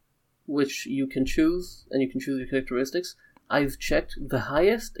 which you can choose, and you can choose your characteristics. I've checked, the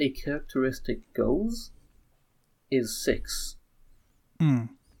highest a characteristic goes is 6.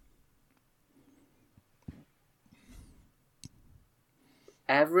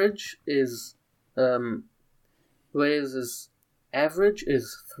 Average is average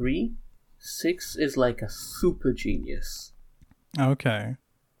is 3. 6 is like a super genius. Okay.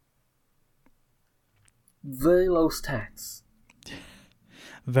 Very low stats.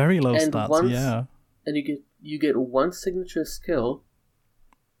 Very low stats, yeah. And you get one signature skill,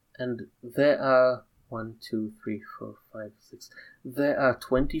 and there are 1, 2, 3, 4, 5, 6. There are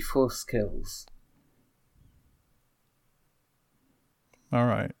 24 skills. All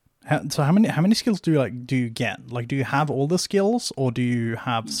right. So how many skills do you get? Like, do you have all the skills, or do you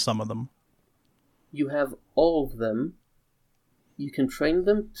have some of them? You have all of them. You can train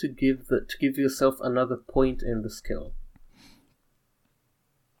them to give yourself another point in the skill.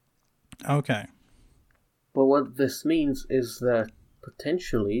 Okay. But what this means is that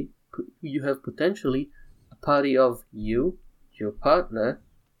you have a party of you, your partner,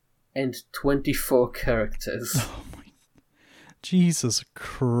 and 24 characters. Oh my... Jesus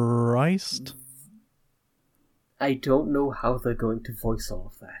Christ. I don't know how they're going to voice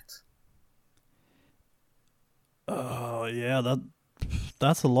all of that. Oh, yeah,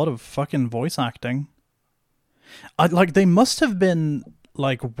 that's a lot of fucking voice acting. They must have been,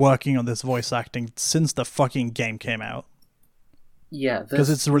 working on this voice acting since the fucking game came out. Yeah, because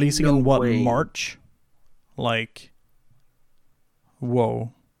it's releasing in March?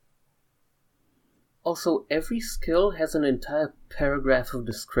 Whoa. Also, every skill has an entire paragraph of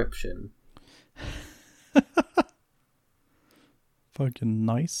description. Fucking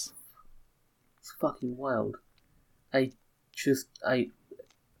nice. It's fucking wild. I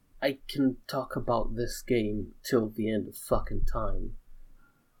can talk about this game till the end of fucking time.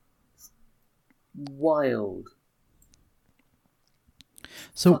 It's wild.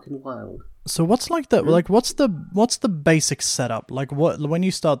 So Fucking wild. so what's like the like what's the basic setup? Like what when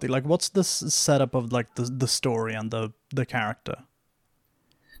you start the like what's the setup of like the story and the character?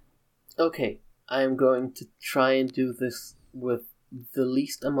 Okay, I am going to try and do this with the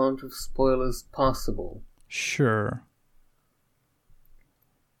least amount of spoilers possible. Sure.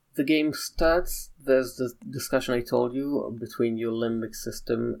 The game starts, there's the discussion I told you between your limbic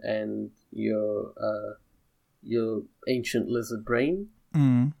system and your ancient lizard brain.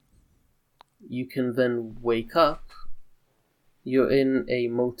 Mm. You can then wake up. You're in a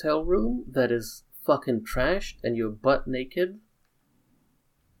motel room that is fucking trashed and you're butt naked.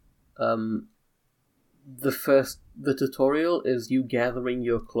 The tutorial is you gathering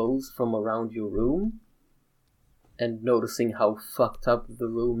your clothes from around your room and noticing how fucked up the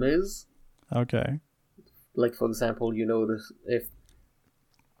room is. Okay. Like, for example, you notice if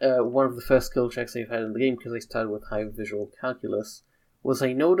one of the first skill checks I've had in the game, because I started with high visual calculus, was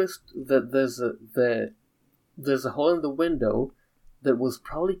I noticed that there's a hole in the window that was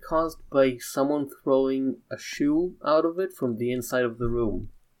probably caused by someone throwing a shoe out of it from the inside of the room.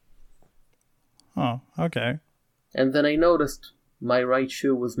 Oh, okay. And then I noticed my right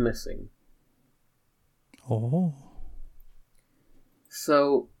shoe was missing. Oh.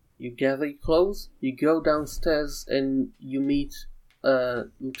 So you gather your clothes, you go downstairs, and you meet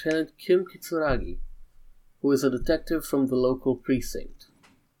Lieutenant Kim Kitsuragi, who is a detective from the local precinct.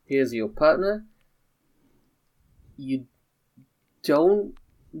 He is your partner. You don't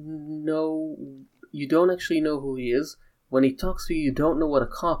actually know who he is. When he talks to you, you don't know what a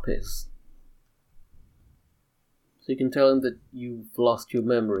cop is. So you can tell him that you've lost your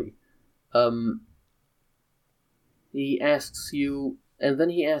memory. He asks you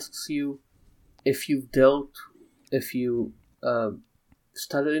if you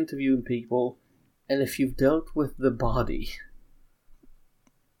started interviewing people, and if you've dealt with the body.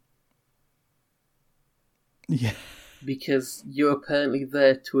 Yeah. Because you're apparently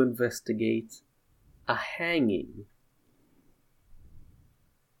there to investigate a hanging.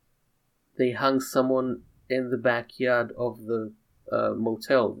 They hung someone in the backyard of the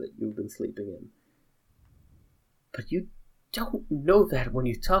motel that you've been sleeping in. But you don't know that when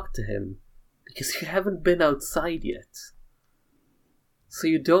you talk to him, because you haven't been outside yet. So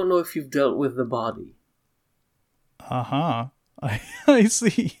you don't know if you've dealt with the body. Uh-huh. I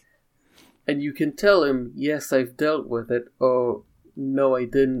see. And you can tell him, yes, I've dealt with it, or no, I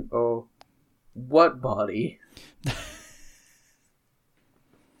didn't, or what body?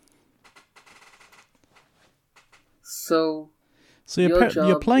 So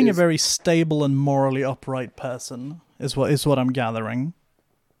you're playing a very stable and morally upright person, is what I'm gathering.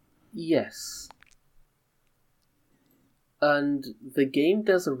 Yes. And the game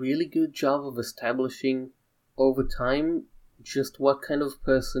does a really good job of establishing over time just what kind of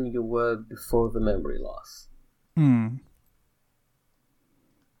person you were before the memory loss. Hmm.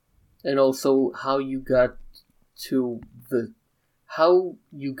 And also how you got to the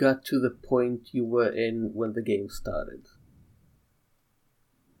point you were in when the game started.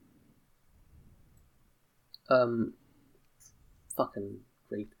 Fucking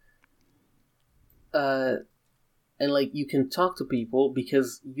great. And like you can talk to people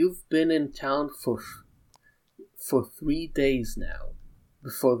because you've been in town for 3 days now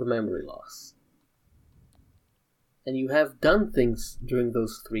before the memory loss. And you have done things during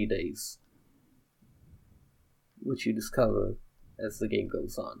those 3 days, which you discover as the game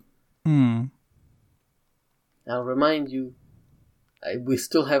goes on. Hmm. I'll remind you, we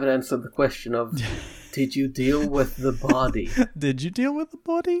still haven't answered the question of, did you deal with the body? Did you deal with the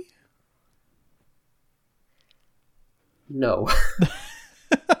body? No.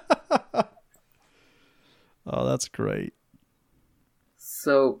 Oh, that's great.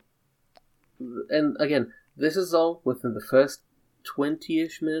 So, and again, this is all within the first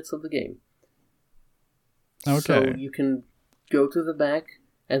 20-ish minutes of the game. Okay. So you can go to the back,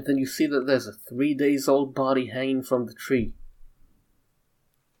 and then you see that there's a 3 days old body hanging from the tree.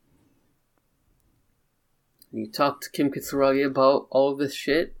 And you talk to Kim Kitsuragi about all of this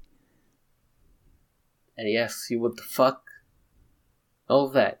shit, and he asks you what the fuck, all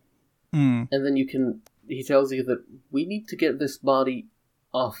of that. Mm. And then he tells you that we need to get this body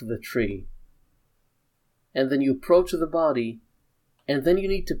off the tree. And then you approach the body, and then you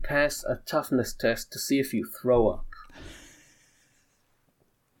need to pass a toughness test to see if you throw up.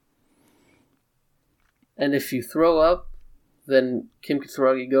 And if you throw up, then Kim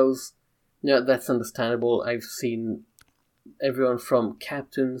Kitsuragi goes, "Yeah, that's understandable. I've seen everyone from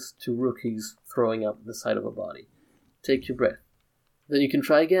captains to rookies throwing up the side of a body. Take your breath. Then you can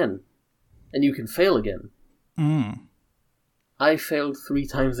try again. And you can fail again. Mm. I failed 3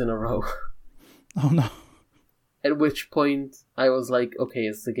 times in a row. Oh no. At which point, I was like, okay,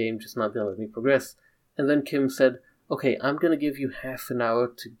 is the game just not gonna let me progress? And then Kim said, okay, I'm gonna give you half an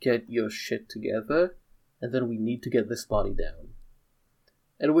hour to get your shit together, and then we need to get this body down.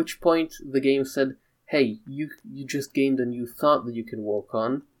 At which point, the game said, hey, you just gained a new thought that you can work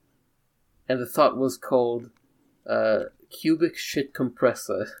on, and the thought was called, Cubic Shit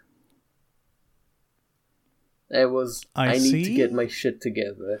Compressor. It was, I need to get my shit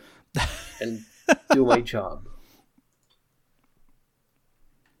together and do my job.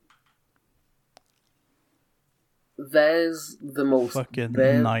 There's the most fucking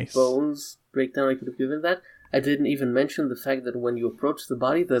bare nice bones breakdown I could have given that. I didn't even mention the fact that when you approach the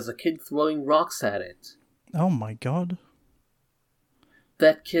body, there's a kid throwing rocks at it. Oh my god.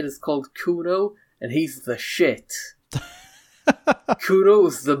 That kid is called Kuno, and he's the shit. Kuno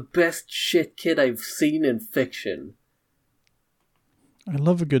is the best shit kid I've seen in fiction. I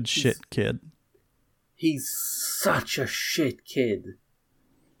love a good shit kid. He's such a shit kid.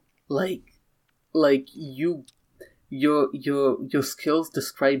 Like your skills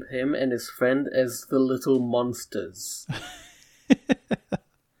describe him and his friend as the little monsters.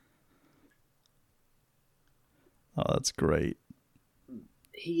 Oh, that's great.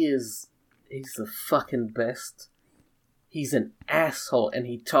 He's the fucking best. He's an asshole and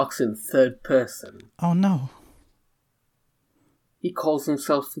he talks in third person. Oh no. He calls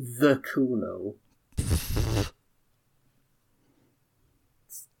himself the Kuno. It's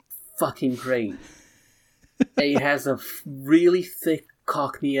fucking great. And he has a really thick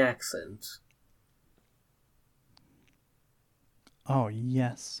Cockney accent. Oh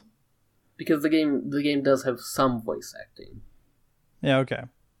yes. Because the game does have some voice acting. Yeah, okay.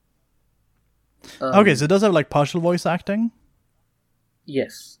 Okay, so it does have like partial voice acting?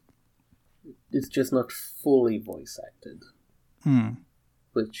 Yes. It's just not fully voice acted.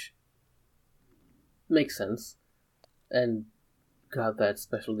 Which makes sense. And god, that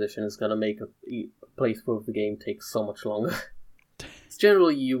special edition is gonna make a playthrough of the game take so much longer. It's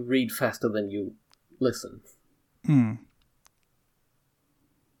generally you read faster than you listen.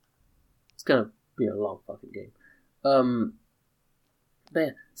 It's gonna be a long fucking game. But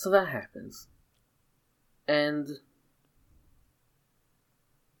yeah, so that happens. And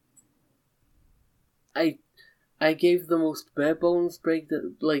I gave the most bare bones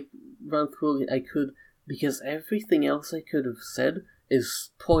run through I could, because everything else I could have said is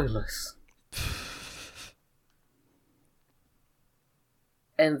spoilers.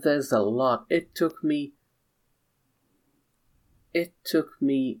 And there's a lot. It took me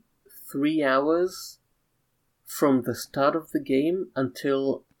 3 hours from the start of the game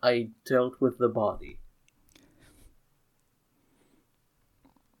until I dealt with the body.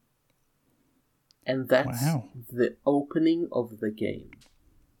 And that's the opening of the game.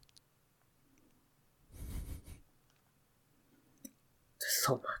 There's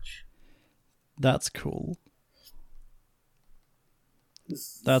so much. That's cool.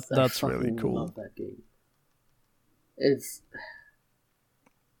 That's really cool. I love that game. It's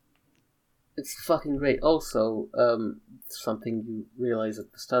fucking great. Also, something you realize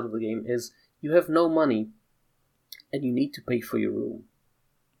at the start of the game is you have no money, and you need to pay for your room.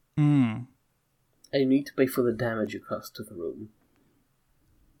 And you need to pay for the damage you caused to the room.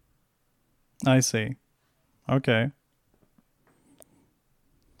 I see. Okay.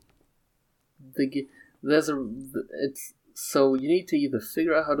 So you need to either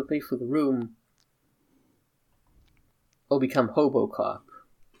figure out how to pay for the room or become Hobo-Cop.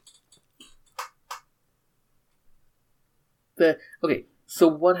 Okay, so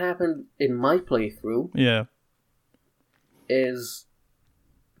what happened in my playthrough is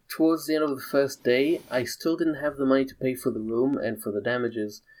towards the end of the first day, I still didn't have the money to pay for the room and for the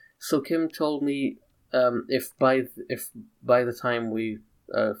damages. So Kim told me, if by the time we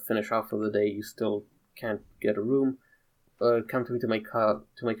finish off for the day, you still can't get a room, come to me to my car.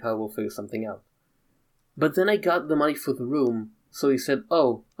 We'll figure something out. But then I got the money for the room, so he said,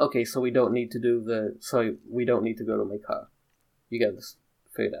 "Oh, okay, so we don't need to go to my car. You got this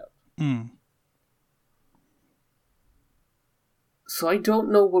figured out." So I don't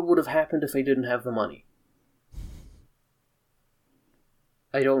know what would have happened if I didn't have the money.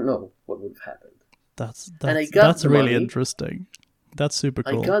 I don't know what would have happened. That's really interesting. That's super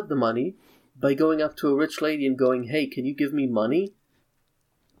cool. I got the money by going up to a rich lady and going, "Hey, can you give me money?"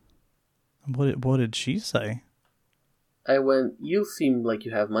 What did she say? I went, "You seem like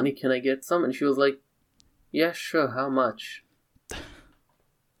you have money. Can I get some?" And she was like, "Yeah, sure. How much?"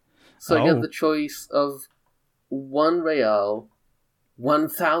 So I got the choice of 1 real,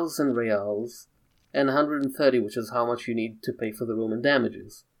 1,000 reals, and 130, which is how much you need to pay for the room and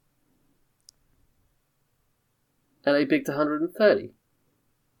damages. And I picked 130.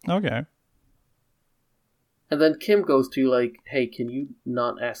 Okay. And then Kim goes to you like, hey, can you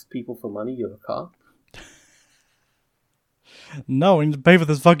not ask people for money? You're a cop. No, I need to pay for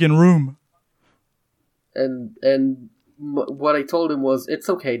this fucking room. And what I told him was, it's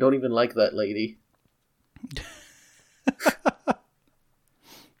okay, don't even like that lady.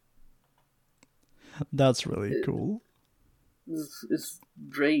 That's really cool. It's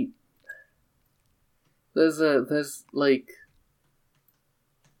great. There's like...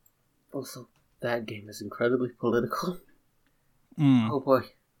 Also, that game is incredibly political. Oh boy.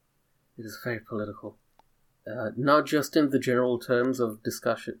 It is very political. Not just in the general terms of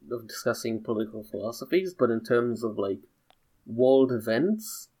discussing political philosophies, but in terms of like world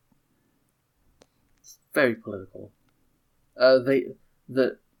events. It's very political.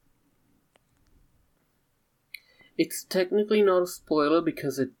 It's technically not a spoiler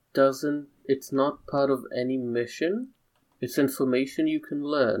because it's not part of any mission. It's information you can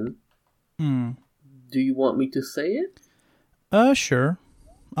learn. Do you want me to say it? Sure.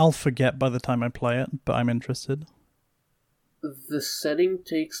 I'll forget by the time I play it, but I'm interested. The setting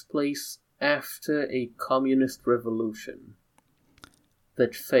takes place after a communist revolution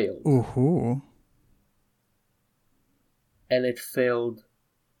that failed. Ooh. And it failed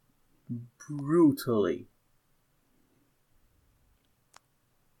brutally.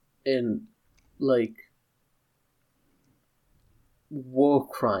 In, like, war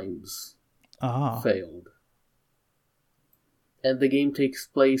crimes failed. And the game takes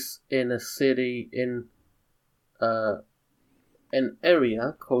place in a city in an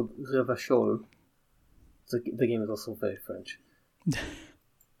area called Revachol. The game is also very French.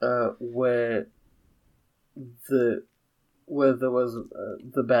 Where there was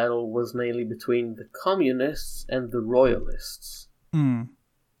the battle was mainly between the communists and the royalists.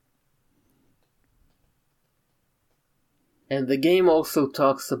 And the game also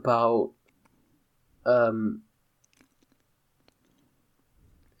talks about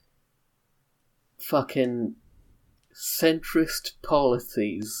fucking centrist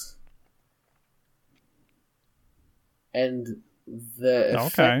policies and the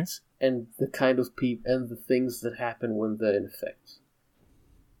effect and the kind of people and the things that happen when they're in effect.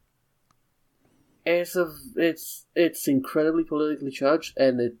 It's incredibly politically charged,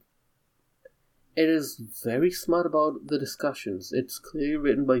 and it is very smart about the discussions. It's clearly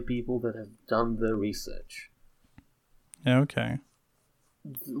written by people that have done their research. Okay.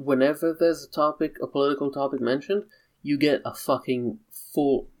 Whenever there's a political topic mentioned, you get a fucking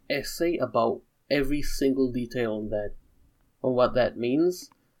full essay about every single detail on what that means,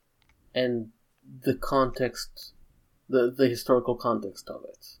 and the context, the historical context of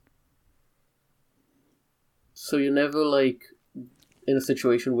it. So you're never, like, in a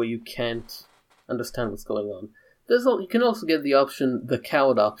situation where you can't understand what's going on. You can also get the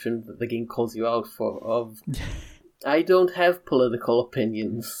coward option that the game calls you out for, of I don't have political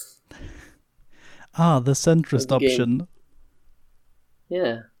opinions. The centrist option.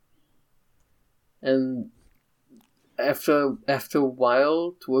 Yeah. And after a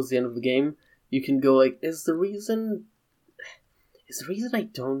while, towards the end of the game, you can go like, is the reason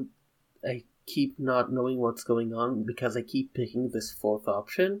I keep not knowing what's going on because I keep picking this fourth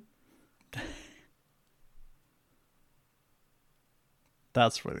option?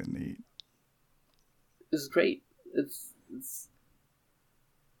 That's really neat. It's great.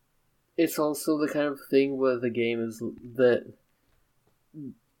 It's also the kind of thing where the game is that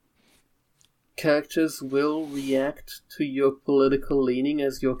characters will react to your political leaning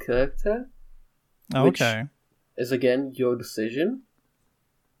as your character. Okay. Which is, again, your decision.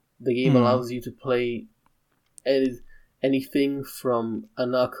 The game allows you to play anything from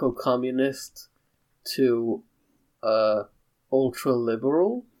anarcho-communist to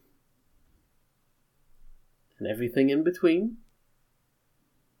ultra-liberal and everything in between.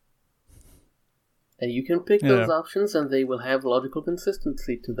 And you can pick those options, and they will have logical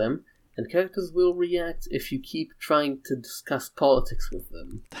consistency to them, and characters will react if you keep trying to discuss politics with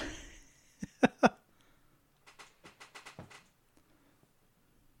them.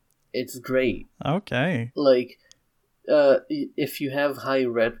 It's great. Okay. Like, if you have high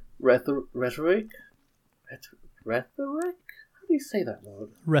rhetoric? How do you say that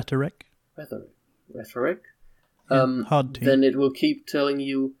word? Rhetoric. Rhetoric. Hard to. Then it will keep telling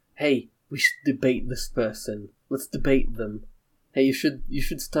you, hey, we should debate this person. Let's debate them. Hey, you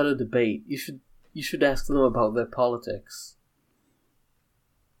should start a debate. You should ask them about their politics.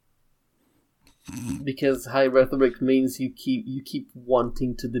 Because high rhetoric means you keep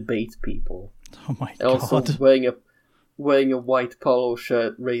wanting to debate people. Oh my And also, god. wearing a white polo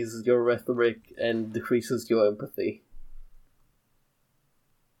shirt raises your rhetoric and decreases your empathy.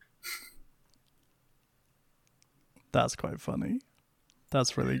 That's quite funny.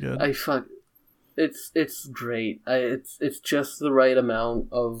 That's really good. It's great. It's just the right amount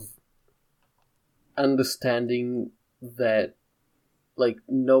of understanding that, like,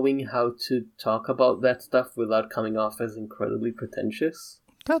 knowing how to talk about that stuff without coming off as incredibly pretentious.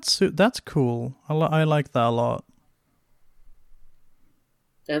 That's cool. I like that a lot.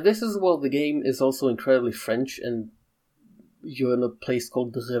 And this is, well, the game is also incredibly French, and you're in a place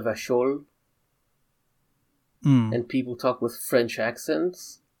called Revachol, and people talk with French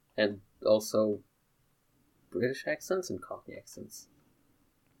accents, and also British accents and Cockney accents.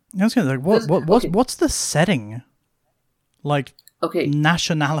 I was gonna what's the setting? Like, Okay,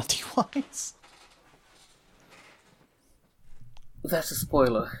 nationality-wise? that's a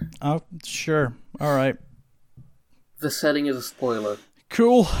spoiler. Oh, sure. All right. The setting is a spoiler.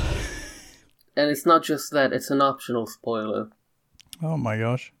 Cool. And it's not just that, it's an optional spoiler. Oh my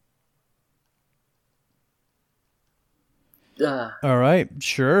gosh. Ah. All right,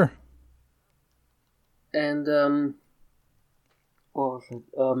 sure. And, what was it?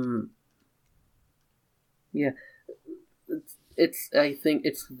 Yeah. I think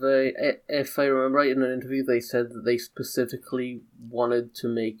it's very, if I remember right, in an interview they said that they specifically wanted to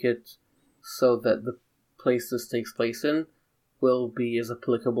make it so that the place this takes place in will be as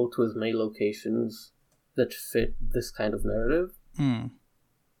applicable to as many locations that fit this kind of narrative.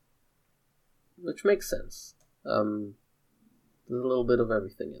 Which makes sense. There's a little bit of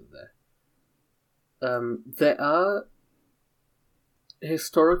everything in there. There are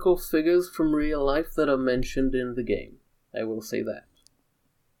historical figures from real life that are mentioned in the game. I will say that.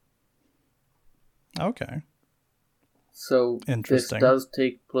 Okay. So this does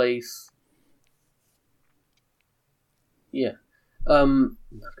take place. Yeah. I'm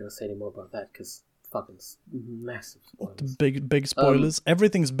not gonna say any more about that because fucking massive spoilers. Big spoilers.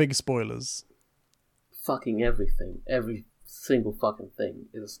 Everything's big spoilers. Fucking everything. Every single fucking thing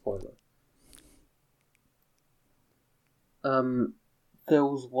is a spoiler. There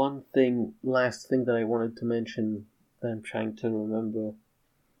was one last thing that I wanted to mention that I'm trying to remember.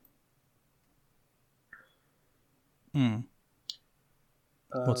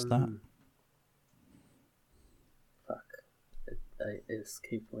 What's that? Fuck. It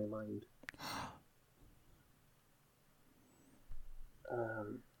escaped my mind.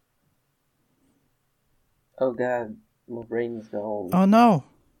 Oh god, my brain's gone. Oh no!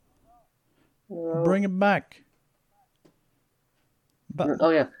 No. Bring it back.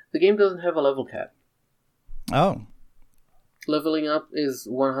 Oh yeah, the game doesn't have a level cap. Oh. Leveling up is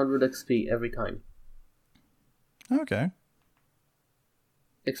 100 XP every time. Okay.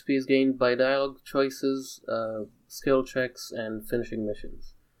 XP is gained by dialogue choices, skill checks, and finishing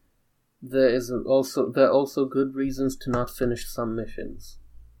missions. There are also good reasons to not finish some missions.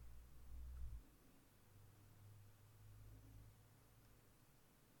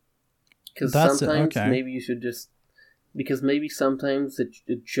 Because sometimes maybe you should just... Because maybe sometimes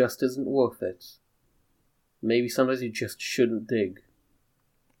it just isn't worth it. Maybe sometimes you just shouldn't dig.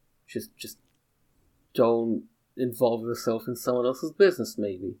 Just don't involve yourself in someone else's business,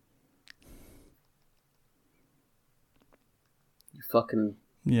 maybe. You fucking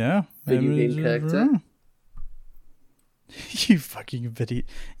video game character. You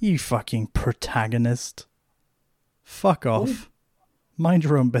fucking protagonist. Fuck off. Mind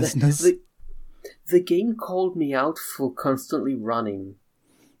your own business. The game called me out for constantly running.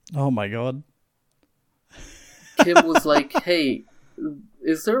 Oh my god. Kim was like, hey,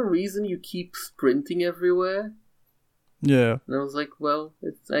 is there a reason you keep sprinting everywhere? Yeah. And I was like, well,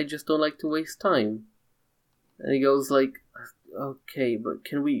 I just don't like to waste time. And he goes like, okay, but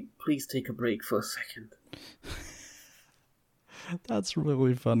can we please take a break for a second? That's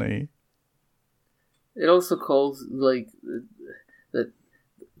really funny. It also calls, like, that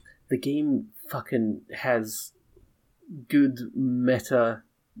the game fucking has good meta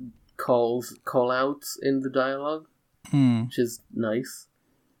call-outs in the dialogue, which is nice.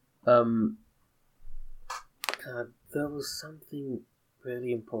 God, there was something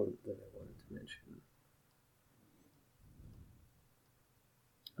really important that I wanted to mention.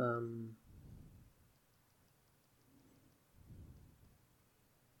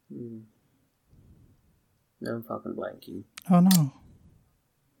 Now I'm fucking blanking. Oh no.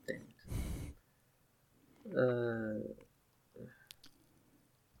 Damn it.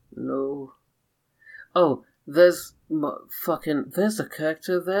 No. Oh, there's a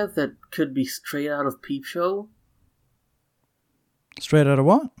character there that could be straight out of Peep Show. Straight out of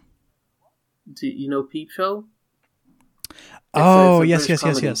what? Do you know Peep Show? Oh, it's a yes, British yes, yes,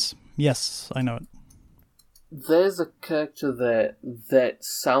 comedy. yes. Yes, I know it. There's a character there that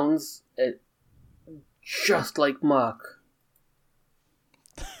sounds just like Mark.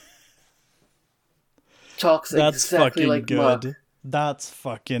 Talks That's exactly fucking like Mark. good. That's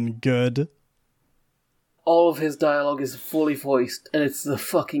fucking good. All of his dialogue is fully voiced, and it's the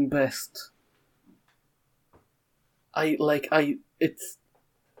fucking best. I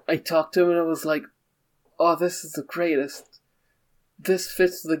talked to him and I was like, oh, this is the greatest. This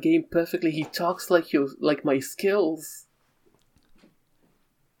fits the game perfectly. He talks like my skills.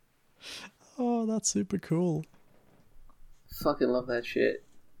 Oh, that's super cool. Fucking love that shit.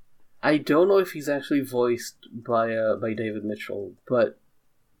 I don't know if he's actually voiced by David Mitchell, but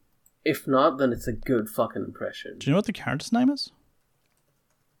if not, then it's a good fucking impression. Do you know what the character's name is?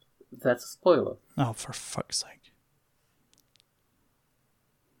 That's a spoiler. Oh, for fuck's sake.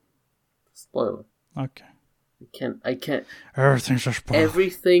 Spoiler. Okay. I can't. Everything's a spoiler.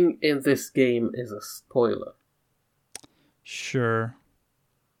 Everything in this game is a spoiler. Sure.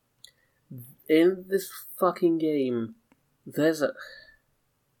 In this fucking game, there's a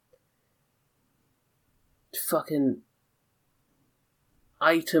fucking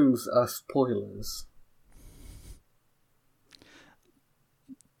items are spoilers.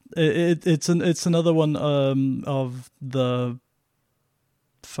 It's another one of the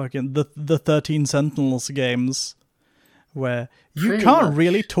fucking the 13 Sentinels games where you Pretty can't much.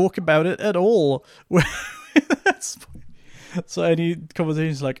 really talk about it at all. So any conversation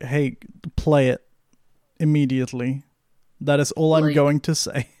is like, hey, play it immediately. That is all I'm Like- going to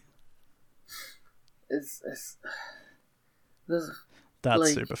say. It's there's That's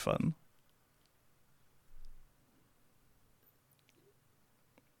like- super fun.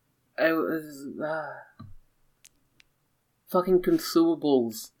 Fucking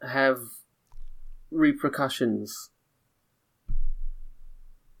consumables have repercussions.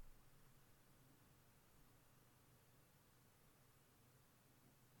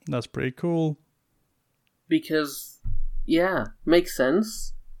 That's pretty cool. Because, yeah, makes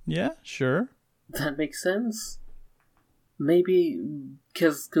sense. Yeah, sure. That makes sense. Maybe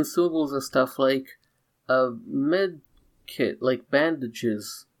because consumables are stuff like a med kit, like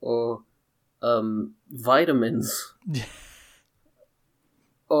bandages or vitamins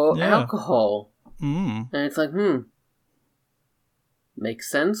or Yeah. alcohol, Mm, and it's like, makes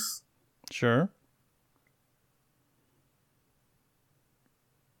sense. sure.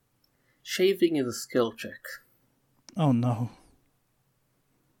 Shaving is a skill check. Oh no.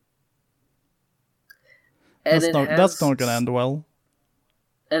 And That's not gonna end well.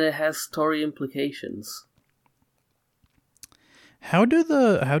 And it has story implications. How do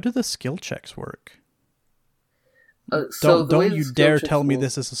the skill checks work? So the way Don't the you skill dare checks tell me work-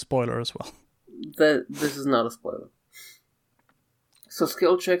 this is a spoiler as well. That this is not a spoiler. So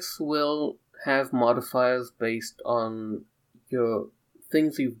skill checks will have modifiers based on your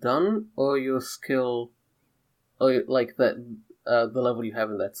things you've done or your skill, or like that the level you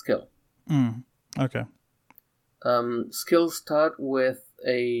have in that skill. Okay. Skills start with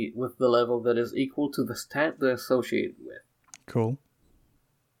the level that is equal to the stat they're associated with. Cool.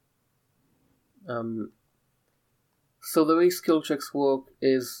 So the way skill checks work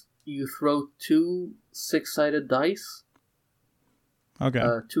is you throw 2 6-sided dice. Okay.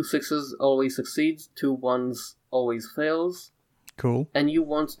 2 6s always succeeds, 2 1s always fails, Cool. and you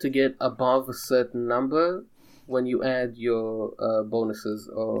want to get above a certain number when you add your bonuses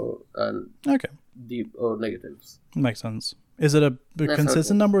or Okay. or negatives. Makes sense. Is it a how it consistent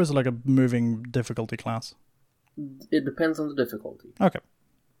works. number or is it like a moving difficulty class? It depends on the difficulty. Okay.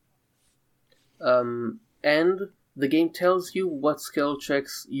 And the game tells you what skill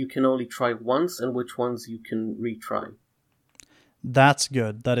checks you can only try once and which ones you can retry. That's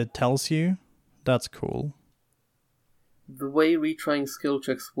good. That it tells you. That's cool. The way retrying skill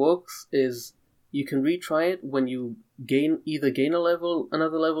checks works is you can retry it when you either gain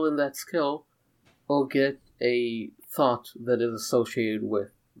another level in that skill, or get a thought that is associated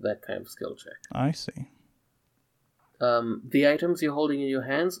with that kind of skill check. I see. The items you're holding in your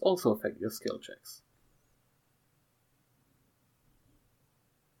hands also affect your skill checks.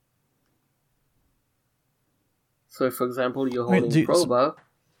 So, if, for example, you're Wait, holding a crowbar,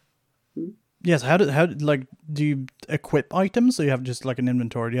 Yes. How do you equip items? So you have just like an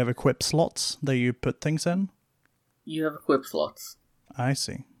inventory. Do you have equip slots that you put things in? you have equip slots I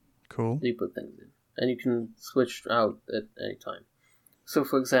see. Cool. that you put things in, and you can switch out at any time. So,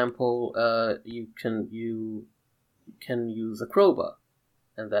 for example, you can use a crowbar,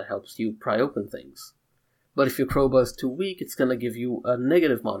 and that helps you pry open things. But if your crowbar is too weak, it's gonna give you a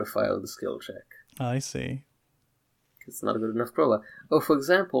negative modifier on the skill check. I see. It's not a good enough crowbar. Or for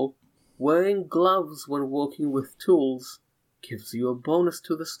example, wearing gloves when working with tools gives you a bonus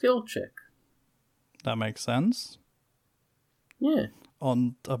to the skill check. That makes sense. Yeah.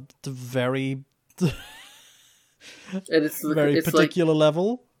 On a very, And it's very particular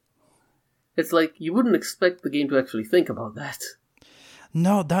level. It's like you wouldn't expect the game to actually think about that.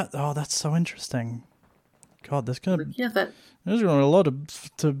 No, that's so interesting. God, there's gonna Like, yeah, that. there's gonna be a lot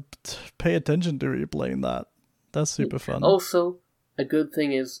to pay attention to when you're playing that. That's super fun. Also, a good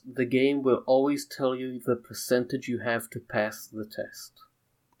thing is the game will always tell you the percentage you have to pass the test.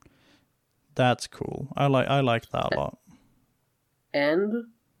 That's cool. I like that a lot. And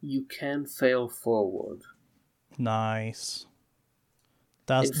you can fail forward. Nice.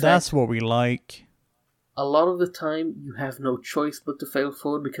 In fact, That's what we like. A lot of the time, you have no choice but to fail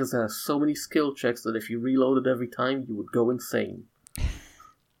forward because there are so many skill checks that if you reloaded every time, you would go insane.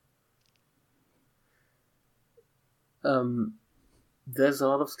 There's a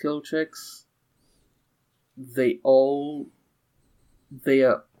lot of skill checks. They are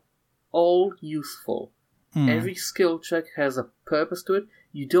all useful. Every skill check has a purpose to it.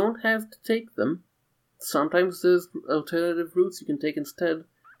 You don't have to take them. Sometimes there's alternative routes you can take instead.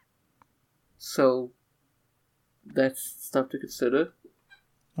 So, that's stuff to consider.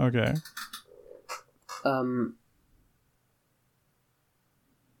 Okay.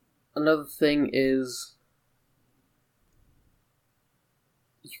 Another thing is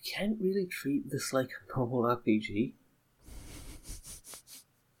you can't really treat this like a normal RPG.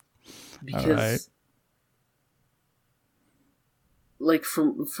 Because, Alright. like,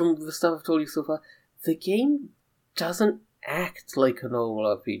 from the stuff I've told you so far, the game doesn't act like a normal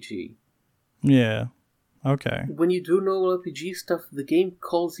RPG. Yeah. Okay. When you do normal RPG stuff, the game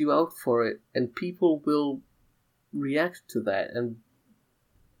calls you out for it, and people will react to that and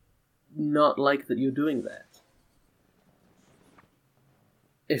not like that you're doing that.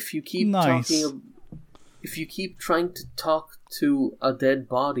 If you keep if you keep trying to talk to a dead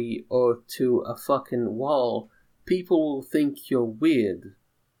body or to a fucking wall, people will think you're weird.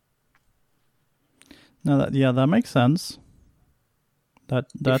 No, that makes sense. That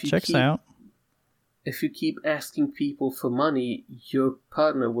checks out. If you keep asking people for money, your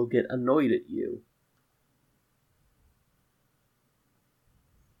partner will get annoyed at you.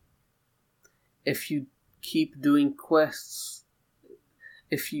 If you keep doing quests,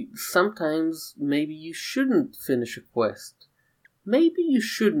 sometimes maybe you shouldn't finish a quest. Maybe you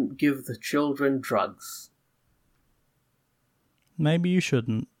shouldn't give the children drugs. Maybe you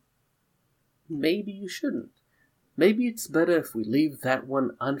shouldn't. Maybe you shouldn't. Maybe it's better if we leave that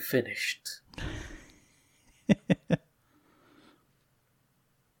one unfinished.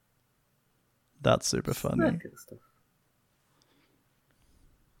 That's super funny. That kind of stuff.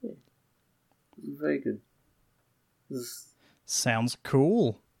 Yeah. Very good. Sounds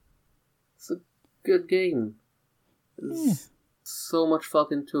cool. It's a good game. There's so much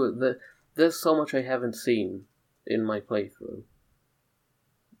fucking to it. There's so much I haven't seen in my playthrough.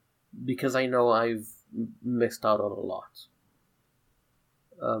 Because I know I've missed out on a lot.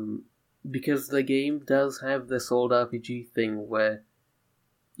 Because the game does have this old RPG thing where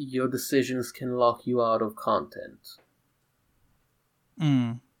your decisions can lock you out of content.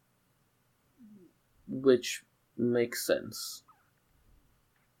 Which makes sense.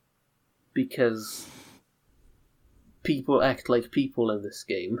 Because people act like people in this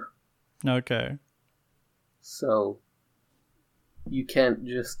game. Okay. So, you can't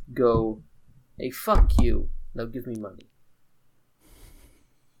just go, hey, fuck you, now give me money.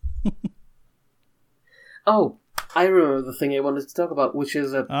 Oh, I remember the thing I wanted to talk about, which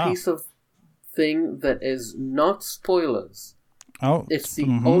is a piece of thing that is not spoilers. Oh, it's the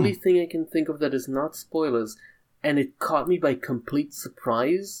only thing I can think of that is not spoilers, and it caught me by complete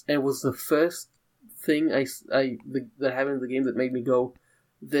surprise. And it was the first thing that happened in the game that made me go,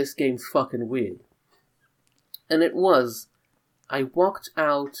 "This game's fucking weird." And it was, I walked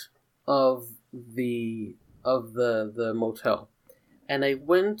out of the motel, and I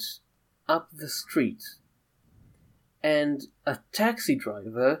went up the street, and a taxi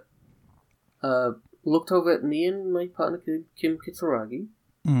driver looked over at me and my partner Kim Kitsuragi,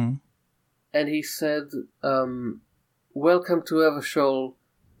 and he said, "Welcome to Evershoal.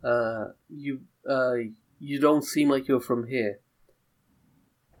 You don't seem like you're from here."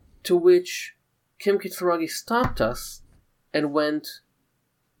 To which Kim Kitsuragi stopped us and went,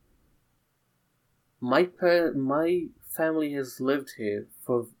 My family has lived here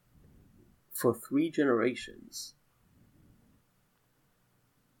for 3 generations.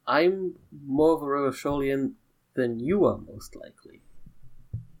 I'm more of a Revacholian than you are, most likely.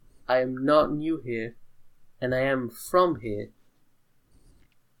 I am not new here, and I am from here.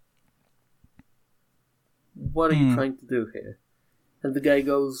 What are you trying to do here? And the guy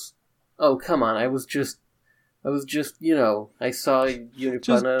goes, "Oh, come on, I was just, I saw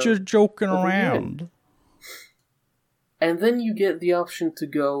Unipana. Just joking around." And then you get the option to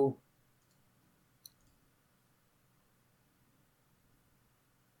go,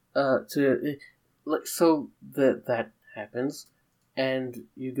 so that happens, and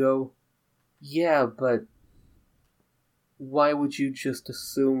you go, yeah, but why would you just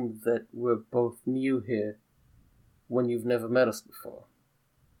assume that we're both new here when you've never met us before?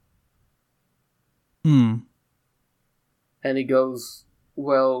 And he goes,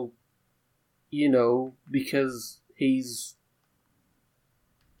 well, because he's...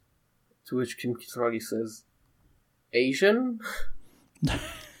 To which Kim Kisaragi says, Asian?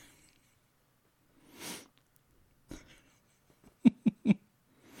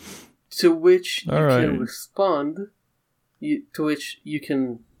 To which you can respond. To which you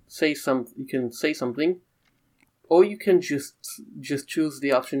can say something, or you can just choose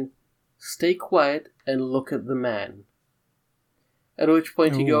the option, stay quiet and look at the man. At which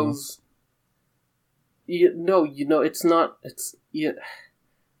point he goes, it's not.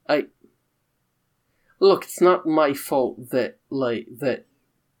 Look, it's not my fault that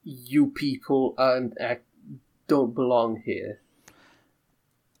you people don't belong here.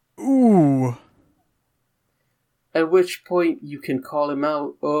 Ooh. At which point you can call him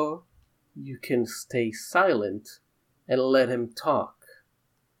out, or you can stay silent and let him talk.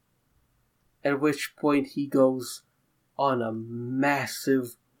 At which point he goes on a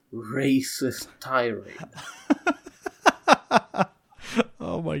massive racist tirade.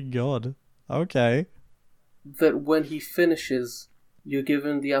 Oh my god. Okay. That when he finishes, you're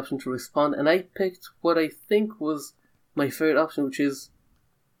given the option to respond, and I picked what I think was my favorite option, which is,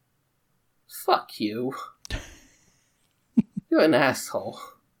 fuck you. You're an asshole.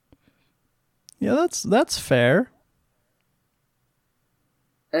 Yeah, that's fair.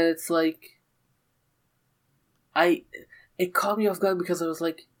 And it's like, it caught me off guard because I was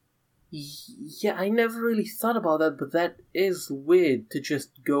like, yeah, I never really thought about that, but that is weird to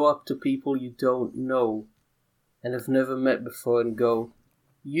just go up to people you don't know and have never met before and go,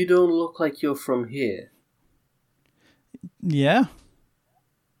 you don't look like you're from here. Yeah.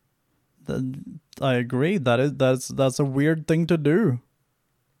 I agree. That's a weird thing to do.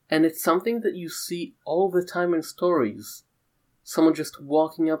 And it's something that you see all the time in stories. Someone just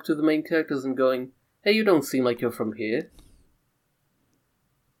walking up to the main characters and going, hey, you don't seem like you're from here.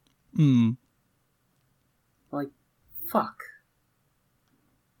 Like, fuck.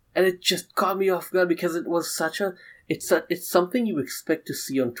 And it just caught me off guard because it was it's something you expect to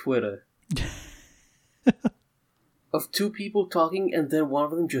see on Twitter. Of two people talking, and then one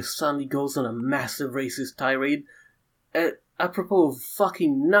of them just suddenly goes on a massive racist tirade, apropos of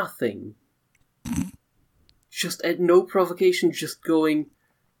fucking nothing. Just at no provocation, just going,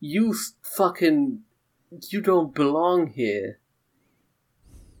 you don't belong here.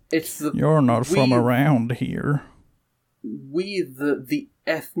 You're not from around here. We, the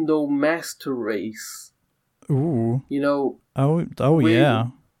ethno-master race. Ooh. Oh yeah.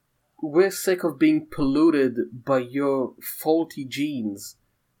 We're sick of being polluted by your faulty genes.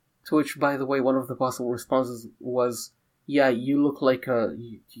 To which, by the way, one of the possible responses was, yeah, you look like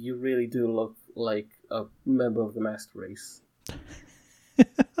you really do look like a member of the master race.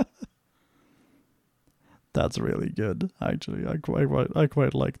 That's really good, actually. I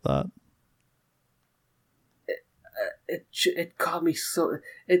quite like that. It caught me so...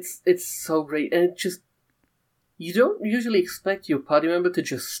 It's so great, and it just... You don't usually expect your party member to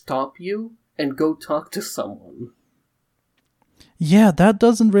just stop you and go talk to someone. Yeah, that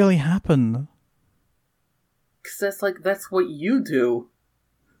doesn't really happen. Because that's what you do.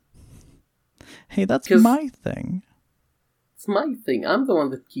 Hey, that's my thing. It's my thing. I'm the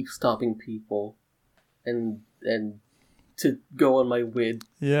one that keeps stopping people and to go on my weird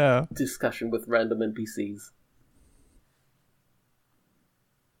discussion with random NPCs.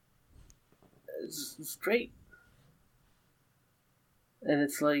 It's great. And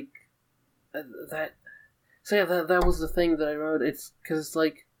it's like that. So yeah, that was the thing that I wrote. It's because it's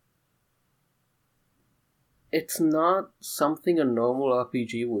like it's not something a normal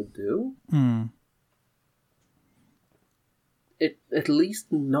RPG would do. It at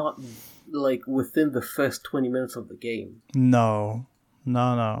least not like within the first 20 minutes of the game. No,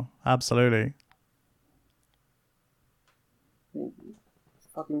 absolutely. It's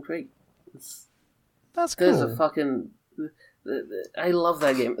fucking great. That's cool. There's a fucking... I love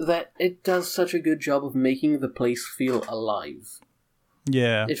that game. That it does such a good job of making the place feel alive.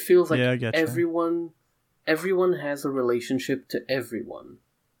 Yeah. It feels like I get you. everyone has a relationship to everyone.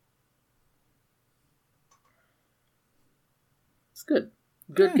 It's good.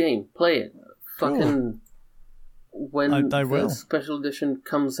 Good game. Play it. Cool. Fucking when I the will. special edition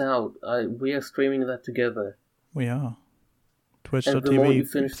comes out, we are streaming that together. We are. And the moment you Twitch.tv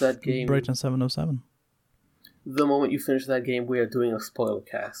finish that game, Brighton 707. the moment you finish that game, we are doing a spoiler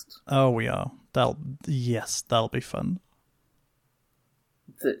cast. Oh, we are. That'll be fun.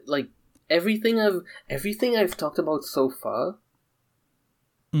 Like everything I've talked about so far,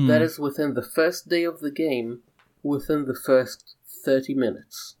 that is within the first day of the game, within the first 30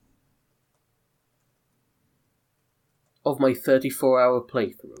 minutes of my 34-hour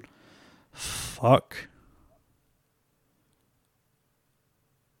playthrough. Fuck.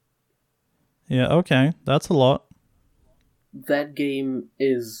 Yeah, okay. That's a lot. That game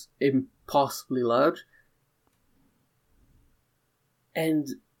is impossibly large. And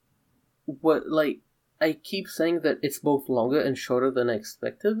I keep saying that it's both longer and shorter than I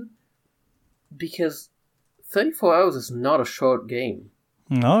expected, because 34 hours is not a short game.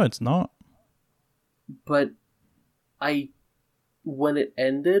 No, it's not. But when it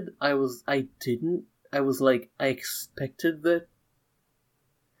ended, I expected that.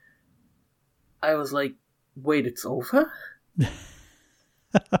 I was like, wait, it's over?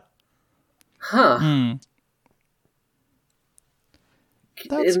 Huh.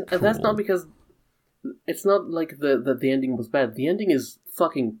 That's cool. That's not because... It's not like the ending was bad. The ending is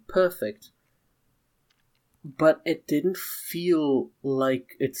fucking perfect. But it didn't feel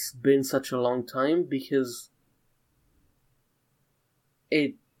like it's been such a long time, because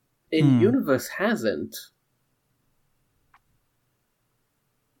it in universe hasn't.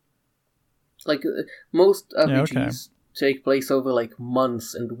 Like most RPGs take place over like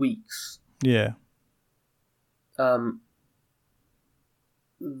months and weeks. Yeah.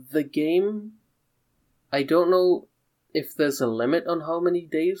 The game, I don't know if there's a limit on how many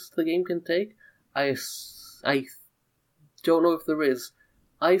days the game can take. I don't know if there is.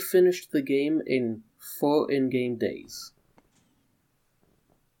 I finished the game in 4 in-game days.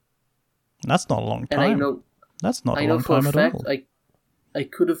 That's not a long time. And I know that's not I a know long for time a at fact all. I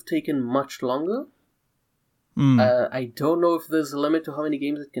could have taken much longer. I don't know if there's a limit to how many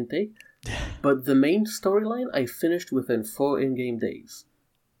games it can take. But the main storyline I finished within 4 in-game days.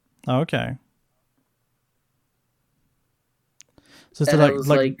 Okay. So is And it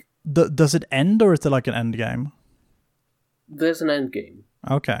like does it end, or is it like an end game? There's an end game.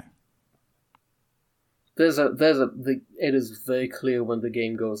 Okay. It is very clear when the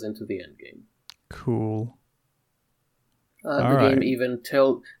game goes into the end game. Cool. The game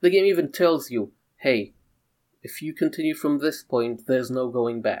even tells you, hey, if you continue from this point, there's no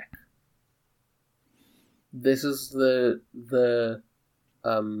going back. This is the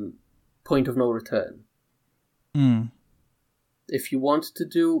point of no return. If you want to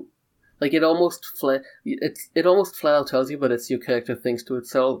do, like, it almost flat out tells you, but it's your character thinks to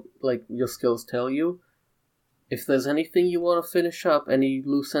itself, like your skills tell you. If there's anything you want to finish up, any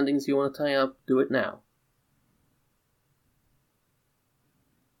loose endings you want to tie up, do it now.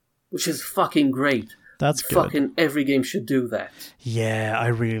 Which is fucking great. That's good. Fucking every game should do that. Yeah, I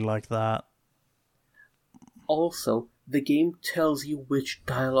really like that. Also, the game tells you which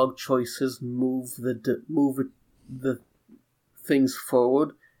dialogue choices move the things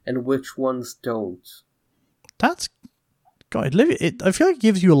forward and which ones don't. That's... God, I feel like it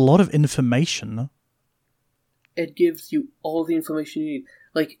gives you a lot of information. It gives you all the information you need.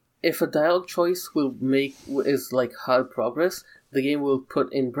 Like, if a dialogue choice is like hard progress, the game will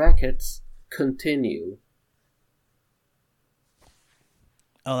put in brackets, continue.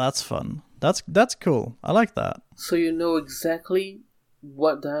 Oh, that's fun. That's cool. I like that. So you know exactly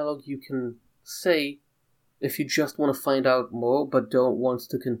what dialogue you can say if you just want to find out more but don't want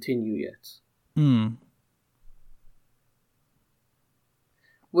to continue yet.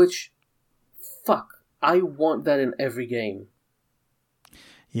 Which, fuck, I want that in every game.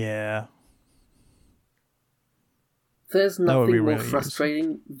 Yeah. There's nothing more really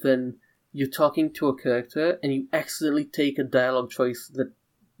frustrating than you're talking to a character and you accidentally take a dialogue choice that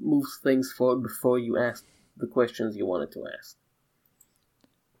moves things forward before you ask the questions you wanted to ask.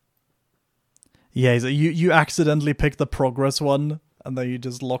 Yeah, so you accidentally picked the progress one, and then you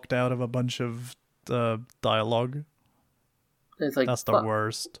just locked out of a bunch of dialogue. It's like, that's the fuck.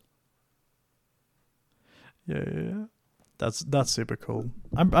 worst. Yeah. That's super cool.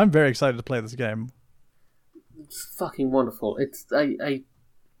 I'm very excited to play this game. It's fucking wonderful.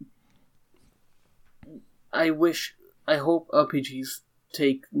 I wish I hope RPGs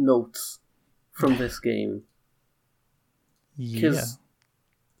take notes from this game. Yeah.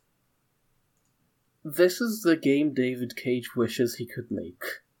 This is the game David Cage wishes he could make.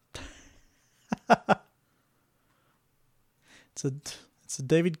 It's a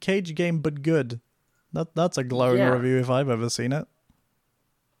David Cage game, but good. That's a glowing review if I've ever seen it.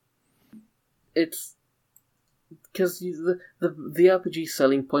 It's because the RPG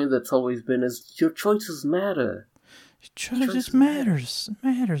selling point that's always been is your choices matter. Your choices matters,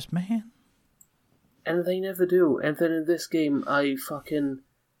 man. And they never do. And then in this game, I fucking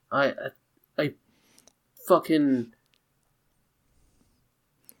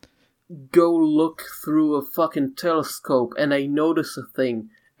go look through a fucking telescope and I notice a thing,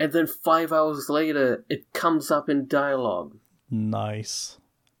 and then 5 hours later it comes up in dialogue. Nice.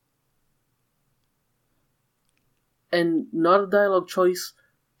 And not a dialogue choice,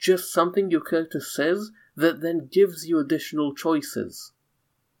 just something your character says that then gives you additional choices.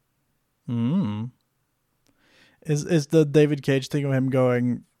 Is the David Cage thing of him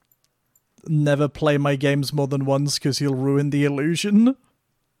going, never play my games more than once because you'll ruin the illusion?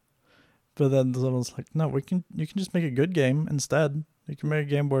 But then someone's like, no, you can just make a good game instead. You can make a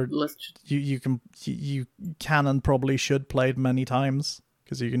game where you can and probably should play it many times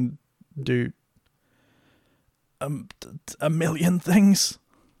because you can do a million things.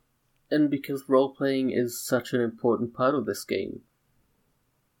 And because role-playing is such an important part of this game,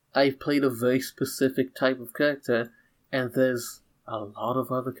 I've played a very specific type of character, and there's a lot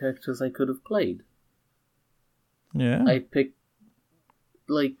of other characters I could have played. Yeah. I picked,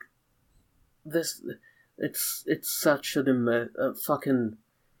 like, this, it's such an fucking,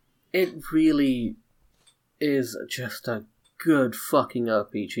 it really is just a good fucking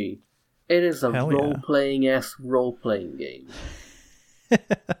RPG. It is a role-playing-ass role-playing game.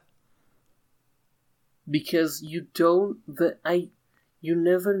 Because you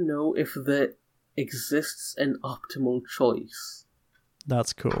never know if there exists an optimal choice.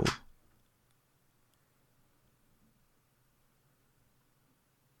 That's cool.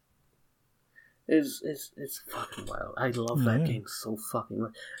 It's fucking wild. I love that game so fucking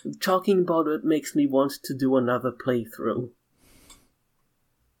much. Talking about it makes me want to do another playthrough.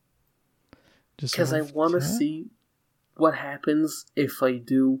 Because I want to see what happens if I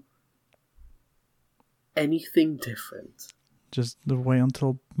do anything different. Just wait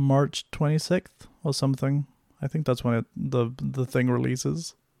until March 26th or something. I think that's when the thing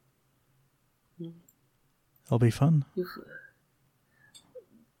releases. It'll be fun.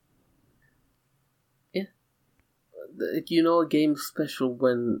 Yeah. You know, a game's special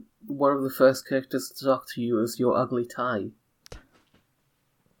when one of the first characters to talk to you is your ugly tie.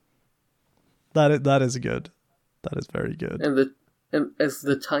 That is good. That is very good. And as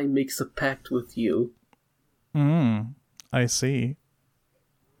the tie makes a pact with you. I see.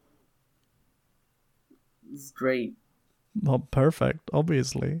 It's great. Well, perfect,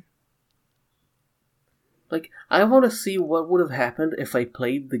 obviously. Like, I want to see what would have happened if I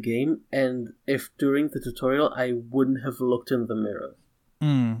played the game and if during the tutorial I wouldn't have looked in the mirror.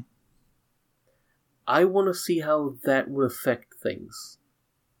 I want to see how that would affect things.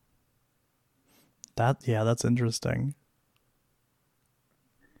 That's interesting.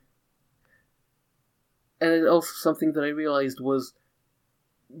 And it's also something that I realized was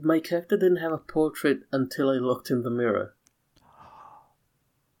my character didn't have a portrait until I looked in the mirror.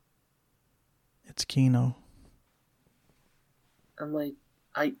 It's Kino. I'm like,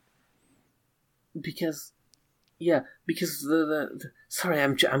 because the sorry,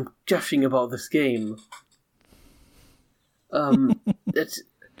 I'm gushing about this game. It's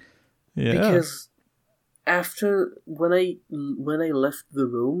because after when I left the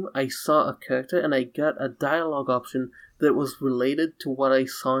room, I saw a character and I got a dialogue option that was related to what I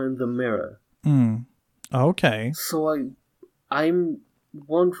saw in the mirror. Okay. So I'm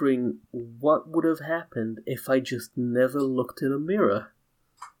wondering what would have happened if I just never looked in a mirror.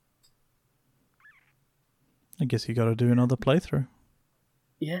 I guess you gotta do another playthrough.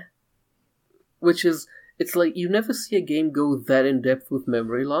 Yeah. Which is, it's like, you never see a game go that in-depth with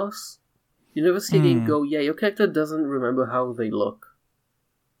memory loss. You never see a game go, yeah, your character doesn't remember how they look.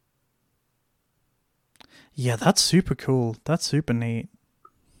 Yeah, that's super cool. That's super neat.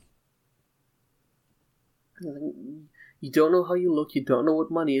 You don't know how you look, you don't know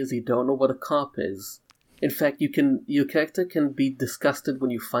what money is, you don't know what a cop is. In fact, your character can be disgusted when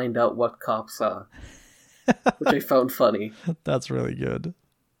you find out what cops are. Which I found funny. That's really good.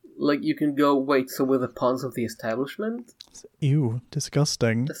 Like, you can go, wait, so we're the pawns of the establishment? Ew,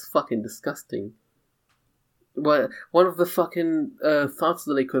 disgusting. That's fucking disgusting. Well, one of the fucking thoughts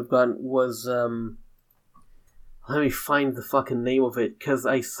that I could have gotten was, Let me find the fucking name of it, because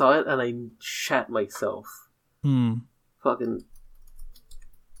I saw it and I shat myself. Fucking...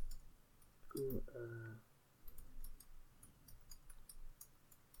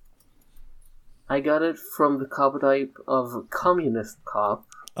 I got it from the cover type of Communist Cop.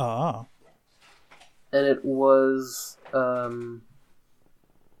 Ah. And it was...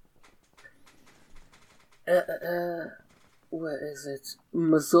 where is it?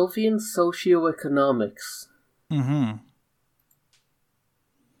 Mazovian Socioeconomics. Mm-hmm.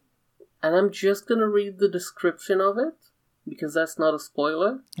 And I'm just gonna read the description of it, because that's not a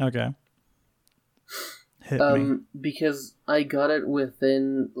spoiler. Okay. Hit me. Because I got it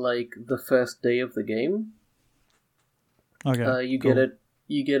within, like, the first day of the game. Okay. You cool. get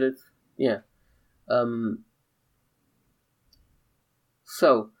it, yeah.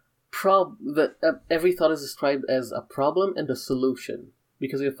 So, every thought is described as a problem and a solution.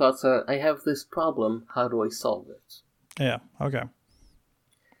 Because your thoughts are, I have this problem, how do I solve it? Yeah, okay.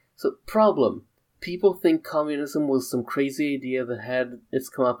 So, problem. People think communism was some crazy idea that had its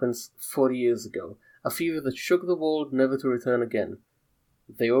comeuppance 40 years ago. A fever that shook the world, never to return again.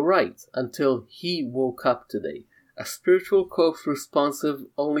 They were right, until he woke up today. A spiritual corpse responsive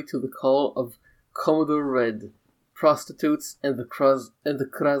only to the call of Commodore Red, prostitutes, and the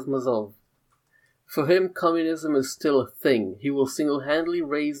Krasmazov. For him, communism is still a thing. He will single-handedly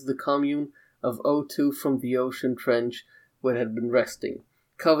raise the commune of O2 from the ocean trench where it had been resting.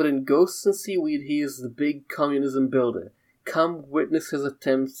 Covered in ghosts and seaweed, he is the big communism builder. Come witness his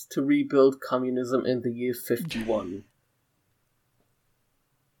attempts to rebuild communism in the year 51.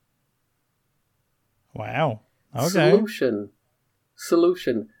 Wow. Okay. Solution.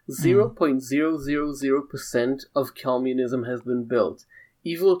 0.000% of communism has been built.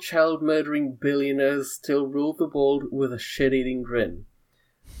 Evil child-murdering billionaires still rule the world with a shit-eating grin.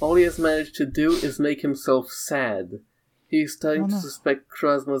 All he has managed to do is make himself sad. He is starting to suspect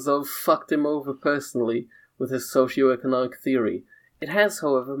Krasmazov fucked him over personally with his socio-economic theory. It has,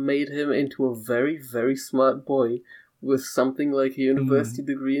 however, made him into a very, very smart boy with something like a university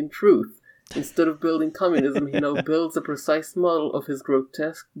degree in truth. Instead of building communism, he now builds a precise model of his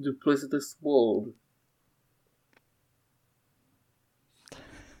grotesque, duplicitous world.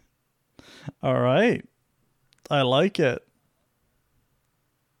 Alright. I like it.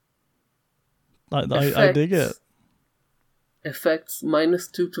 I dig it. Effects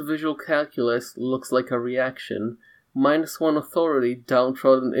 -2 to visual calculus looks like a reaction. -1 authority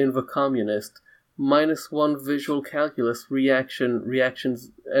downtrodden in the communist. -1 visual calculus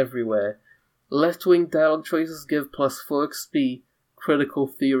reactions everywhere. Left-wing dialogue choices give +4 XP. Critical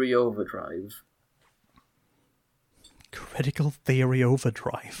theory overdrive. Critical theory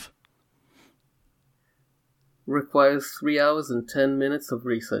overdrive. Requires 3 hours and 10 minutes of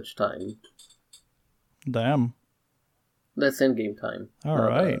research time. Damn. That's in-game time.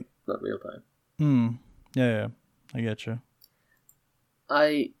 Alright. Not real time. Yeah. I get you.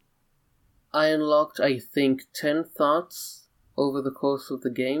 I unlocked, I think, 10 thoughts over the course of the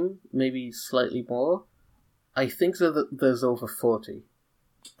game, maybe slightly more. I think that there's over 40.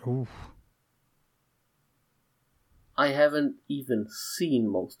 Ooh. I haven't even seen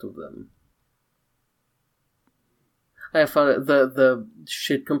most of them. I found it, the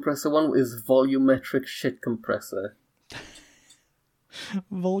shit compressor one is volumetric shit compressor.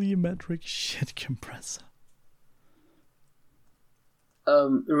 Volumetric shit compressor.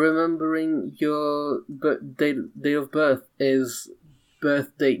 Remembering your date of birth is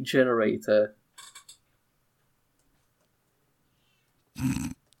birth date generator.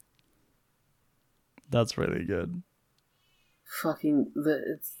 That's really good. Fucking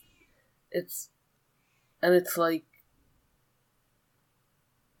it's like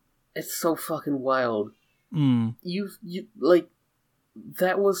it's so fucking wild. You like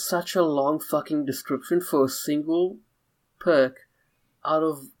that was such a long fucking description for a single perk out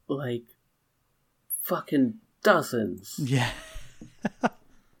of like fucking dozens. Yeah.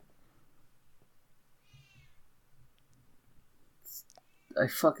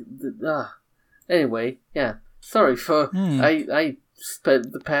 Anyway, yeah. Sorry for I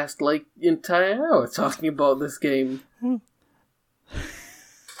spent the past like entire hour talking about this game.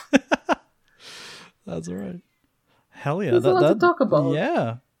 That's alright. Hell yeah. There's a lot to talk about.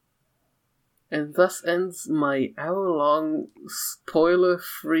 Yeah. And thus ends my hour-long,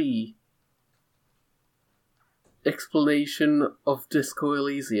 spoiler-free explanation of Disco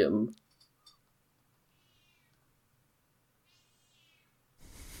Elysium.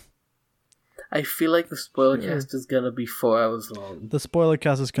 I feel like the spoiler cast is gonna be 4 hours long. The spoiler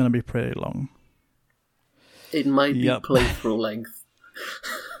cast is gonna be pretty long. It might be playthrough length.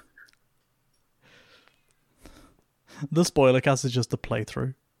 The spoiler cast is just a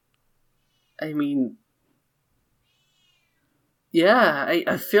playthrough. I mean, yeah,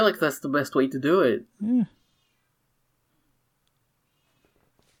 I feel like that's the best way to do it. Yeah.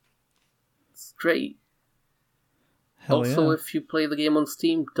 It's great. Hell Also, yeah. if you play the game on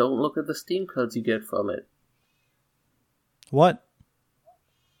Steam, don't look at the Steam cards you get from it. What?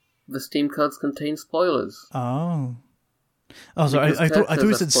 The Steam cards contain spoilers. Oh. Oh, sorry. Because I thought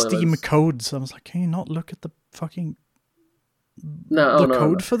characters it are said Steam spoilers. codes. I was like, can you not look at the fucking No,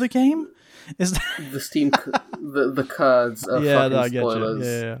 code for the game? Is that... The Steam, the cards are yeah, fucking I get spoilers.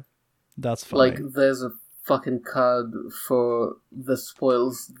 you. Yeah. That's funny. Like, there's a fucking card for the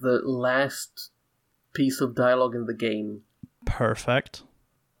spoils the last piece of dialogue in the game, Perfect.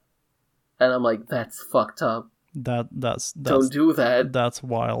 and I'm like, that's fucked up. That's Don't do that. That's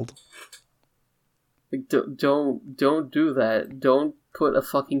wild. Like, don't do that. Don't put a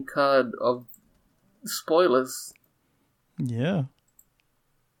fucking card of spoilers. Yeah.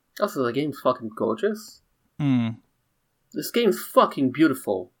 Also, the game's fucking gorgeous. Hmm. This game's fucking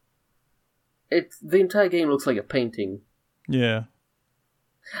beautiful. The entire game looks like a painting. Yeah.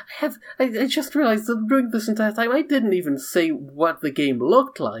 I just realized that during this entire time I didn't even say what the game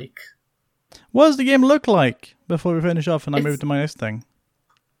looked like. What does the game look like before we finish off and I It's- move to my next thing?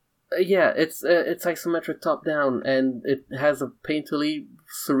 Yeah, it's isometric top down, and it has a painterly,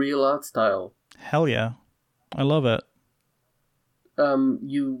 surreal art style. Hell yeah. I love it.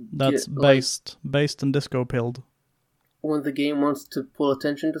 You That's get, like, based and disco pilled. when the game wants to pull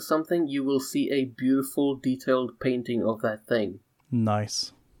attention to something, you will see a beautiful, detailed painting of that thing.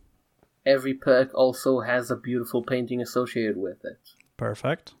 Nice. Every perk also has a beautiful painting associated with it.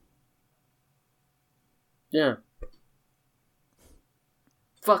 Perfect. Yeah.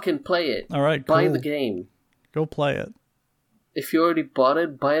 Fucking play it. All right, cool. Buy the game. Go play it. If you already bought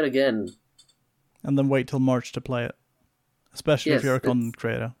it, buy it again. And then wait till March to play it. Especially if Yes, you're a content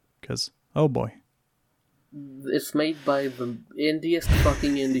creator. Because, oh boy. It's made by the indiest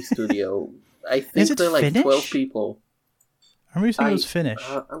fucking indie studio. I think Is it they're like Finnish? 12 people. I remember you saying it was Finnish.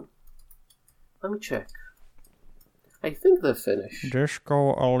 Let me check. I think they're Finnish.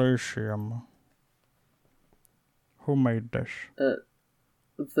 Disco Elysium. Who made this?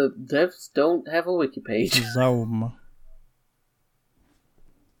 The devs don't have a wiki page. Zome.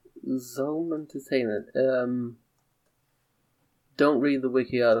 Zone Entertainment. Don't read the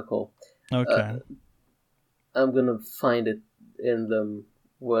wiki article. Okay. I'm gonna find it in them.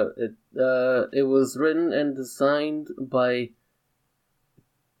 What it was written and designed by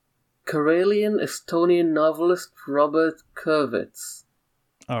Karelian Estonian novelist Robert Kurvitz.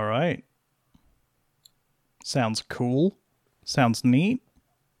 Alright. Sounds cool. Sounds neat.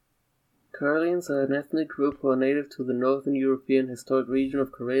 Karelians are an ethnic group who are native to the northern European historic region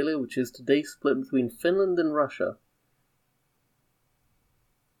of Karelia, which is today split between Finland and Russia.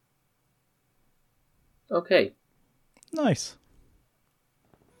 Okay. Nice.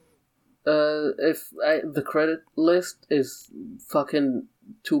 The credit list is fucking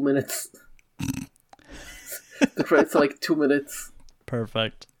 2 minutes. The credits are like 2 minutes.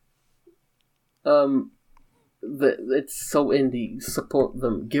 Perfect. It's so indie. Support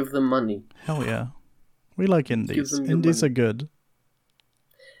them. Give them money. Hell yeah. We like indies. them your Indies money. are good.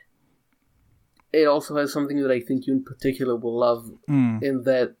 It also has something that I think you in particular will love, in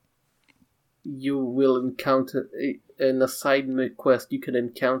that you will encounter, in a side quest, you can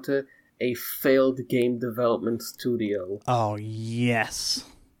encounter a failed game development studio. Oh, yes.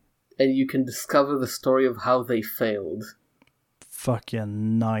 And you can discover the story of how they failed.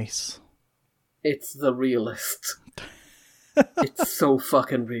 Fucking nice. It's the realist. It's so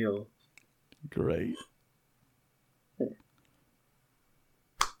fucking real. Great.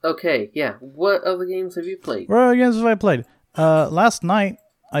 Okay, yeah. What other games have you played? What other games have I played? Last night,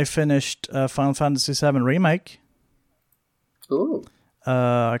 I finished Final Fantasy VII Remake. Ooh.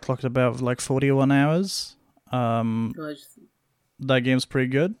 I clocked about like 41 hours. That game's pretty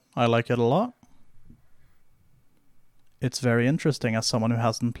good. I like it a lot. It's very interesting as someone who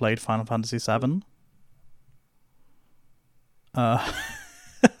hasn't played Final Fantasy VII.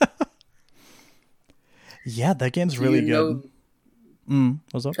 Yeah, that game's really good.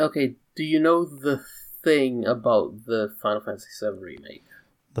 What's up? Okay, do you know the thing about the Final Fantasy VII Remake?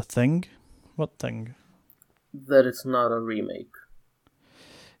 The thing? What thing? That it's not a remake.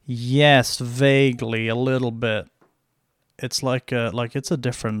 Yes, vaguely, a little bit. It's like it's a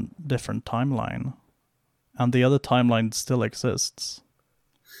different timeline, and the other timeline still exists.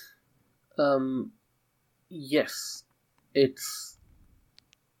 Yes, it's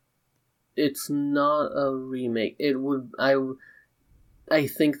not a remake. I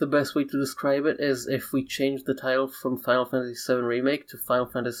think the best way to describe it is if we change the title from Final Fantasy VII Remake to Final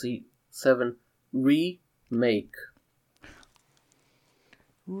Fantasy VII Remake.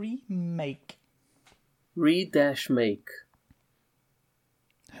 Remake. Re-make.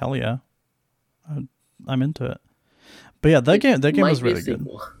 Hell yeah. I'm into it. But yeah, that game was really good.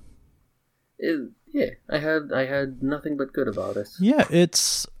 Yeah, I had nothing but good about it. Yeah,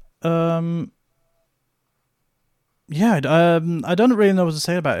 it's I don't really know what to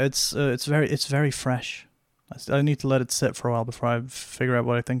say about it. It's very fresh. I need to let it sit for a while before I figure out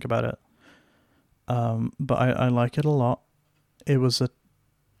what I think about it. But I like it a lot.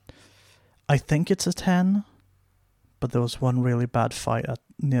 I think it's a 10, but there was one really bad fight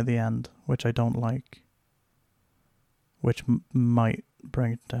near the end, which I don't like, which might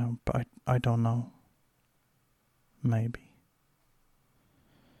bring it down, but I don't know. Maybe.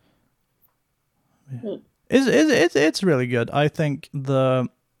 Yeah. It's really good. I think the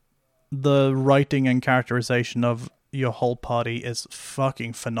writing and characterization of your whole party is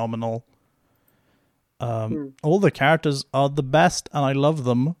fucking phenomenal. All the characters are the best, and I love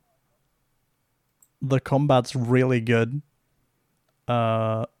them. The combat's really good.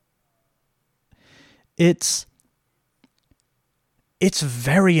 It's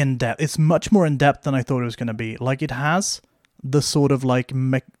very in-depth. It's much more in-depth than I thought it was going to be. Like, it has the sort of like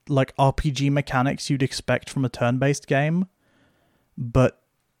RPG mechanics you'd expect from a turn-based game, but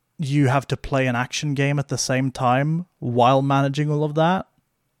you have to play an action game at the same time while managing all of that.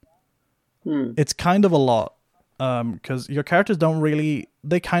 It's kind of a lot, because your characters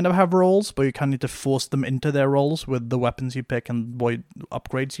they kind of have roles, but you kind of need to force them into their roles with the weapons you pick and what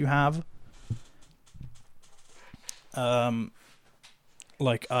upgrades you have.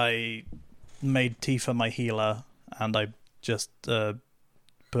 Like, I made Tifa my healer, and I just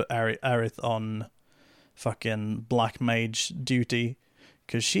put Aerith on fucking Black Mage duty,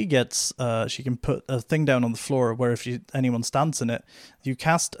 because she can put a thing down on the floor where if anyone stands in it, you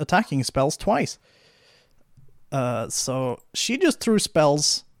cast attacking spells twice. So she just threw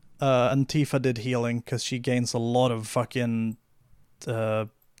spells, and Tifa did healing, because she gains a lot of fucking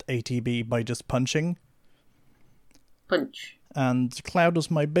ATB by just punching. Punch. And Cloud was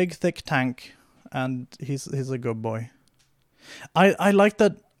my big thick tank, and he's a good boy. I like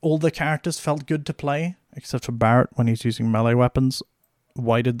that all the characters felt good to play, except for Barret when he's using melee weapons.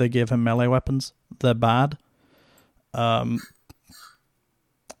 Why did they give him melee weapons? They're bad. But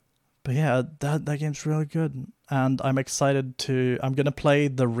yeah, that game's really good, and I'm excited I'm gonna play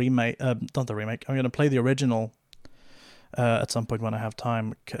the remake. Not the remake. I'm gonna play the original at some point when I have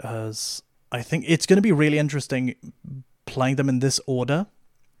time, because I think it's gonna be really interesting playing them in this order.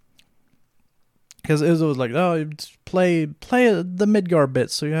 Because it was always like, oh, play the Midgar bit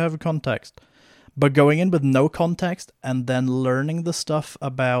so you have context. But going in with no context and then learning the stuff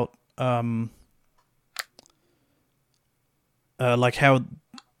about like how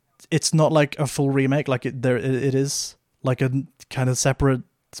it's not like a full remake, like it is like a kind of separate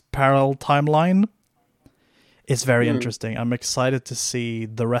parallel timeline. It's very interesting. I'm excited to see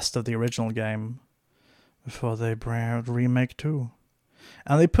the rest of the original game before they bring out remake 2.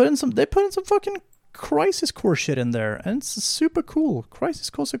 And they put in some fucking Crisis Core shit in there, and it's super cool. Crisis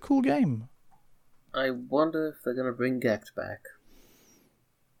Core's a cool game. I wonder if they're gonna bring Gect back.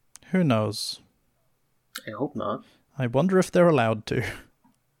 Who knows? I hope not. I wonder if they're allowed to.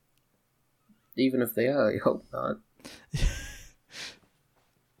 Even if they are, I hope not.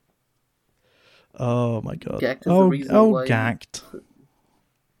 Oh my god. Gect is the reason why... Gect.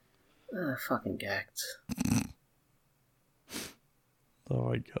 Fucking Gect. Oh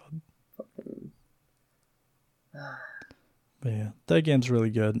my god. But yeah, that game's really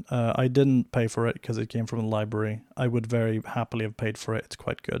good. I didn't pay for it because it came from the library. I would very happily have paid for it. It's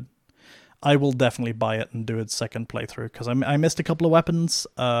quite good. I will definitely buy it and do its second playthrough, because I missed a couple of weapons.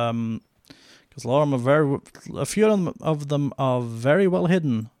 Because a few of them are very well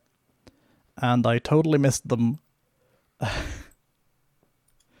hidden, and I totally missed them.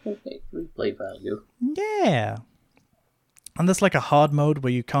 Okay, replay value. Yeah. And there's like a hard mode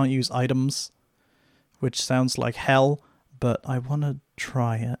where you can't use items, which sounds like hell, but I want to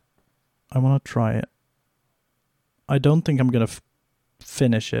try it. I don't think I'm going to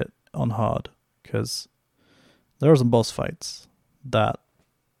finish it on hard, because there are some boss fights that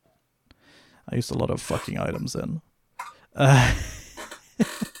I used a lot of fucking items in.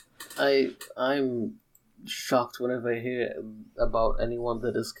 I'm shocked whenever I hear about anyone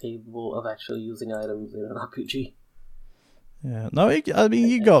that is capable of actually using items in an RPG. Yeah, no, I mean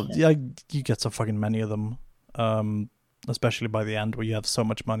you get so fucking many of them, especially by the end where you have so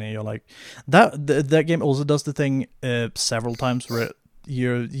much money. You're like that game also does the thing several times where it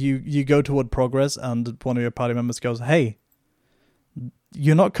you go toward progress, and one of your party members goes, "Hey,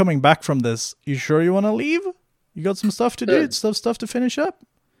 you're not coming back from this. You sure you want to leave? You got some stuff to do, stuff to finish up."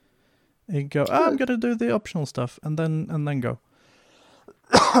 And you go, "I'm gonna do the optional stuff," and then go.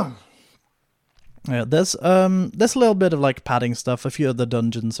 Yeah, there's a little bit of like padding stuff. A few of the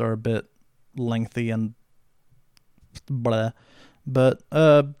dungeons are a bit lengthy and blah, but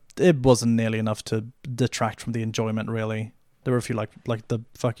it wasn't nearly enough to detract from the enjoyment. Really, there were a few like the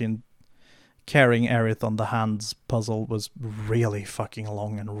fucking carrying Aerith on the hands puzzle was really fucking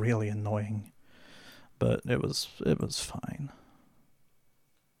long and really annoying, but it was fine.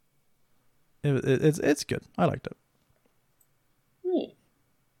 It's good. I liked it. Yeah,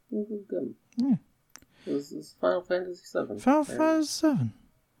 it was good. Yeah. This is Final Fantasy VII. Final Fantasy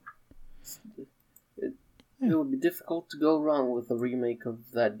VII. It would be difficult to go wrong with a remake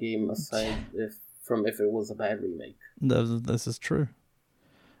of that game, aside if it was a bad remake. This is true.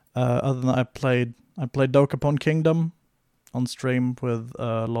 Other than that, I played Dokapon Kingdom on stream with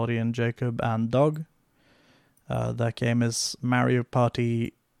Lottie and Jacob and Dog. That game is Mario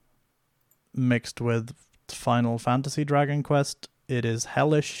Party mixed with Final Fantasy Dragon Quest. It is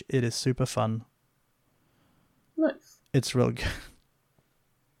hellish. It is super fun. Nice. It's real good.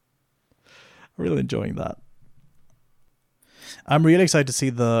 I'm really enjoying that. I'm really excited to see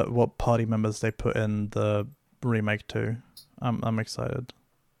what party members they put in the remake too. I'm excited.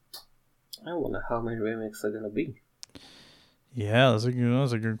 I wonder how many remakes are gonna be. Yeah, that's a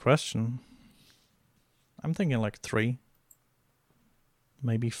good question. I'm thinking like 3.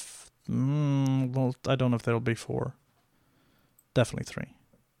 Maybe well, I don't know if there'll be 4. Definitely 3.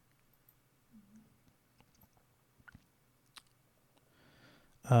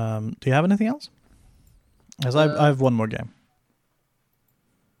 Do you have anything else? As I have one more game.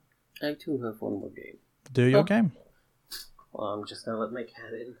 I too have one more game. Do your game. Well, I'm just gonna let my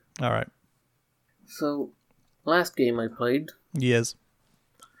cat in. All right. So, last game I played Yes.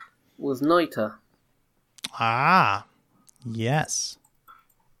 was Noita. Ah, yes.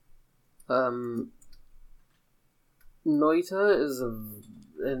 Noita is a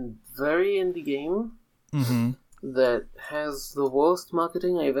very indie game that has the worst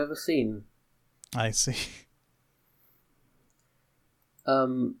marketing I've ever seen. I see.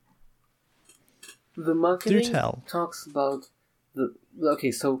 The marketing Do tell. talks about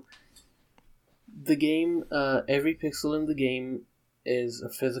so the game, every pixel in the game is a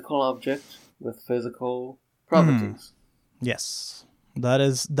physical object with physical properties. Yes. That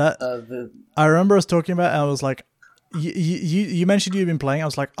is that. The I remember us talking about it, and I was like, you mentioned you've been playing. I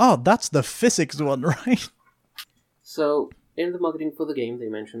was like, oh, that's the physics one, right? So, in the marketing for the game, they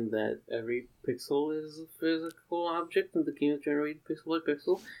mentioned that every pixel is a physical object, and the game is generated pixel by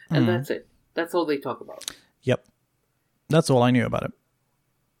pixel, and that's it. That's all they talk about. Yep. That's all I knew about it.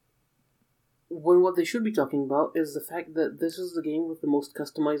 When what they should be talking about is the fact that this is the game with the most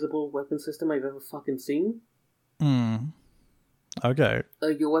customizable weapon system I've ever fucking seen. Okay.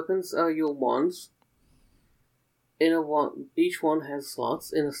 Your weapons are your wands. Each one has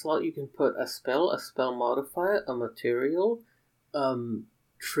slots. In a slot, you can put a spell modifier, a material,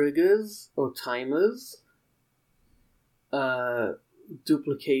 triggers or timers,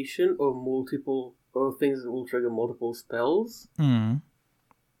 duplication or things that will trigger multiple spells. And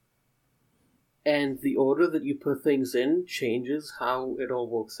the order that you put things in changes how it all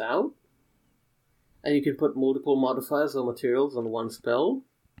works out. And you can put multiple modifiers or materials on one spell.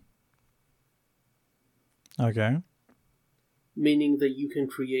 Okay. Meaning that you can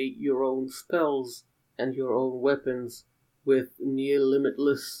create your own spells and your own weapons with near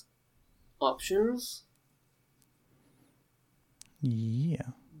limitless options.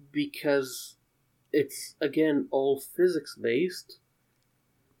 Yeah. Because it's, again, all physics-based.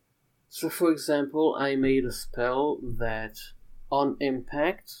 So, for example, I made a spell that, on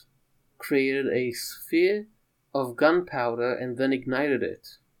impact, created a sphere of gunpowder and then ignited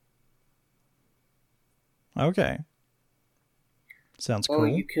it. Okay. Sounds cool. Or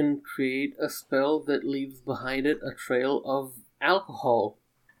you can create a spell that leaves behind it a trail of alcohol.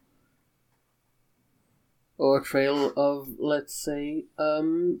 Or a trail of, let's say,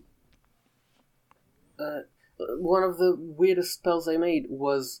 one of the weirdest spells I made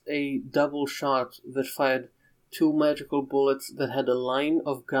was a double shot that fired 2 magical bullets that had a line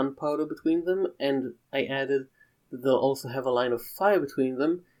of gunpowder between them, and I added that they'll also have a line of fire between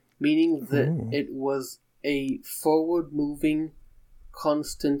them, meaning that it was a forward-moving,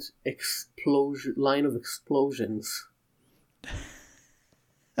 constant line of explosions.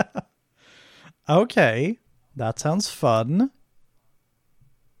 Okay, that sounds fun.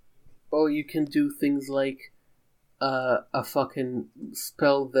 Or you can do things like a fucking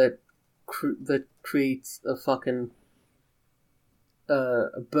spell that creates a fucking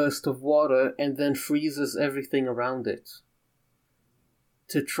a burst of water and then freezes everything around it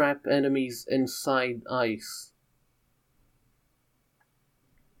to trap enemies inside ice.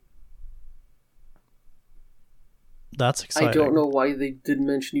 That's exciting. I don't know why they didn't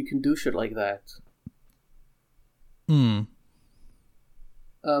mention you can do shit like that.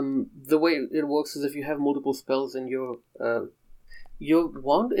 The way it works is if you have multiple spells in your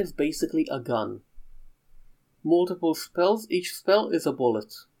wand is basically a gun. Multiple spells, each spell is a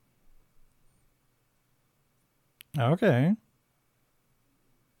bullet. Okay.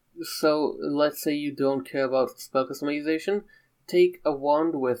 So, let's say you don't care about spell customization. Take a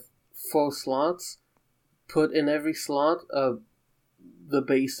wand with 4 slots, put in every slot the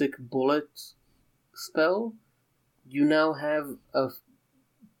basic bullet spell. You now have a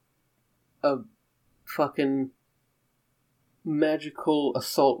fucking magical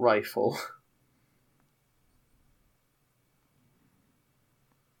assault rifle.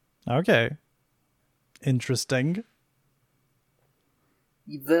 Okay. Interesting.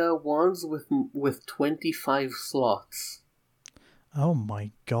 There are wands with 25 slots. Oh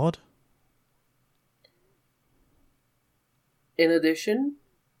my god. In addition,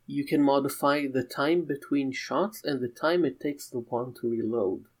 you can modify the time between shots and the time it takes the wand to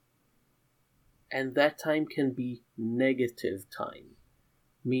reload. And that time can be negative time,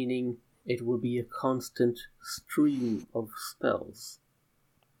 meaning it will be a constant stream of spells.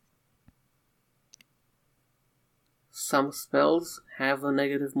 Some spells have a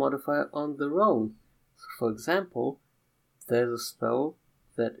negative modifier on their own. For example, there's a spell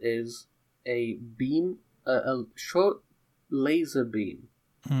that is a beam, a short laser beam.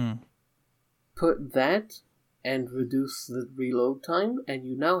 Put that and reduce the reload time, and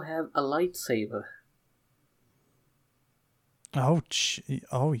you now have a lightsaber.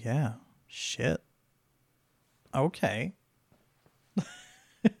 Oh yeah. Shit. Okay.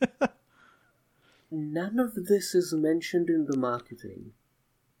 None of this is mentioned in the marketing.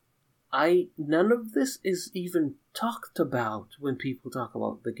 None of this is even talked about when people talk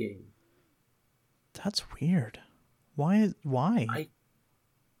about the game. That's weird. Why?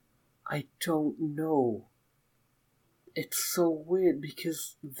 I don't know. It's so weird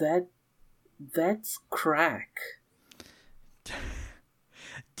because that's crack.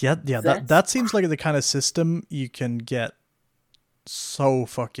 Yeah, that seems like the kind of system you can get so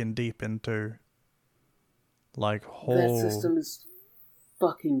fucking deep into. Like, That system is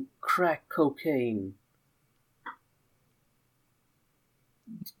fucking crack cocaine.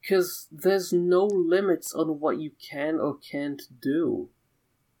 Because there's no limits on what you can or can't do.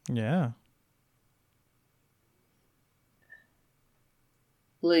 Yeah.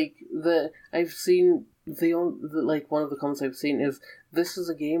 Like, I've seen one of the comments I've seen is, this is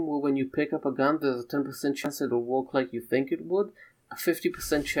a game where when you pick up a gun, there's a 10% chance it'll work like you think it would, a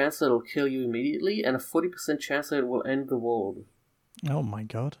 50% chance that it'll kill you immediately, and a 40% chance that it will end the world. Oh my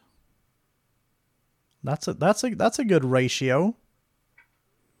god. That's a good ratio.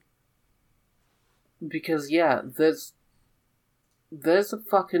 Because yeah, there's a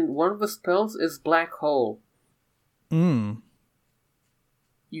fucking, one of the spells is black hole.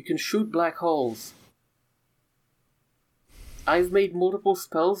 You can shoot black holes. I've made multiple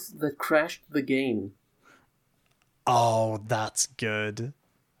spells that crashed the game. Oh, that's good.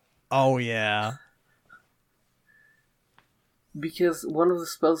 Oh yeah. Because one of the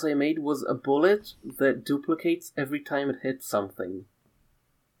spells I made was a bullet that duplicates every time it hits something.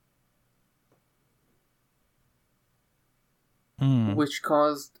 Which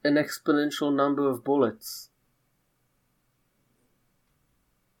caused an exponential number of bullets.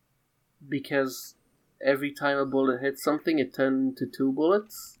 Because every time a bullet hit something, it turned into 2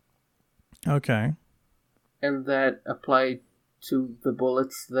 bullets. Okay. And that applied to the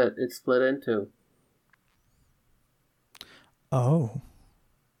bullets that it split into. Oh.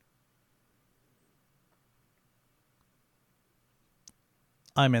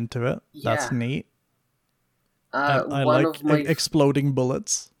 I'm into it. Yeah. That's neat. I like exploding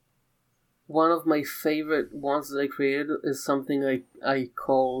bullets. One of my favorite ones that I created is something I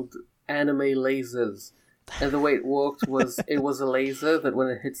called anime lasers. And the way it worked was, it was a laser that when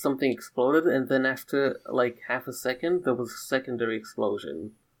it hit something exploded, and then after like half a second, there was a secondary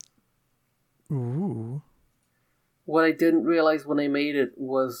explosion. Ooh. What I didn't realize when I made it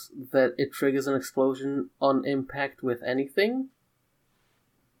was that it triggers an explosion on impact with anything.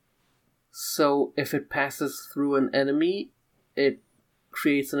 So if it passes through an enemy, it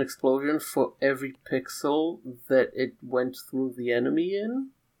creates an explosion for every pixel that it went through the enemy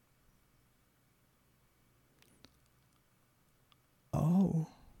in. Oh.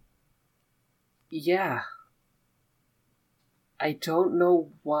 Yeah. I don't know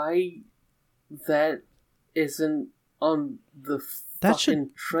why that isn't on the That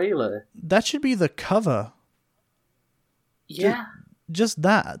fucking trailer. That should be the cover. Yeah. Just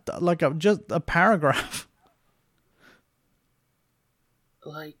that, like just a paragraph.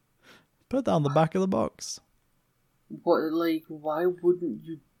 Like, Put that on the back of the box. what? Like, why wouldn't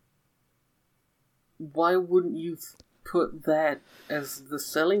you? Why wouldn't you put that as the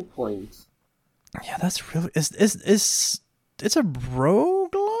selling point? Yeah, that's really it's a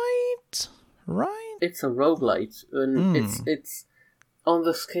roguelite, right? It's a roguelite, and it's on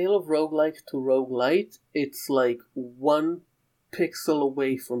the scale of roguelike to roguelite, it's like 1 pixel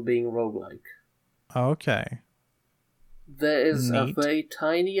away from being roguelike. Okay. There is Neat. a very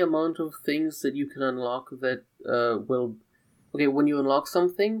tiny amount of things that you can unlock that will... Okay, when you unlock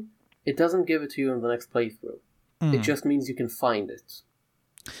something, it doesn't give it to you in the next playthrough. It just means you can find it.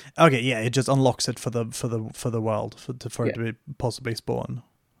 Okay, yeah, it just unlocks it for the world for it Yeah. to be possibly spawn.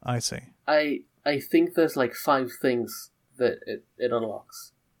 I see. I think there's like 5 things that it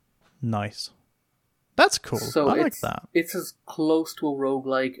unlocks. Nice. That's cool. So I like that. It's as close to a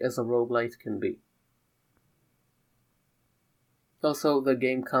roguelike as a roguelite can be. Also, the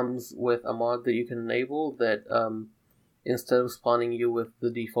game comes with a mod that you can enable that instead of spawning you with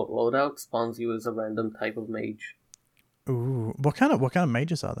the default loadout, spawns you as a random type of mage. Ooh, what kind of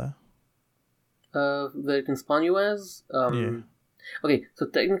mages are there? That it can spawn you as? Yeah. Okay, so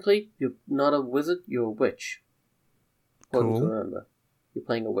technically, you're not a wizard, you're a witch. Important to Cool. remember. You're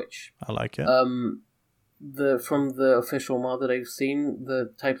playing a witch. I like it. From the official mod that I've seen,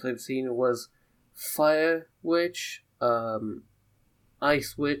 the types I've seen was Fire Witch,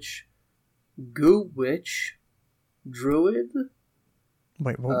 Ice Witch, Goo Witch, Druid,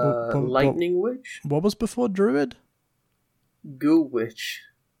 Wait, Lightning Witch, what was before Druid? Goo Witch.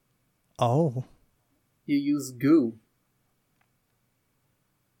 Oh, You use goo.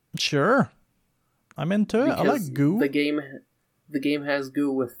 sure. I'm into it. I Because like goo. the game has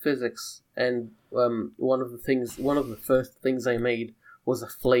goo with physics, and one of the first things I made was a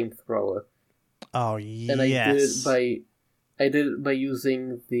flamethrower, Oh, and yes. I did it by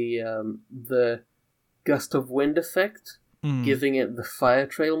using the gust of wind effect, giving it the fire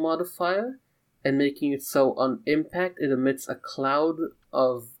trail modifier, and making it so on impact it emits a cloud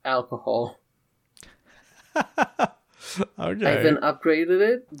of alcohol. Okay. I then upgraded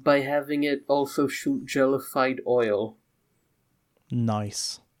it by having it also shoot jellified oil.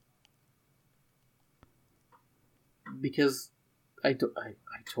 Nice. Because I don't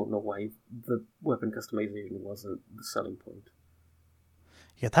know why the weapon customization wasn't the selling point.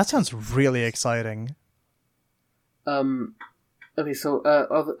 Yeah, that sounds really exciting. Okay, so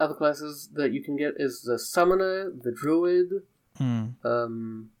other classes that you can get is the Summoner, the Druid,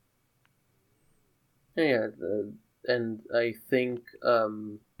 and I think,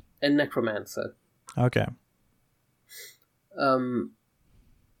 and Necromancer. Okay.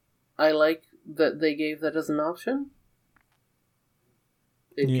 I like that they gave that as an option.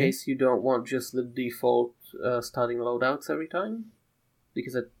 In case you don't want just the default starting loadouts every time.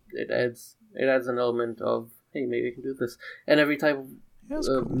 Because it adds an element of, hey, maybe I can do this. And every type of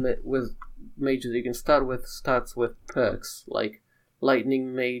cool. with mage that you can start with starts with perks. Like,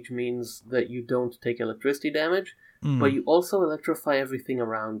 Lightning Mage means that you don't take electricity damage, but you also electrify everything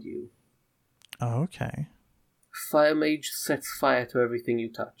around you. Oh, okay. Fire Mage sets fire to everything you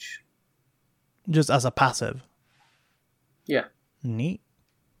touch. Just as a passive. Yeah. Neat.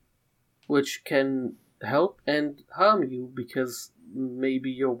 Which can help and harm you because maybe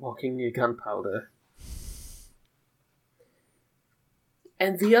you're walking near gunpowder.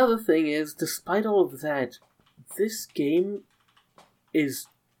 And the other thing is, despite all of that, this game is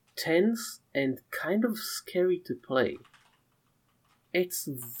tense and kind of scary to play. It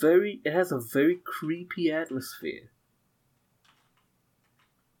has a very creepy atmosphere.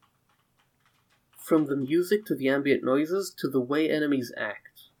 From the music to the ambient noises to the way enemies act.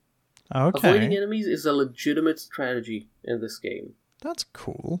 Okay. Avoiding enemies is a legitimate strategy in this game. That's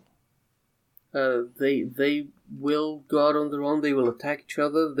cool. They will go out on their own, they will attack each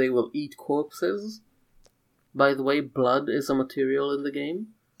other, they will eat corpses. By the way, blood is a material in the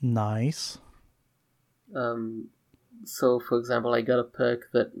game. Nice. So, for example, I got a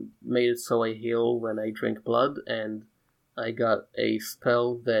perk that made it so I heal when I drink blood, and I got a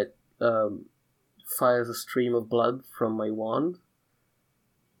spell that fires a stream of blood from my wand.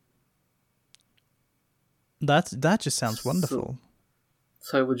 That just sounds wonderful.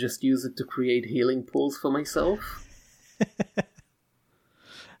 So I would just use it to create healing pools for myself.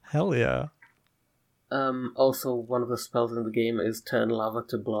 Hell yeah. Also, one of the spells in the game is turn lava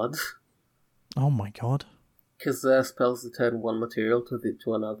to blood. Oh my god. Because there are spells that turn one material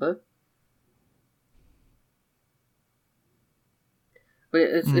to another. But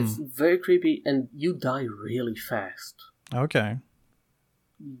it's very creepy, and you die really fast. Okay.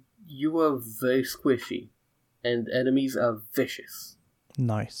 You are very squishy, and enemies are vicious.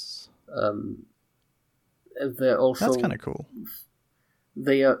 Nice. They're also... That's kind of cool.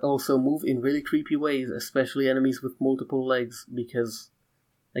 They also move in really creepy ways, especially enemies with multiple legs, because,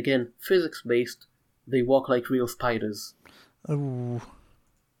 again, physics-based, they walk like real spiders. Ooh.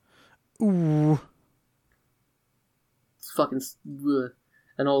 Ooh. It's fucking...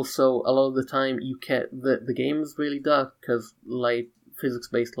 And also, a lot of the time, you can't... The game is really dark, because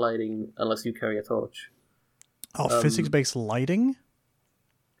physics-based lighting, unless you carry a torch. Oh, physics-based lighting?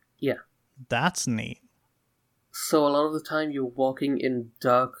 Yeah. That's neat. So a lot of the time you're walking in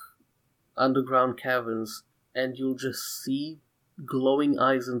dark underground caverns and you'll just see glowing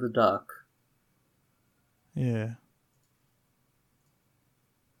eyes in the dark. Yeah.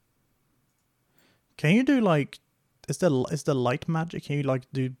 Can you do like... Is there light magic? Can you like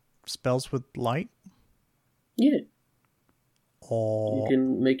do spells with light? Yeah. Or... You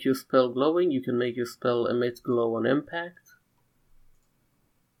can make your spell glowing, you can make your spell emit glow on impact.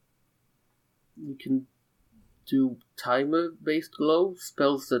 You can do timer-based glow.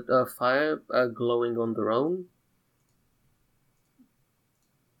 Spells that are fire are glowing on their own.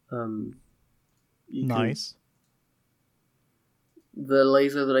 Nice. The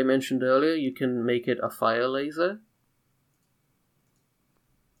laser that I mentioned earlier, you can make it a fire laser.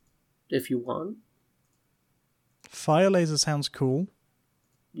 If you want. Fire laser sounds cool.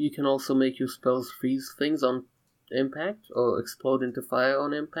 You can also make your spells freeze things on impact, or explode into fire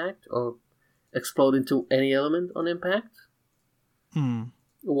on impact, or explode into any element on impact.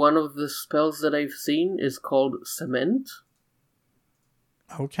 One of the spells that I've seen is called Cement.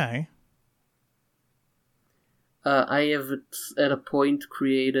 Okay. I have at a point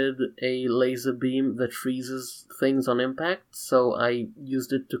created a laser beam that freezes things on impact, so I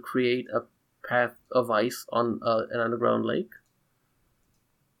used it to create a path of ice on an underground lake.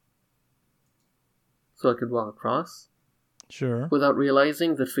 So I could walk across. Sure. Without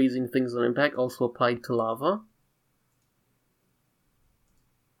realizing that freezing things on impact also applied to lava.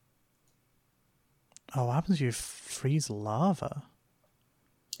 Oh, what happens if you freeze lava?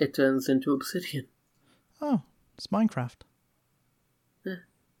 It turns into obsidian. Oh, it's Minecraft.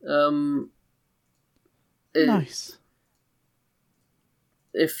 Nice.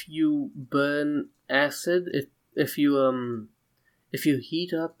 If you burn acid, if you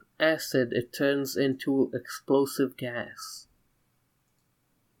heat up acid, it turns into explosive gas.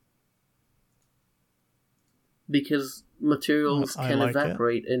 Because materials can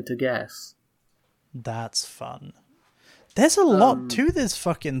evaporate into gas. That's fun. There's a lot to this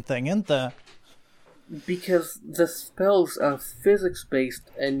fucking thing, isn't there? Because the spells are physics-based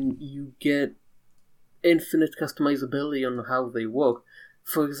and you get infinite customizability on how they work.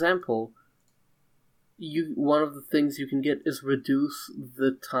 For example, one of the things you can get is reduce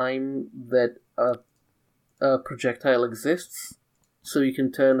the time that a projectile exists, so you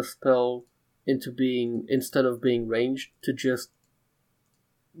can turn a spell into being, instead of being ranged, to just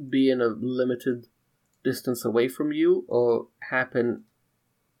be in a limited distance away from you or happen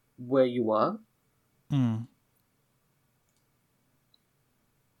where you are.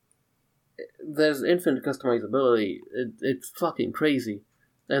 There's infinite customizability. It's fucking crazy.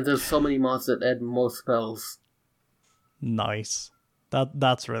 And there's so many mods that add more spells. Nice.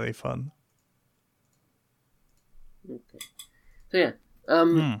 That's really fun. Okay. So yeah.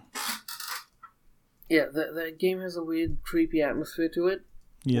 Yeah, the game has a weird, creepy atmosphere to it.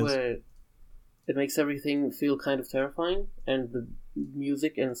 Yes. Where it makes everything feel kind of terrifying, and the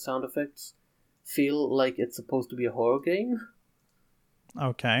music and sound effects feel like it's supposed to be a horror game.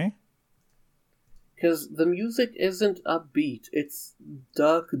 Okay. Because the music isn't upbeat, it's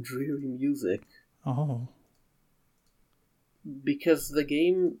dark, dreary music. Oh. Because the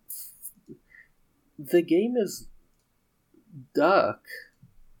game is dark.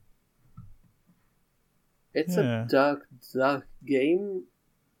 It's a dark game,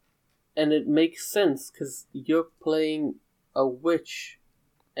 and it makes sense because you're playing a witch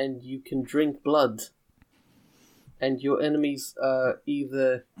and you can drink blood, and your enemies are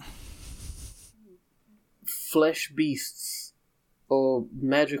either flesh beasts or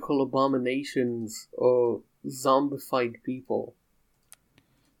magical abominations or zombified people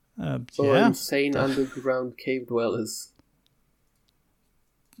or insane underground cave dwellers.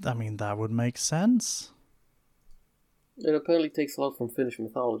 I mean, that would make sense. It apparently takes a lot from Finnish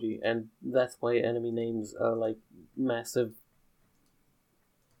mythology, and that's why enemy names are like massive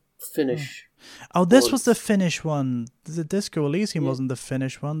Finnish. Oh, this was the words. Finnish one. The Disco Elysium Yeah. wasn't the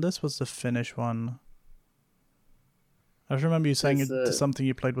Finnish one. This was the Finnish one. I remember you saying There's, something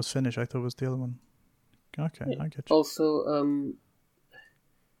you played was Finnish. I thought it was the other one. Okay, yeah. I get you. Also,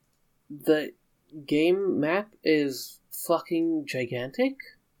 the game map is fucking gigantic.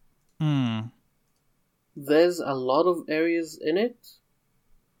 There's a lot of areas in it,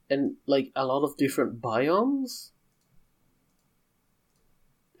 and like a lot of different biomes.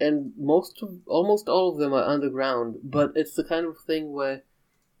 And almost all of them are underground, but it's the kind of thing where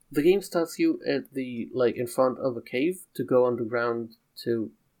the game starts you at in front of a cave to go underground to,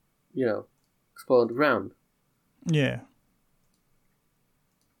 explore underground. Yeah.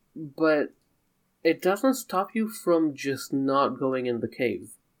 But it doesn't stop you from just not going in the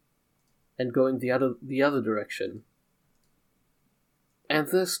cave and going the other direction. And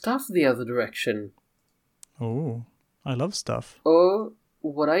there's stuff the other direction. Oh, I love stuff. Or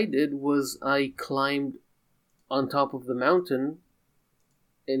what I did was I climbed on top of the mountain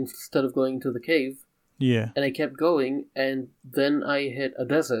instead of going to the cave. Yeah. And I kept going, and then I hit a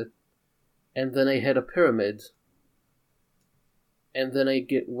desert, and then I hit a pyramid, and then I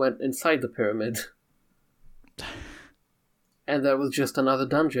went inside the pyramid. And there was just another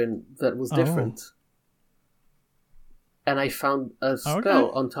dungeon that was different. And I found a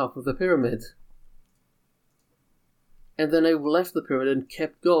spell on top of the pyramid. And then I left the pyramid and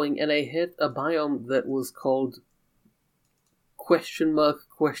kept going, and I hit a biome that was called question mark,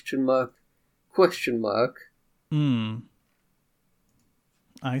 question mark, question mark.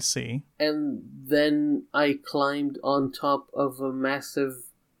 I see. And then I climbed on top of a massive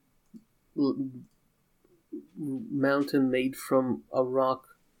mountain made from a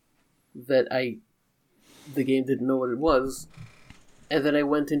rock that the game didn't know what it was. And then I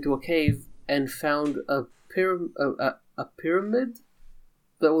went into a cave and found a pyramid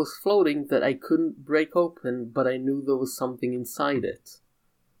that was floating that I couldn't break open, but I knew there was something inside it.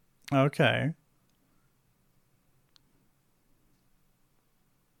 Okay.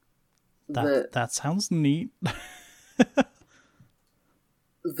 That sounds neat.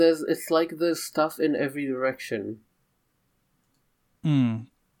 It's like there's stuff in every direction.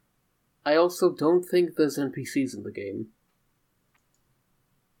 I also don't think there's NPCs in the game.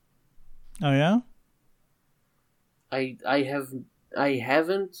 Oh yeah? I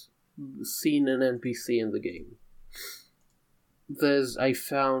haven't seen an NPC in the game. I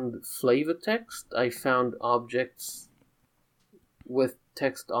found flavor text, I found objects with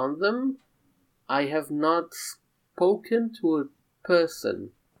text on them. I have not spoken to a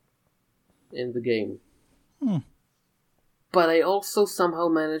person in the game. But I also somehow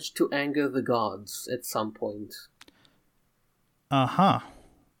managed to anger the gods at some point. Uh-huh.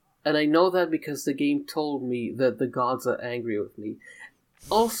 And I know that because the game told me that the gods are angry with me.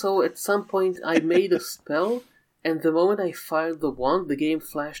 Also, at some point, I made a spell, and the moment I fired the wand, the game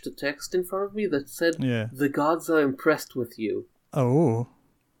flashed a text in front of me that said, The gods are impressed with you. Oh.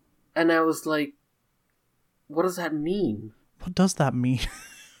 And I was like, what does that mean? What does that mean?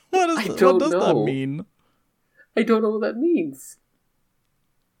 I don't know. What does that mean? I don't know what that means.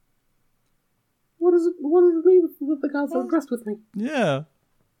 What does it mean that the gods are impressed with me? Yeah.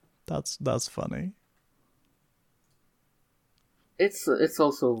 That's funny. It's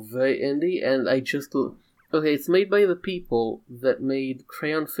also very indie, and okay, it's made by the people that made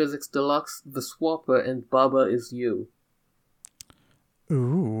Crayon Physics Deluxe, The Swapper, and Baba Is You.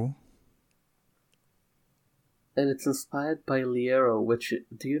 Ooh. And it's inspired by Liero,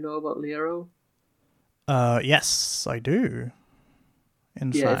 do you know about Liero? Yes, I do.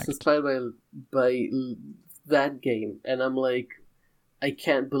 In fact. It's inspired by that game, and I'm like, I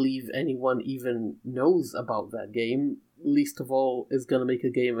can't believe anyone even knows about that game. Least of all is gonna make a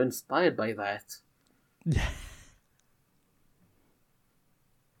game inspired by that.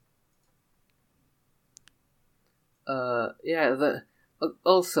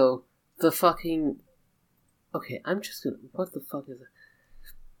 Also, the fucking... Okay, I'm just gonna... What the fuck is it?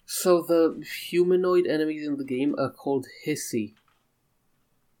 So the humanoid enemies in the game are called Hissi.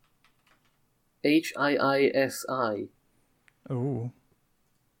 Hiisi. Oh.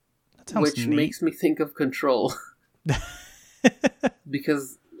 That sounds which neat. makes me think of Control.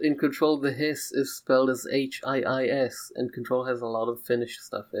 Because in Control the Hiss is spelled as Hiis, and Control has a lot of Finnish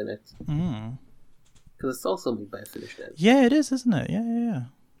stuff in it. Because it's also made by a Finnish dev. Yeah, it is, isn't it? Yeah.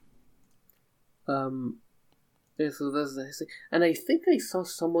 So there's the Hissi. And I think I saw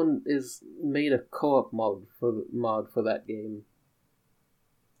someone made a co-op mod for that game.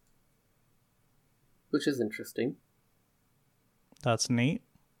 Which is interesting. That's neat.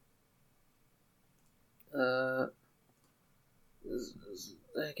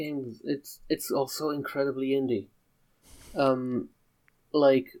 That game, it's also incredibly indie.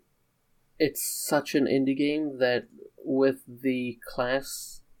 Like, it's such an indie game that with the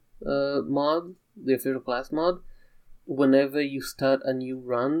class mod, the official class mod, whenever you start a new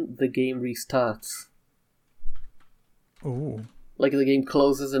run, the game restarts. Ooh. Like, the game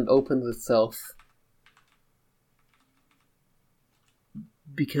closes and opens itself.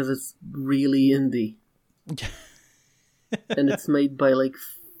 Because it's really indie. And it's made by, like,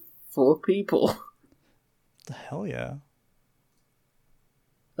 4 people. The hell yeah.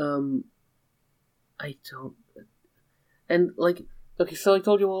 I don't... And, like, okay, so I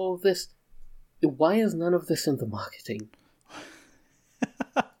told you all of this. Why is none of this in the marketing?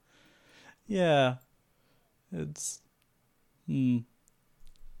 Yeah. It's...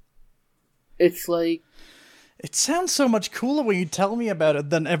 It's like... It sounds so much cooler when you tell me about it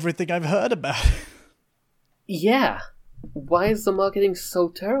than everything I've heard about it. Yeah. Why is the marketing so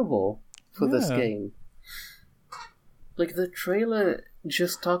terrible for this game? Like, the trailer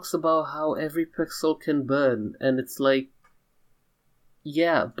just talks about how every pixel can burn, and it's like,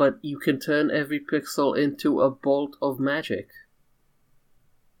 yeah, but you can turn every pixel into a bolt of magic.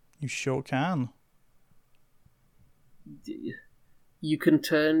 You sure can. You can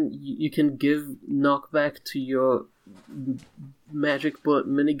give knockback to your magic bullet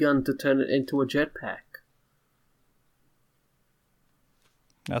minigun to turn it into a jetpack.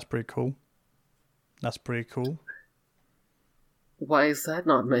 That's pretty cool. That's pretty cool. Why is that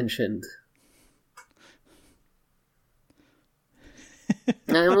not mentioned?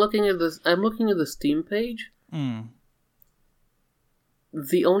 I'm looking at the Steam page.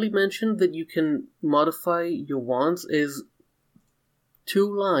 The only mention that you can modify your wands is 2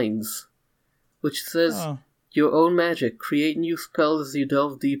 lines, which says, your own magic. Create new spells as you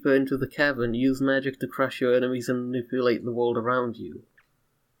delve deeper into the cavern. Use magic to crush your enemies and manipulate the world around you.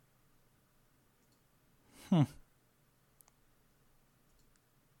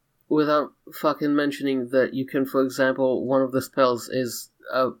 Without fucking mentioning that you can, for example, one of the spells is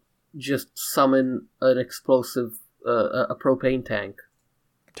just summon an explosive, a propane tank.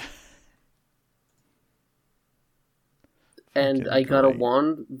 And I got a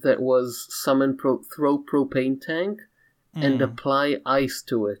wand that was summon throw propane tank and apply ice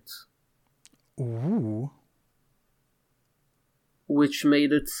to it. Ooh. Which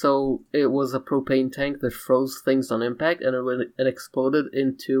made it so it was a propane tank that froze things on impact, and it exploded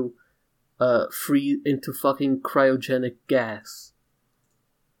into into fucking cryogenic gas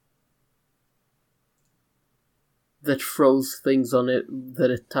that froze things on it that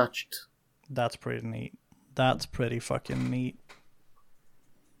it touched. That's pretty neat. That's pretty fucking neat.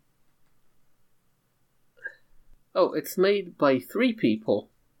 Oh, it's made by 3 people.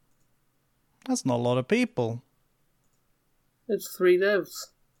 That's not a lot of people. It's 3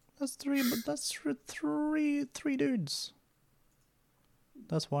 devs. That's 3, but that's 3 dudes.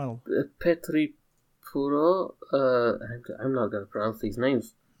 That's wild. Petri Puro, I'm not gonna pronounce these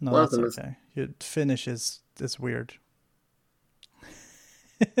names. No, that's okay. Your Finnish is weird.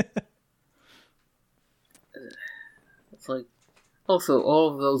 It's like, also,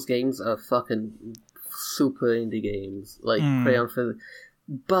 all of those games are fucking super indie games. Like, Crayon Physics.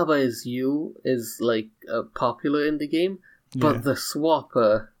 Baba Is You is, like, a popular indie game, but the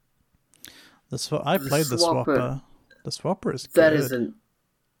Swapper... I played the Swapper. The Swapper is good.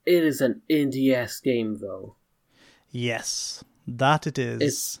 It is an indie-ass game, though. Yes, that it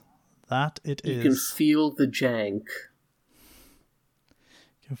is. You can feel the jank.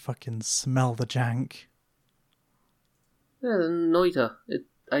 You can fucking smell the jank. Yeah, Noita.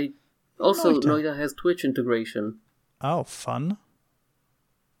 Noita has Twitch integration. Oh, fun.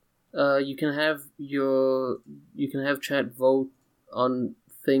 You can have chat vote on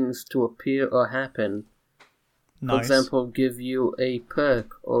things to appear or happen. Nice. For example, give you a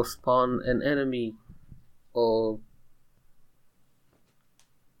perk or spawn an enemy or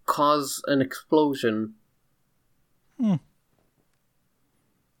cause an explosion.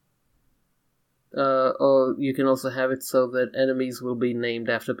 Or you can also have it so that enemies will be named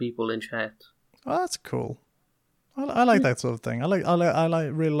after people in chat. Oh, that's cool. I like that sort of thing. I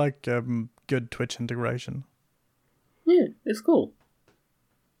really like good Twitch integration. Yeah, it's cool.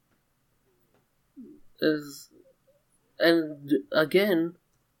 And again,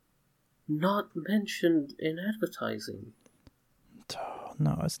 not mentioned in advertising.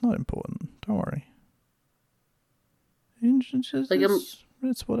 No, it's not important. Don't worry.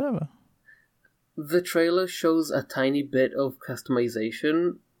 It's whatever. The trailer shows a tiny bit of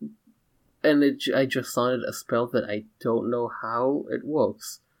customization, and I just sounded a spell that I don't know how it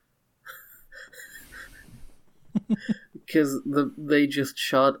works. Because they just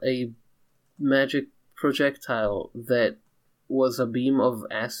shot a magic projectile that was a beam of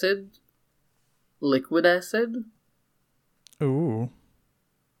acid, liquid acid. Ooh.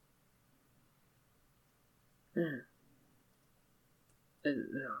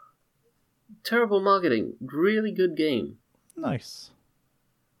 Terrible marketing. Really good game. Nice.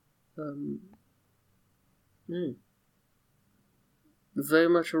 Very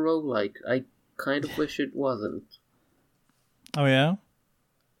much a roguelike. I kind of wish it wasn't. Oh, yeah?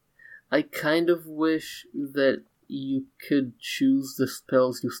 I kind of wish that you could choose the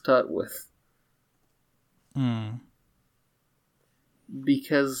spells you start with.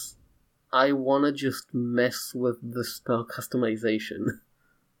 Because I want to just mess with the spell customization.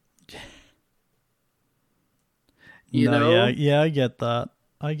 You know? Yeah, I get that.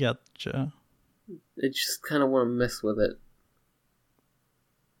 I get you. I just kind of want to mess with it.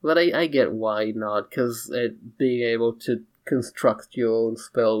 But I get why not, because being able to construct your own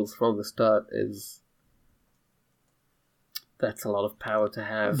spells from the start is... That's a lot of power to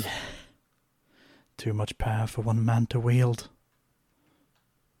have. Too much power for one man to wield.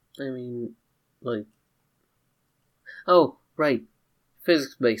 I mean, like... Oh, right.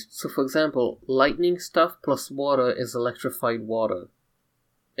 Physics-based. So, for example, lightning stuff plus water is electrified water.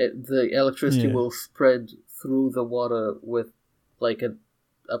 The electricity will spread through the water with, like, a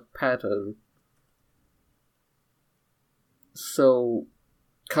pattern. So,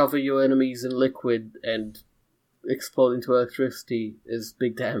 cover your enemies in liquid and explode into electricity is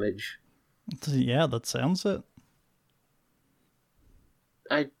big damage. Yeah, that sounds it.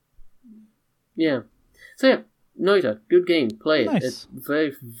 Yeah. So yeah, Noita, good game. Play it. Nice. It's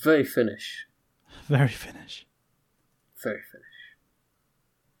very, very Finnish. Very Finnish. Very Finnish.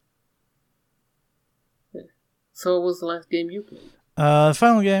 Yeah. So what was the last game you played? The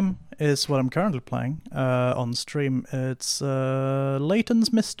final game is what I'm currently playing on stream. It's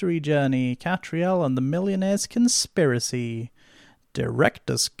Layton's Mystery Journey, Catriel and the Millionaire's Conspiracy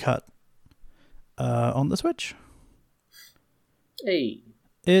Director's Cut on the Switch. Hey.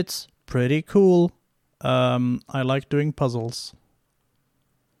 It's pretty cool. I like doing puzzles.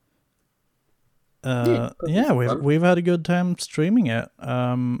 We've had a good time streaming it.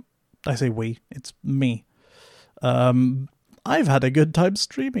 I say we, it's me. I've had a good time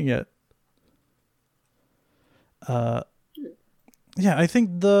streaming it. I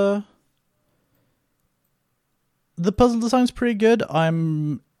think the puzzle design's pretty good.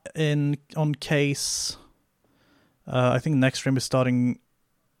 I'm on case. I think next stream is starting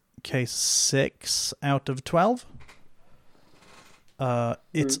case 6 out of 12.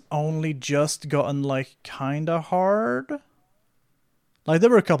 It's only just gotten like kinda hard. Like there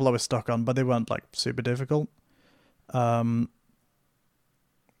were a couple I was stuck on, but they weren't like super difficult. So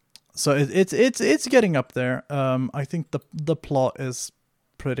it's getting up there. I think the plot is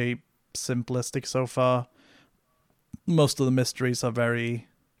pretty simplistic so far. Most of the mysteries are very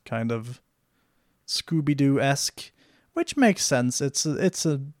kind of Scooby-Doo-esque, which makes sense. It's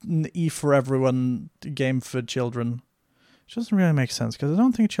an E for everyone game for children. Which doesn't really make sense because I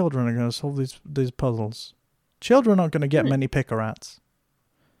don't think children are going to solve these puzzles. Children aren't going to get many pick-a-rats.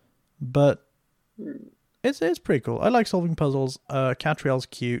 But it's pretty cool. I like solving puzzles. Catriel's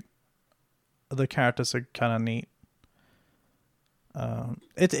cute. The characters are kind of neat.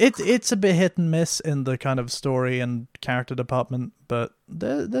 It's a bit hit and miss in the kind of story and character department, but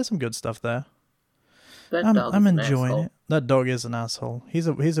there's some good stuff there. I'm enjoying it. That dog is an asshole. He's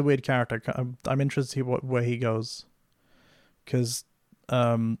a weird character. I'm interested to see where he goes, because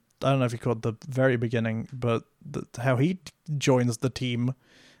I don't know if you caught the very beginning, but how he joins the team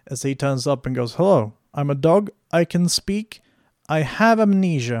as he turns up and goes, "Hello, I'm a dog. I can speak. I have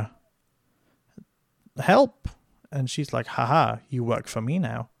amnesia. Help!" And she's like, "Haha, you work for me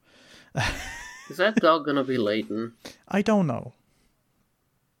now." Is that dog gonna be Layton? I don't know.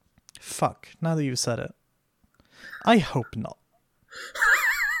 Fuck, now that you've said it. I hope not.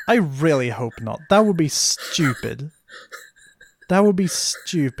 I really hope not. That would be stupid. That would be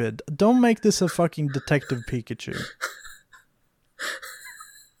stupid. Don't make this a fucking Detective Pikachu.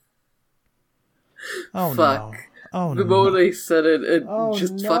 Oh Fuck. no. Oh the no. moment they said it, it Oh,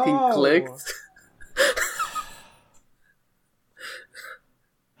 just no. fucking clicked.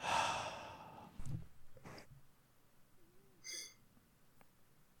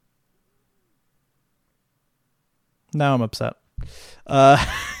 Now I'm upset.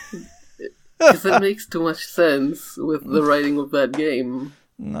 Because it makes too much sense with the writing of that game.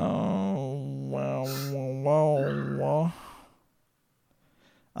 No. Well.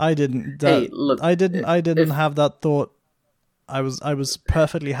 I didn't. Hey, look, I didn't if- have that thought. I was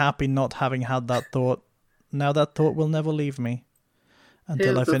perfectly happy not having had that thought. Now that thought will never leave me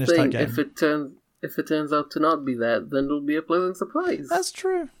until I here's the finish thing, that game. if it turns out to not be that, then it'll be a pleasant surprise. That's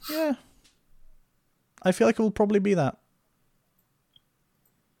true. Yeah. I feel like it will probably be that.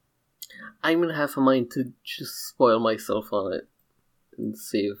 I'm gonna have a mind to just spoil myself on it and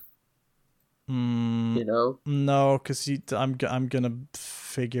see if you know. No, because I'm gonna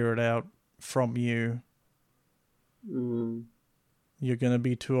figure it out from you. You're gonna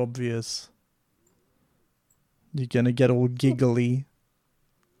be too obvious. You're gonna get all giggly.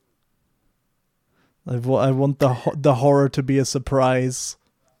 I want the horror to be a surprise.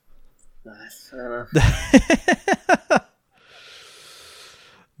 That's fair enough.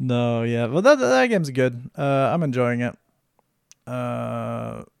 No, yeah, but that game's good. I'm enjoying it.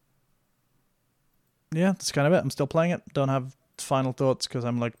 Yeah, that's kind of it. I'm still playing it. Don't have final thoughts because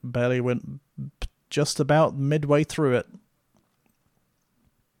I'm like just about midway through it.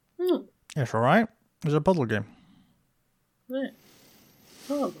 It's alright. It's a puzzle game. Yeah.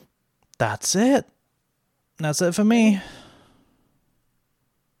 Oh. That's it. That's it for me.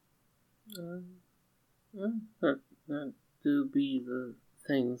 That do be the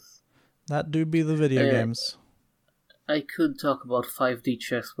things. That do be the video games. I could talk about 5D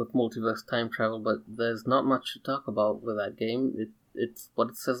chess with multiverse time travel, but there's not much to talk about with that game. It's what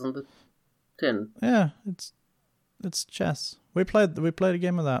it says on the tin. Yeah, it's chess. We played a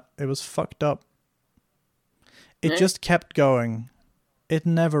game of that. It was fucked up. It just kept going. It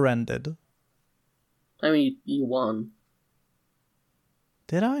never ended. I mean, you won.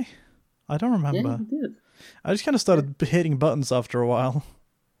 Did I? I don't remember. Yeah, you did. I just kind of started hitting buttons after a while.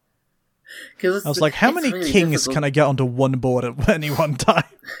 I was like, how many really kings difficult. can I get onto one board at any one time?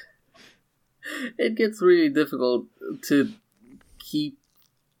 It gets really difficult to keep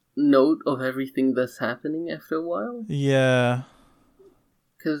note of everything that's happening after a while. Yeah.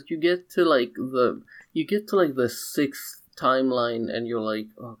 Because you get to like the sixth timeline, and you're like,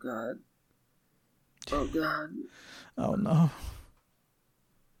 oh god, oh god, Oh no.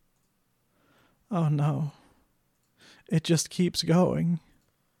 Oh no. It just keeps going.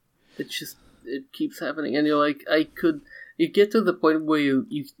 it keeps happening, and you're like, you get to the point where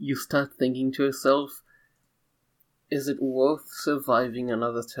you start thinking to yourself, is it worth surviving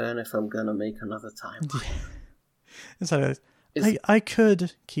another turn if I'm gonna make another timeline? It's like, I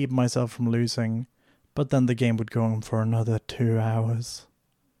could keep myself from losing, but then the game would go on for another 2 hours.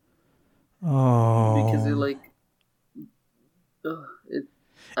 Oh. Because you're like, ugh,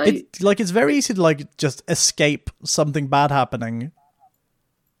 it's very easy to like just escape something bad happening,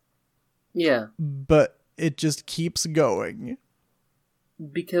 yeah. but it just keeps going.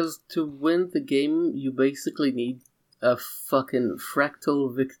 Because to win the game, you basically need a fucking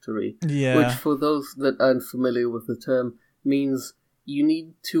fractal victory. Yeah. Which, for those that aren't familiar with the term, means you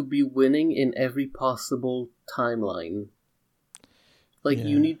need to be winning in every possible timeline. Like,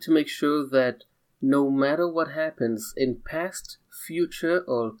 you need to make sure that no matter what happens in past, future,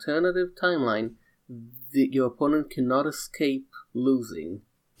 or alternative timeline, your opponent cannot escape losing.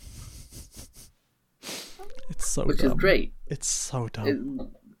 It's so which dumb. is great. It's so dumb.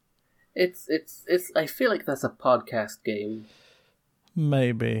 It's I feel like that's a podcast game.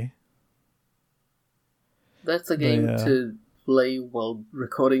 Maybe. That's a game to play while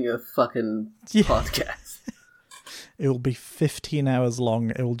recording a fucking podcast. It will be 15 hours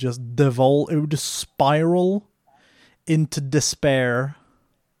long. It will just devolve. It will just spiral into despair.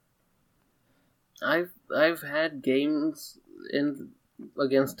 I've had games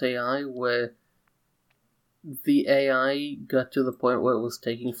against AI where the AI got to the point where it was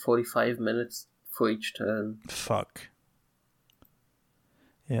taking 45 minutes for each turn. Fuck.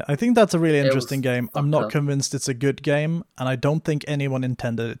 Yeah, I think that's a really interesting game. I'm not up. convinced it's a good game, and I don't think anyone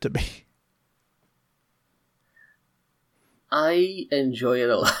intended it to be. I enjoy it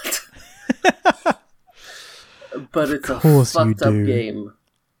a lot. But it's a course you fucked up do. game.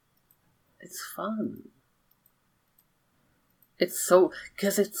 It's fun.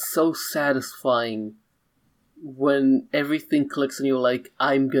 Because it's so satisfying when everything clicks and you're like,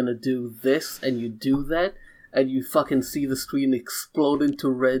 I'm gonna do this, and you do that, and you fucking see the screen explode into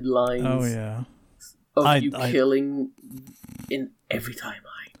red lines Oh, yeah. of you killing in every timeline.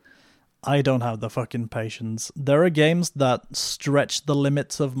 I don't have the fucking patience. There are games that stretch the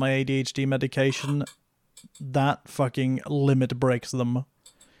limits of my ADHD medication. That fucking limit breaks them.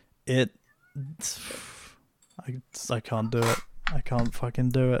 I can't do it. I can't fucking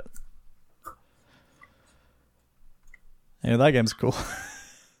do it. Yeah, that game's cool.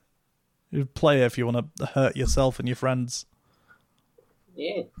 You play it if you want to hurt yourself and your friends.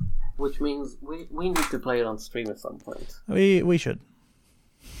 Yeah. Which means we need to play it on stream at some point. We should.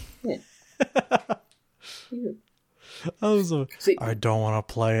 Yeah. Yeah. See, I don't want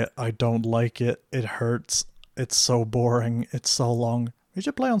to play it. I don't like it. It hurts. It's so boring. It's so long. We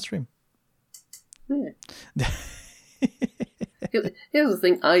should play on stream. yeah. Here's the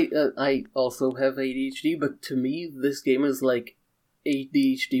thing. I also have ADHD, but to me, this game is like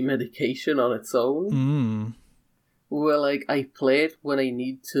ADHD medication on its own. Where like I play it when I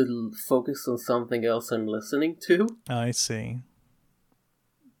need to focus on something else I'm listening to. I see.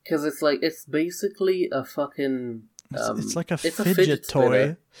 Because it's basically a fucking. It's like a it's fidget toy.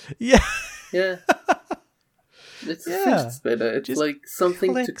 spinner. Yeah. Yeah. It's a Yeah. fidget spinner. It's Just like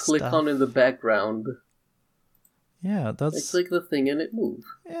something to click stuff. on in the background. Yeah, that's... It's like the thing and it moves.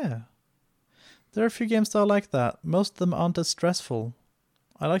 Yeah. There are a few games that are like that. Most of them aren't as stressful.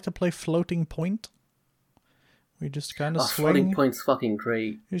 I like to play Floating Point. We just kind of swing. Floating Point's fucking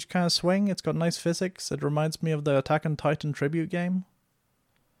great. You just kind of swing. It's got nice physics. It reminds me of the Attack on Titan tribute game.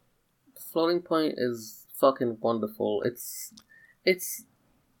 Floating Point is fucking wonderful. It's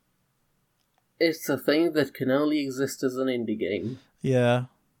a thing that can only exist as an indie game. Yeah.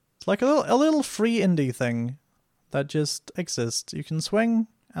 It's like a little free indie thing that just exists. You can swing,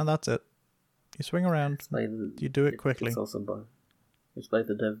 and that's it. You swing around. You do it quickly. It's also by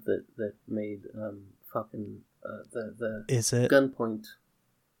the dev that made the Is it? Gunpoint.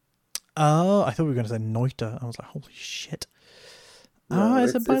 Oh, I thought we were going to say Noita. I was like, holy shit. No,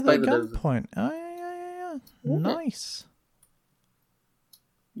 is it by it's the by the devs. Gunpoint? Oh, yeah. Nice.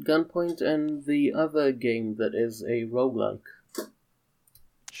 Gunpoint and the other game that is a roguelike.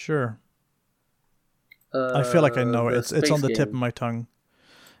 Sure. I feel like I know it. It's on the tip of my tongue.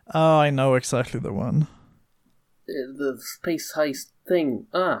 Oh, I know exactly the one. The space heist thing.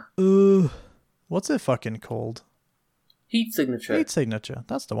 What's it fucking called? Heat Signature. Heat Signature.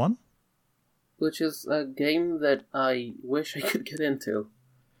 That's the one. Which is a game that I wish I could get into.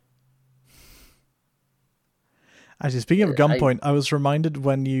 Actually, speaking of Gunpoint, I was reminded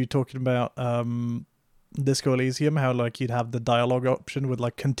when you talking about Disco Elysium, how like you'd have the dialogue option with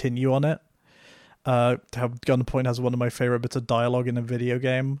like continue on it. How Gunpoint has one of my favorite bits of dialogue in a video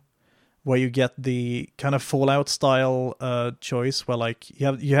game, where you get the kind of Fallout style choice, where like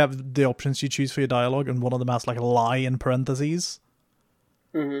you have the options you choose for your dialogue, and one of them has like lie in parentheses.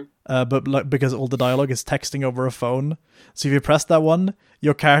 Mm-hmm. But like because all the dialogue is texting over a phone, so if you press that one,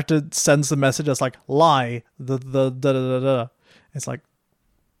 your character sends a message that's like lie. It's like,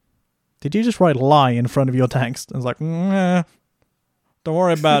 did you just write lie in front of your text? And it's like, don't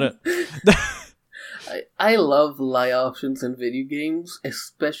worry about it. I love lie options in video games,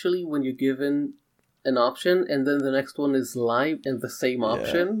 especially when you're given an option and then the next one is lie and the same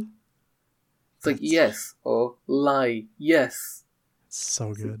option. It's like yes or lie, yes. It's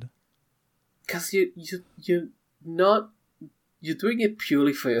so good. Because you're doing it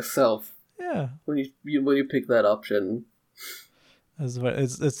purely for yourself. Yeah. When you pick that option. It's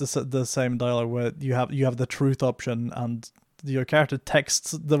the same dialogue where you have the truth option and your character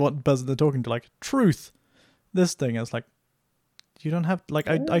texts the one person they're talking to like truth. This thing is like, you don't have like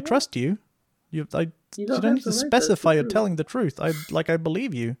I trust you. You don't need to specify you're telling the truth. I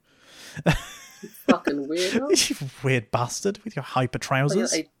believe you. You fucking weirdo. You weird bastard with your hyper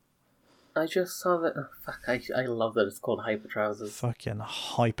trousers. I just saw that. Oh, fuck! I love that it's called hyper trousers. Fucking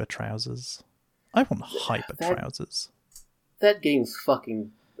hyper trousers. I want hyper trousers. That game's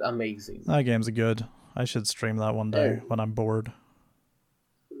fucking amazing. That game's good. I should stream that one day when I'm bored.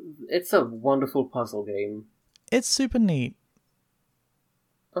 It's a wonderful puzzle game. It's super neat.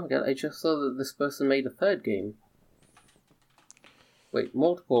 Oh my god, I just saw that this person made a third game. Wait,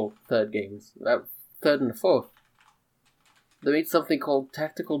 multiple third games. Third and fourth. They made something called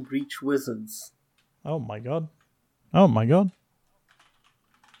Tactical Breach Wizards. Oh my god. Oh my god.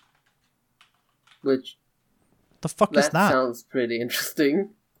 Which... The fuck is that? That sounds pretty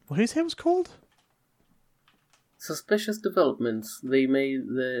interesting. What did you say it was called? Suspicious Developments. They made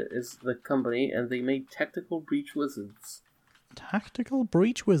the company, and they made Tactical Breach Wizards. Tactical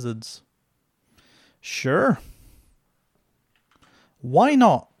Breach Wizards. Sure. Why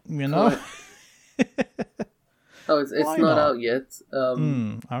not? You know? Oh, it's not out yet.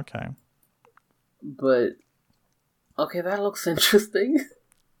 Okay. But okay, that looks interesting.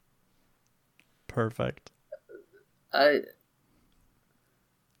 Perfect. Yeah.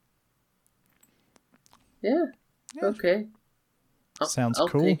 Okay. Sounds I'll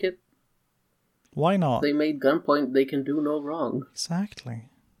cool. take it. Why not? They made Gunpoint, they can do no wrong. Exactly.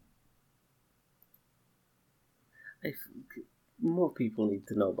 More people need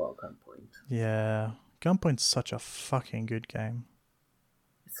to know about Gunpoint. Yeah. Gunpoint's such a fucking good game.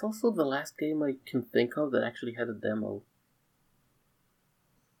 It's also the last game I can think of that actually had a demo.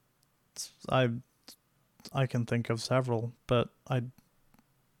 I can think of several, but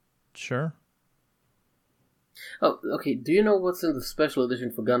sure. Oh, okay. Do you know what's in the special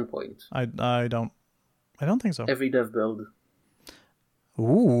edition for Gunpoint? I don't think so. Every dev build.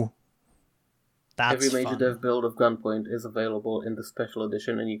 Ooh. That's Every major fun. dev build of Gunpoint is available in the special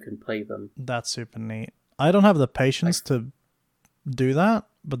edition, and you can play them. That's super neat. I don't have the patience to do that,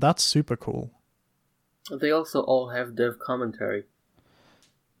 but that's super cool. They also all have dev commentary.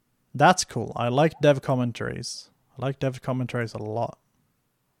 That's cool. I like dev commentaries. I like dev commentaries a lot.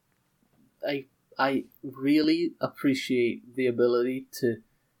 I really appreciate the ability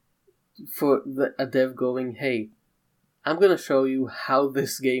for a dev going, hey, I'm going to show you how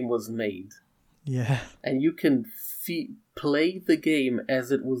this game was made. Yeah. And you can play the game as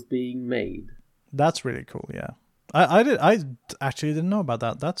it was being made. That's really cool, yeah. I actually didn't know about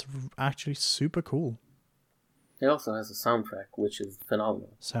that. That's actually super cool. It also has a soundtrack, which is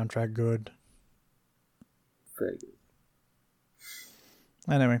phenomenal. Soundtrack good. Very good.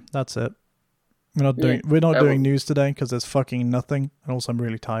 Anyway, that's it. We're not doing news today because there's fucking nothing, and also I'm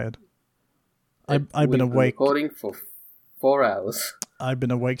really tired. I've been awake. Recording for 4 hours. I've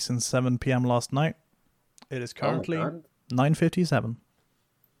been awake since 7 p.m. last night. It is currently 9:57.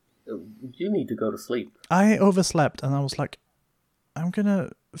 You need to go to sleep. I overslept, and I was like, I'm gonna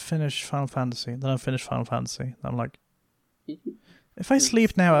finish Final Fantasy. Then I finished Final Fantasy. I'm like, if I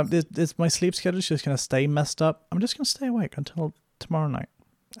sleep now, my sleep schedule is just gonna stay messed up. I'm just gonna stay awake until tomorrow night.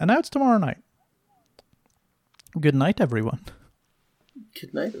 And now it's tomorrow night. Good night, everyone.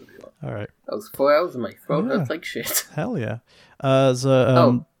 Good night, everyone. All right. That was 4 hours and my throat hurts like shit. Hell yeah.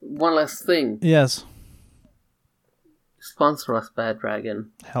 One last thing. Yes. Sponsor us, Bad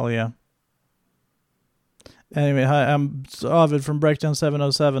Dragon. Hell yeah. Anyway, hi, I'm Arvid from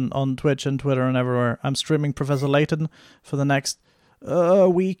Breakdown707 on Twitch and Twitter and everywhere. I'm streaming Professor Layton for the next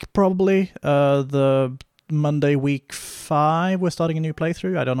week, probably. The Monday, week 5, we're starting a new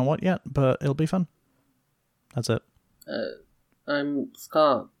playthrough. I don't know what yet, but it'll be fun. That's it. I'm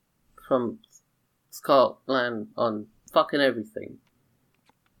Scott from Scotland on fucking everything.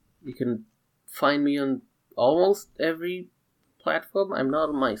 You can find me on almost every platform. I'm not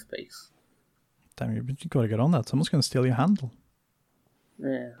on MySpace. Damn, you gotta get on that. Someone's gonna steal your handle.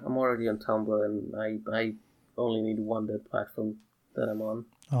 Yeah, I'm already on Tumblr, and I only need one dead platform that I'm on.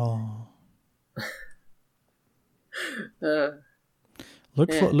 Oh. Yeah.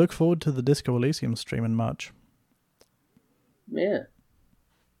 Look forward to the Disco Elysium stream in March. Yeah.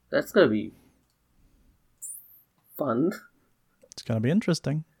 That's gonna be fun. It's gonna be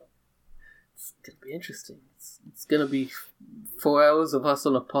interesting. It's gonna be interesting. It's gonna be 4 hours of us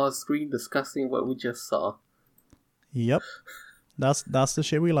on a pause screen discussing what we just saw. Yep. That's the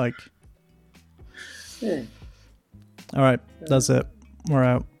shit we like. Yeah. Alright, that's it. We're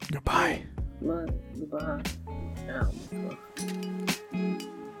out. Goodbye. Goodbye. Ow, my God.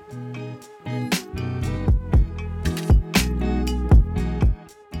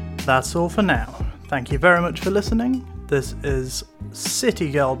 That's all for now. Thank you very much for listening. This is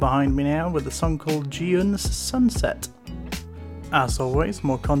City Girl behind me now with a song called Jiun's Sunset. As always,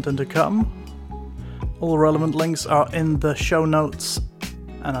 more content to come. All relevant links are in the show notes.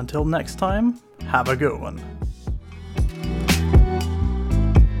 And until next time, have a good one.